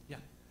mic. Yeah.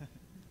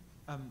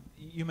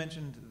 You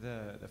mentioned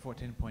the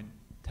 14-point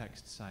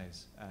text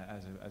size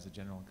as a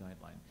general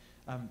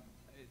guideline.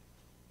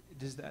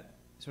 Does that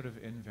sort of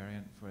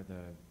invariant for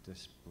the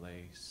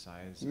display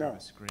size No. of a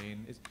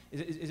screen?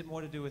 Is it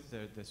more to do with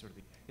the sort of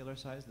the angular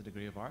size, the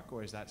degree of arc,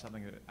 or is that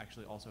something that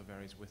actually also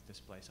varies with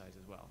display size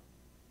as well?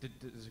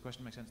 Does the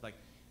question make sense? Like,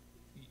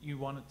 you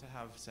want it to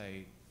have,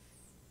 say,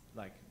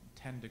 like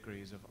 10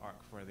 degrees of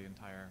arc for the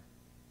entire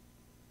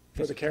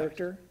For the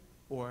character?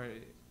 or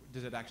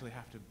does it actually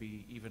have to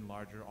be even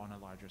larger on a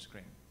larger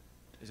screen?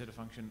 Is it a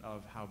function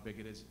of how big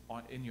it is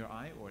in your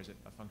eye, or is it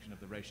a function of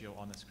the ratio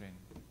on the screen?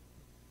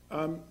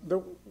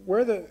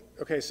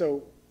 Okay,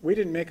 so we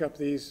didn't make up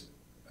these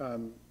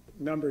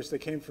numbers. They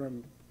came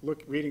from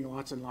reading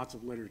lots and lots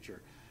of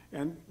literature.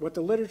 And what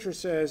the literature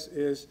says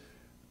is,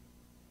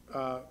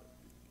 what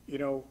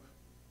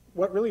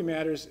really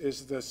matters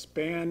is the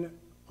span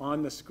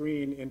on the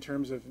screen in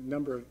terms of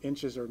number of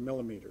inches or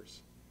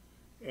millimeters.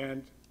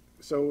 And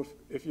so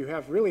if you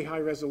have really high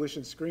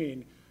resolution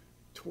screen,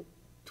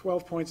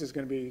 12 points is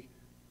going to be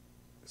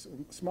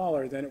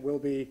smaller than it will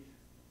be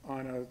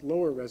on a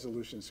lower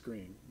resolution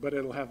screen, but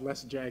it'll have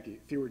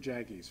fewer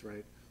jaggies,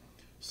 right?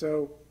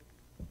 So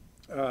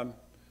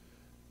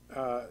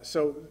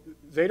So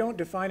they don't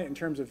define it in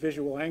terms of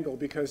visual angle,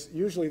 because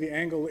usually the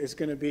angle is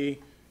going to be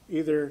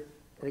either,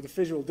 or the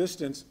visual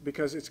distance,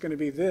 because it's going to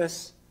be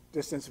this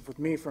distance with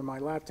me from my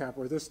laptop,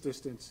 or this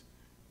distance,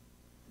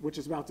 which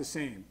is about the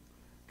same.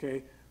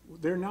 Okay,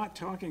 they're not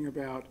talking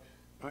about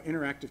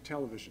interactive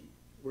television,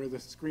 where the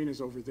screen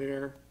is over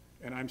there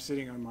and I'm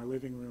sitting on my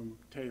living room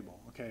table.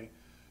 Okay,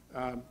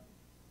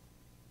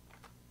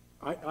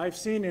 I've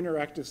seen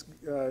interactive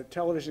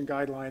television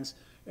guidelines,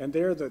 and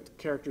there the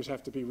characters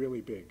have to be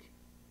really big.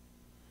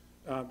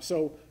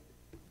 So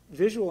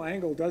visual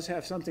angle does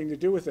have something to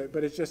do with it,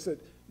 but it's just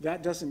that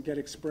that doesn't get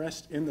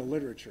expressed in the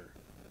literature.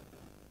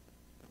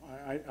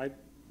 I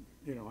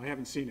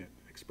haven't seen it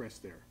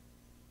expressed there.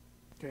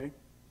 Okay.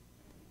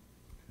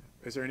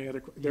 Is there any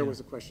other? There was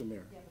a question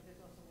there.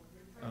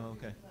 Oh,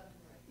 okay.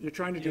 You're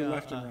trying to do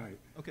left and right.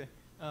 Okay.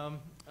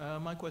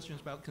 My question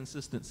is about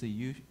consistency.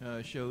 You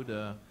showed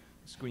a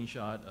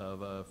screenshot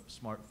of a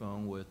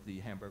smartphone with the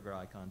hamburger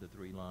icon, the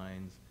 3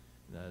 lines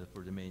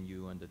for the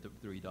menu, and the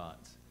 3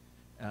 dots.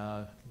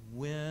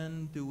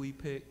 When do we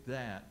pick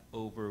that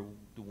over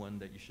the one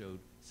that you showed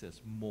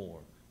says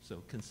more?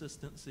 So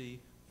consistency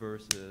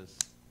versus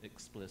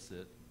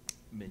explicit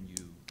menu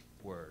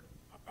word.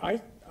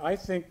 I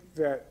think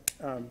that,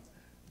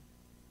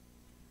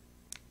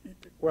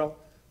 well,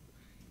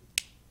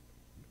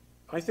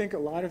 I think a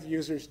lot of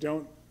users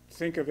don't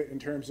think of it in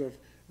terms of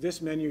this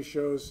menu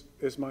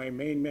is my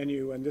main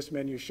menu, and this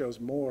menu shows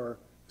more,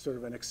 sort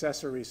of an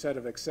accessory set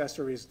of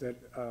accessories that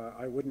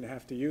I wouldn't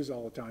have to use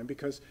all the time,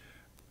 because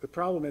the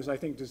problem is I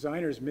think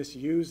designers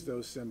misuse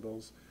those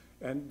symbols,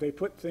 and they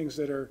put things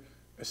that are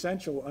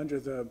essential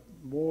under the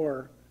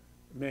more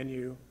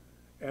menu,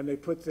 and they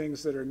put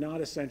things that are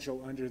not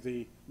essential under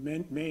the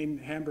main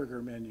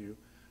hamburger menu.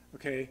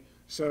 Okay,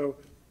 so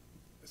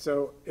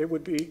it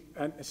would be,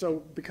 and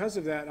so because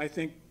of that, I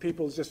think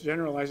people just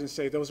generalize and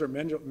say those are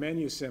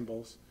menu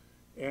symbols.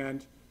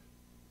 And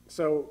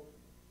so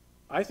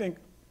I think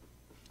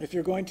if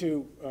you're going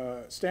to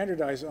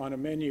standardize on a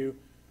menu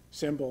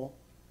symbol,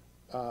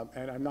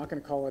 and I'm not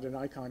going to call it an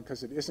icon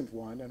because it isn't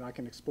one, and I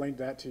can explain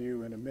that to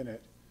you in a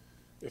minute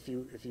if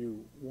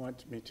you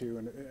want me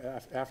to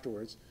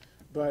afterwards.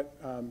 But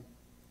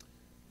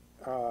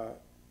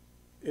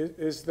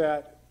is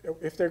that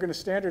if they're going to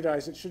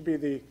standardize, it should be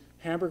the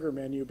hamburger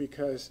menu,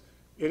 because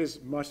it is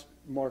much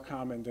more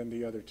common than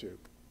the other two.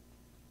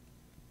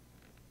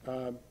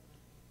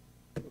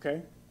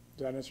 Okay,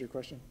 does that answer your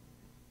question?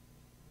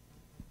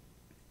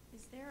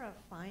 Is there a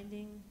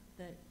finding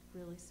that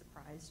really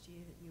surprised you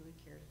that you would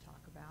care to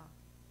talk about?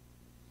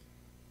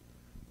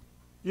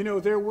 You know,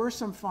 there were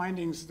some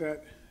findings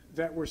that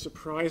were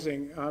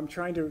surprising. I'm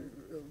trying to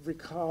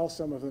recall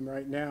some of them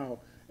right now.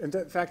 And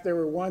in fact, there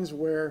were ones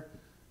where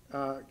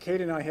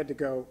Kate and I had to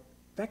go,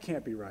 that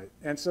can't be right.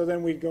 And so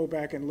then we'd go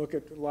back and look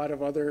at a lot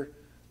of other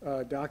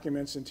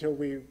documents until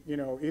we,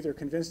 either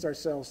convinced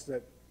ourselves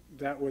that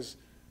that was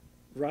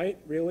right,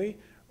 really,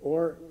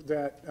 or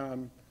that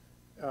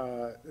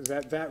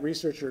that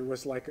researcher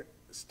was like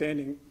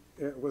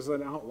was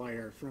an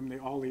outlier from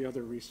all the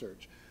other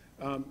research.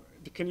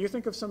 Can you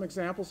think of some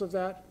examples of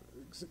that?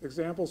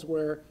 Examples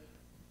where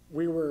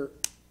we were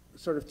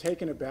sort of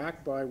taken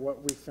aback by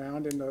what we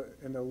found in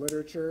the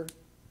literature?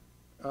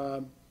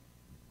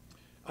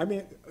 I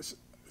mean,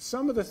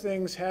 some of the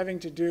things having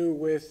to do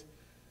with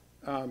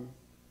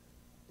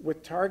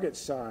target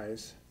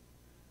size.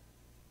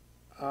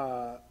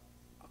 I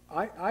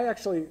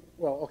actually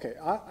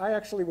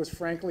was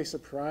frankly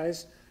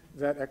surprised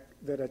that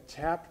a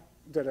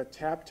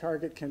tap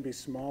target can be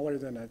smaller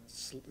than a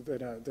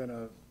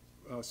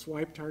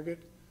swipe target,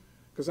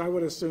 because I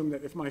would assume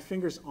that if my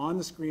finger's on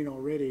the screen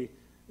already,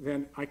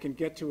 then I can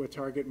get to a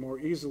target more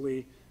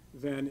easily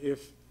than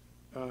if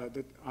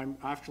that I'm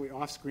actually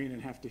off screen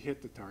and have to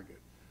hit the target.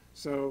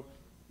 So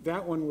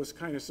that one was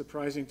kind of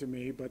surprising to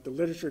me, but the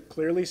literature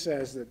clearly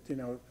says that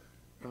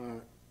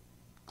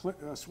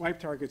swipe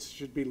targets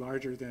should be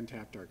larger than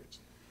tap targets.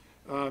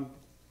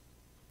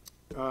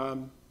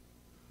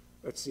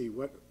 Let's see,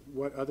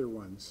 what other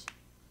ones?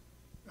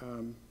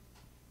 I'm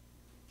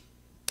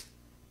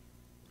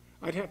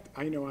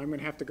going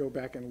to have to go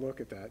back and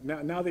look at that.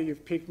 Now that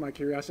you've piqued my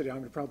curiosity, I'm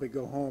going to probably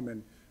go home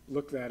and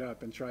look that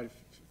up and try to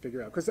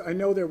figure out. Because I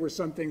know there were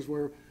some things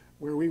where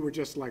we were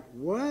just like,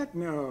 what?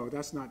 No,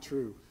 that's not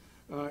true.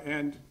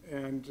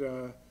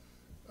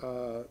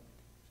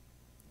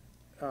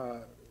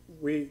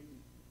 We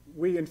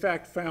in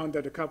fact found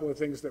that a couple of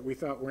things that we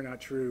thought were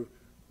not true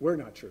were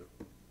not true.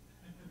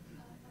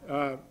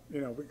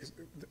 Because,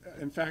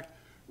 in fact,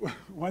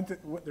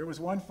 there was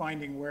one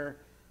finding where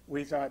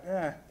we thought,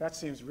 that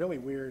seems really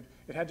weird.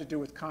 It had to do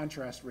with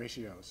contrast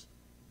ratios.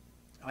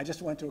 I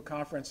just went to a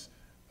conference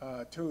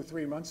 2 or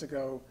 3 months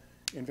ago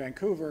in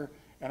Vancouver,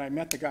 and I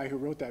met the guy who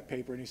wrote that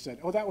paper, and he said,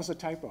 oh, that was a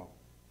typo.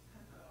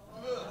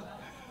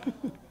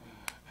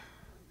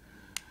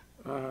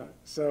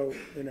 So,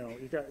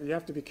 you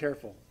have to be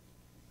careful.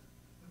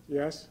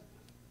 Yes?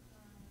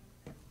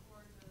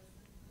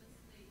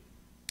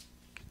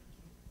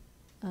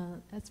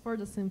 As for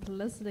the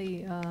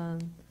simplicity,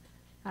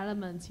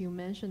 elements you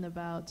mentioned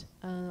about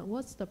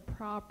what's the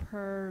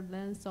proper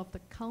length of the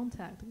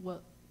content,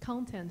 what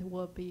content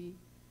will be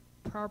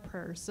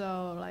proper.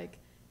 So like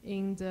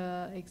in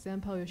the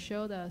example you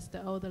showed us,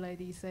 the old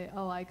lady say,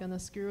 oh, I'm gonna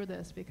screw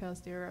this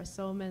because there are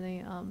so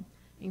many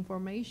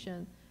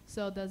information.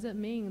 So does it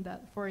mean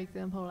that, for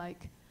example,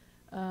 like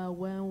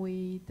when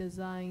we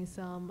design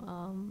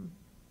some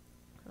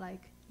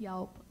like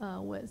Yelp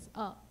with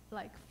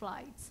like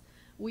flights,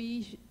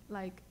 we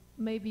like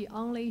maybe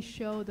only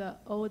show the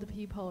old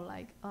people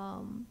like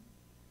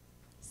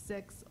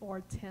 6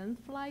 or 10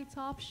 flights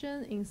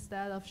option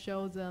instead of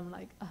show them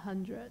like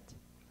 100?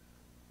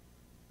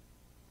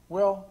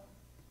 Well,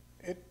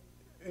 it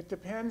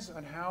depends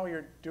on how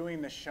you're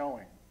doing the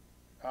showing.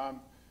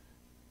 I'm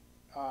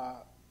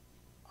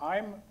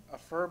a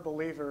firm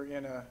believer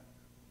in a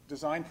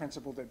design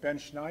principle that Ben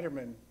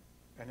Schneiderman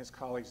and his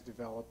colleagues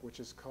developed, which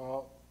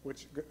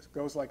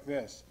goes like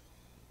this: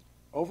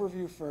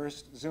 overview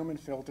first, zoom and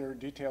filter,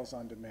 details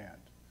on demand.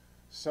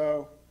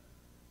 So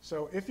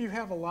if you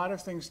have a lot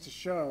of things to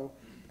show,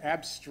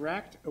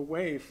 abstract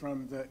away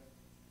from the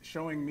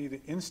showing me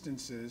the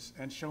instances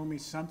and show me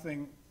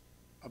something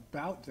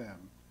about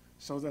them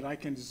so that I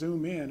can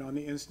zoom in on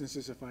the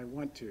instances if I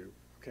want to,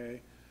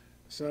 okay?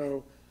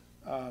 So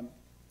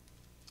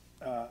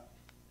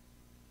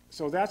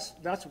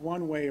that's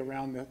one way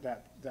around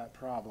that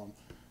problem.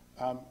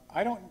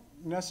 I don't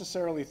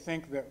necessarily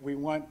think that we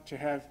want to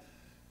have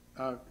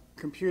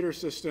computer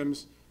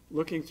systems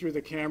looking through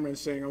the camera and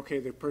saying, okay,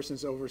 the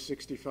person's over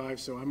 65,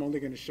 so I'm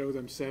only going to show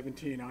them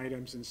 17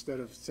 items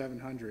instead of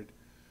 700.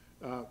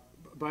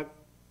 But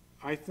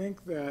I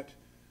think that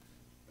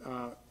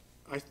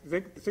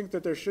think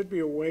that there should be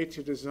a way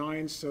to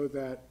design so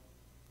that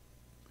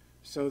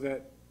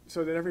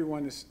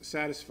everyone is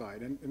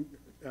satisfied, and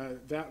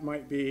that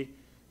might be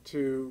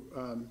to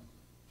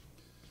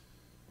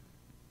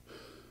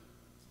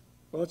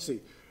well, let's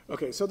see.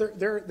 Okay, so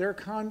there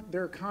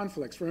are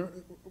conflicts.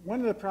 One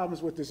of the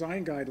problems with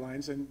design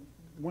guidelines, and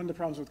one of the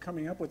problems with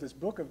coming up with this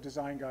book of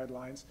design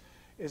guidelines,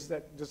 is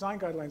that design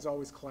guidelines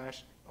always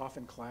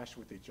often clash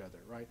with each other,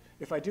 right?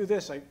 If I do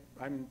this,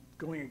 I'm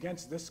going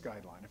against this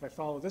guideline. If I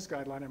follow this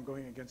guideline, I'm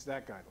going against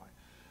that guideline.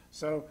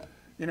 So,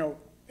 you know,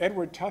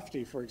 Edward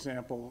Tufte, for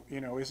example,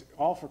 you know, is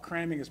all for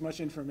cramming as much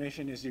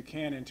information as you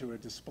can into a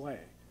display,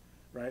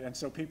 right? And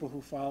so people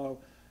who follow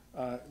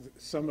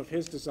some of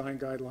his design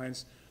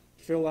guidelines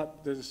fill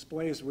up the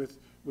displays with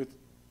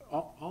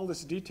all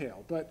this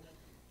detail. But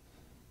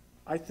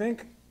I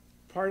think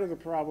part of the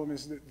problem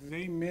is that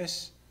they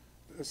miss,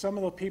 some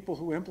of the people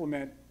who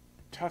implement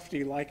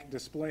Tufte-like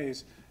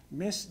displays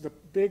miss the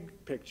big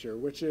picture,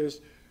 which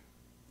is,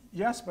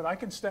 yes, but I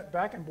can step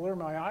back and blur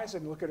my eyes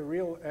and look at a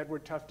real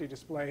Edward Tufte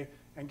display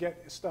and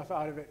get stuff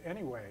out of it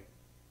anyway,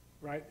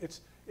 right?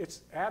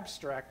 It's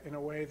abstract in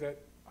a way that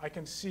I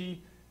can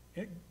see,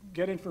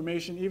 get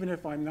information even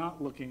if I'm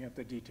not looking at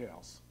the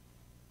details.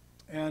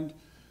 And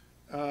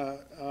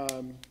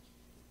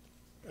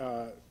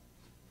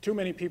too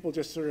many people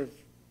just sort of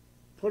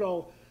put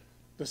all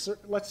the,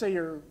 let's say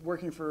you're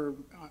working for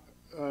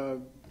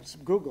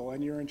Google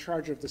and you're in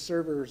charge of the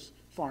servers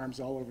farms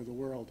all over the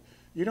world.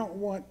 You don't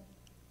want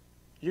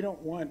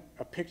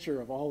a picture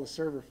of all the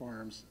server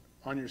farms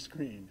on your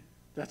screen.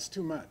 That's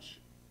too much,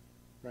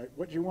 right?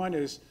 What you want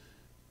is,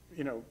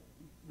 you know,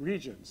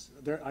 regions.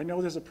 I know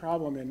there's a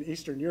problem in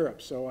Eastern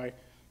Europe, so I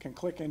can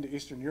click into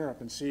Eastern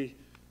Europe and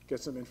get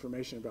some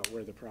information about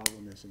where the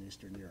problem is in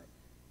Eastern Europe.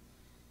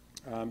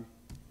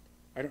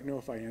 I don't know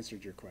if I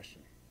answered your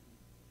question.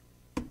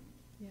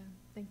 Yeah,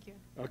 thank you.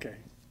 Okay.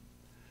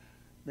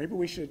 Maybe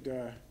we should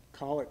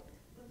call it.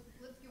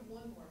 Let's give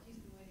one more. He's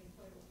been waiting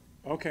quite a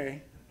while.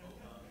 Okay.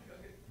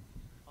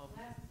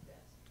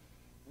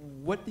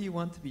 What do you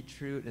want to be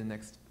true in the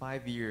next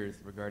 5 years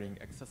regarding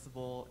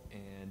accessible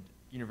and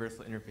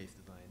universal interface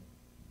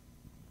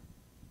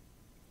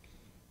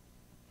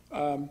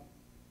design?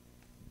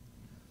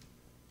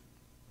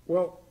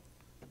 Well,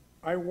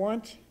 I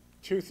want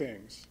two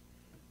things.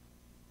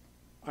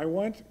 I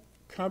want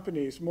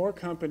more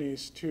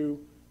companies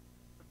to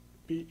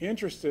be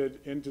interested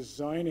in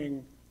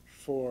designing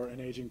for an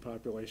aging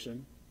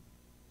population.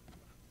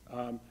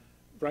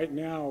 Right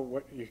now,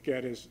 what you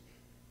get is,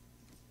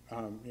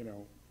 you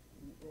know,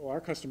 well, our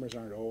customers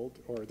aren't old,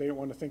 or they don't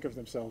want to think of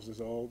themselves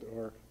as old,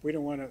 or we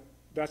don't want to,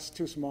 that's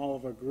too small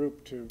of a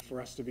group for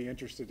us to be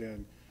interested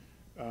in.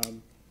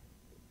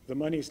 The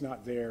money's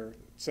not there,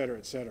 et cetera,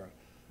 et cetera.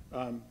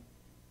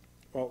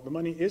 Well, the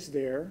money is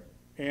there,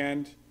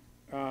 and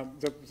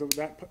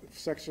that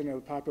section of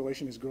the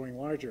population is growing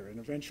larger, and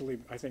eventually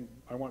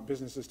I want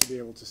businesses to be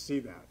able to see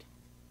that,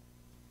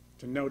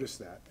 to notice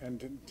that,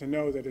 and to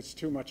know that it's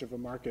too much of a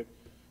market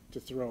to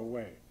throw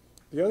away.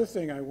 The other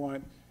thing I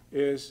want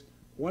is,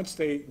 once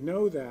they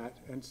know that,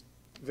 and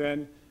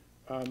then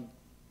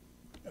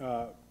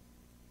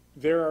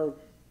there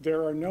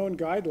are known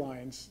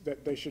guidelines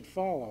that they should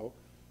follow,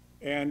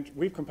 and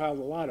we've compiled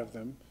a lot of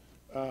them,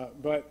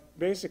 but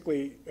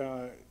basically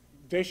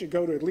they should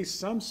go to at least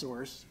some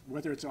source,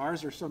 whether it's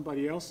ours or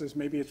somebody else's.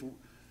 Maybe it's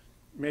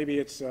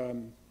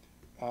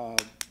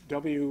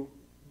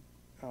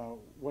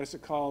what is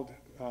it called?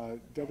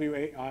 WAH.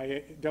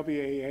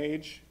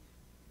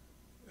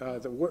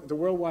 The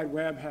World Wide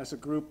Web has a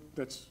group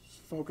that's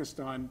focused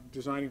on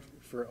designing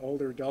for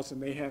older adults,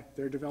 and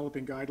they're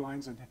developing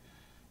guidelines and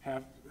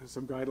have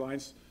some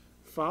guidelines.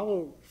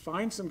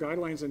 Find some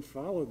guidelines and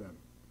follow them,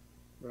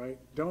 right?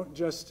 Don't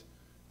just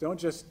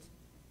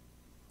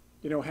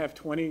have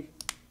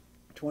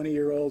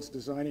 20-year-olds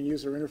designing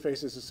user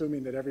interfaces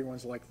assuming that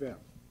everyone's like them.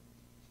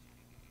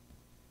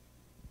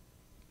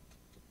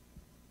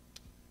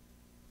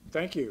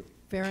 Thank you.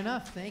 Fair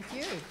enough. Thank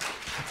you.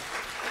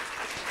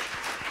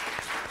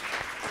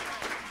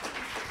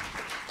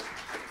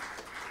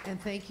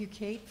 And thank you,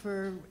 Kate,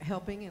 for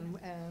helping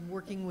and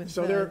working with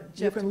So there,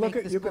 Jeff to make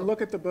this you can book.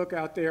 look at the book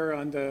out there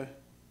on the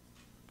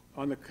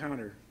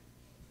counter.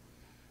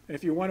 And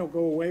if you want to go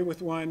away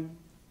with one,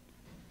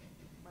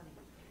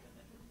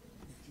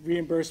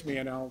 reimburse me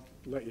and I'll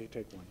let you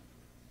take one.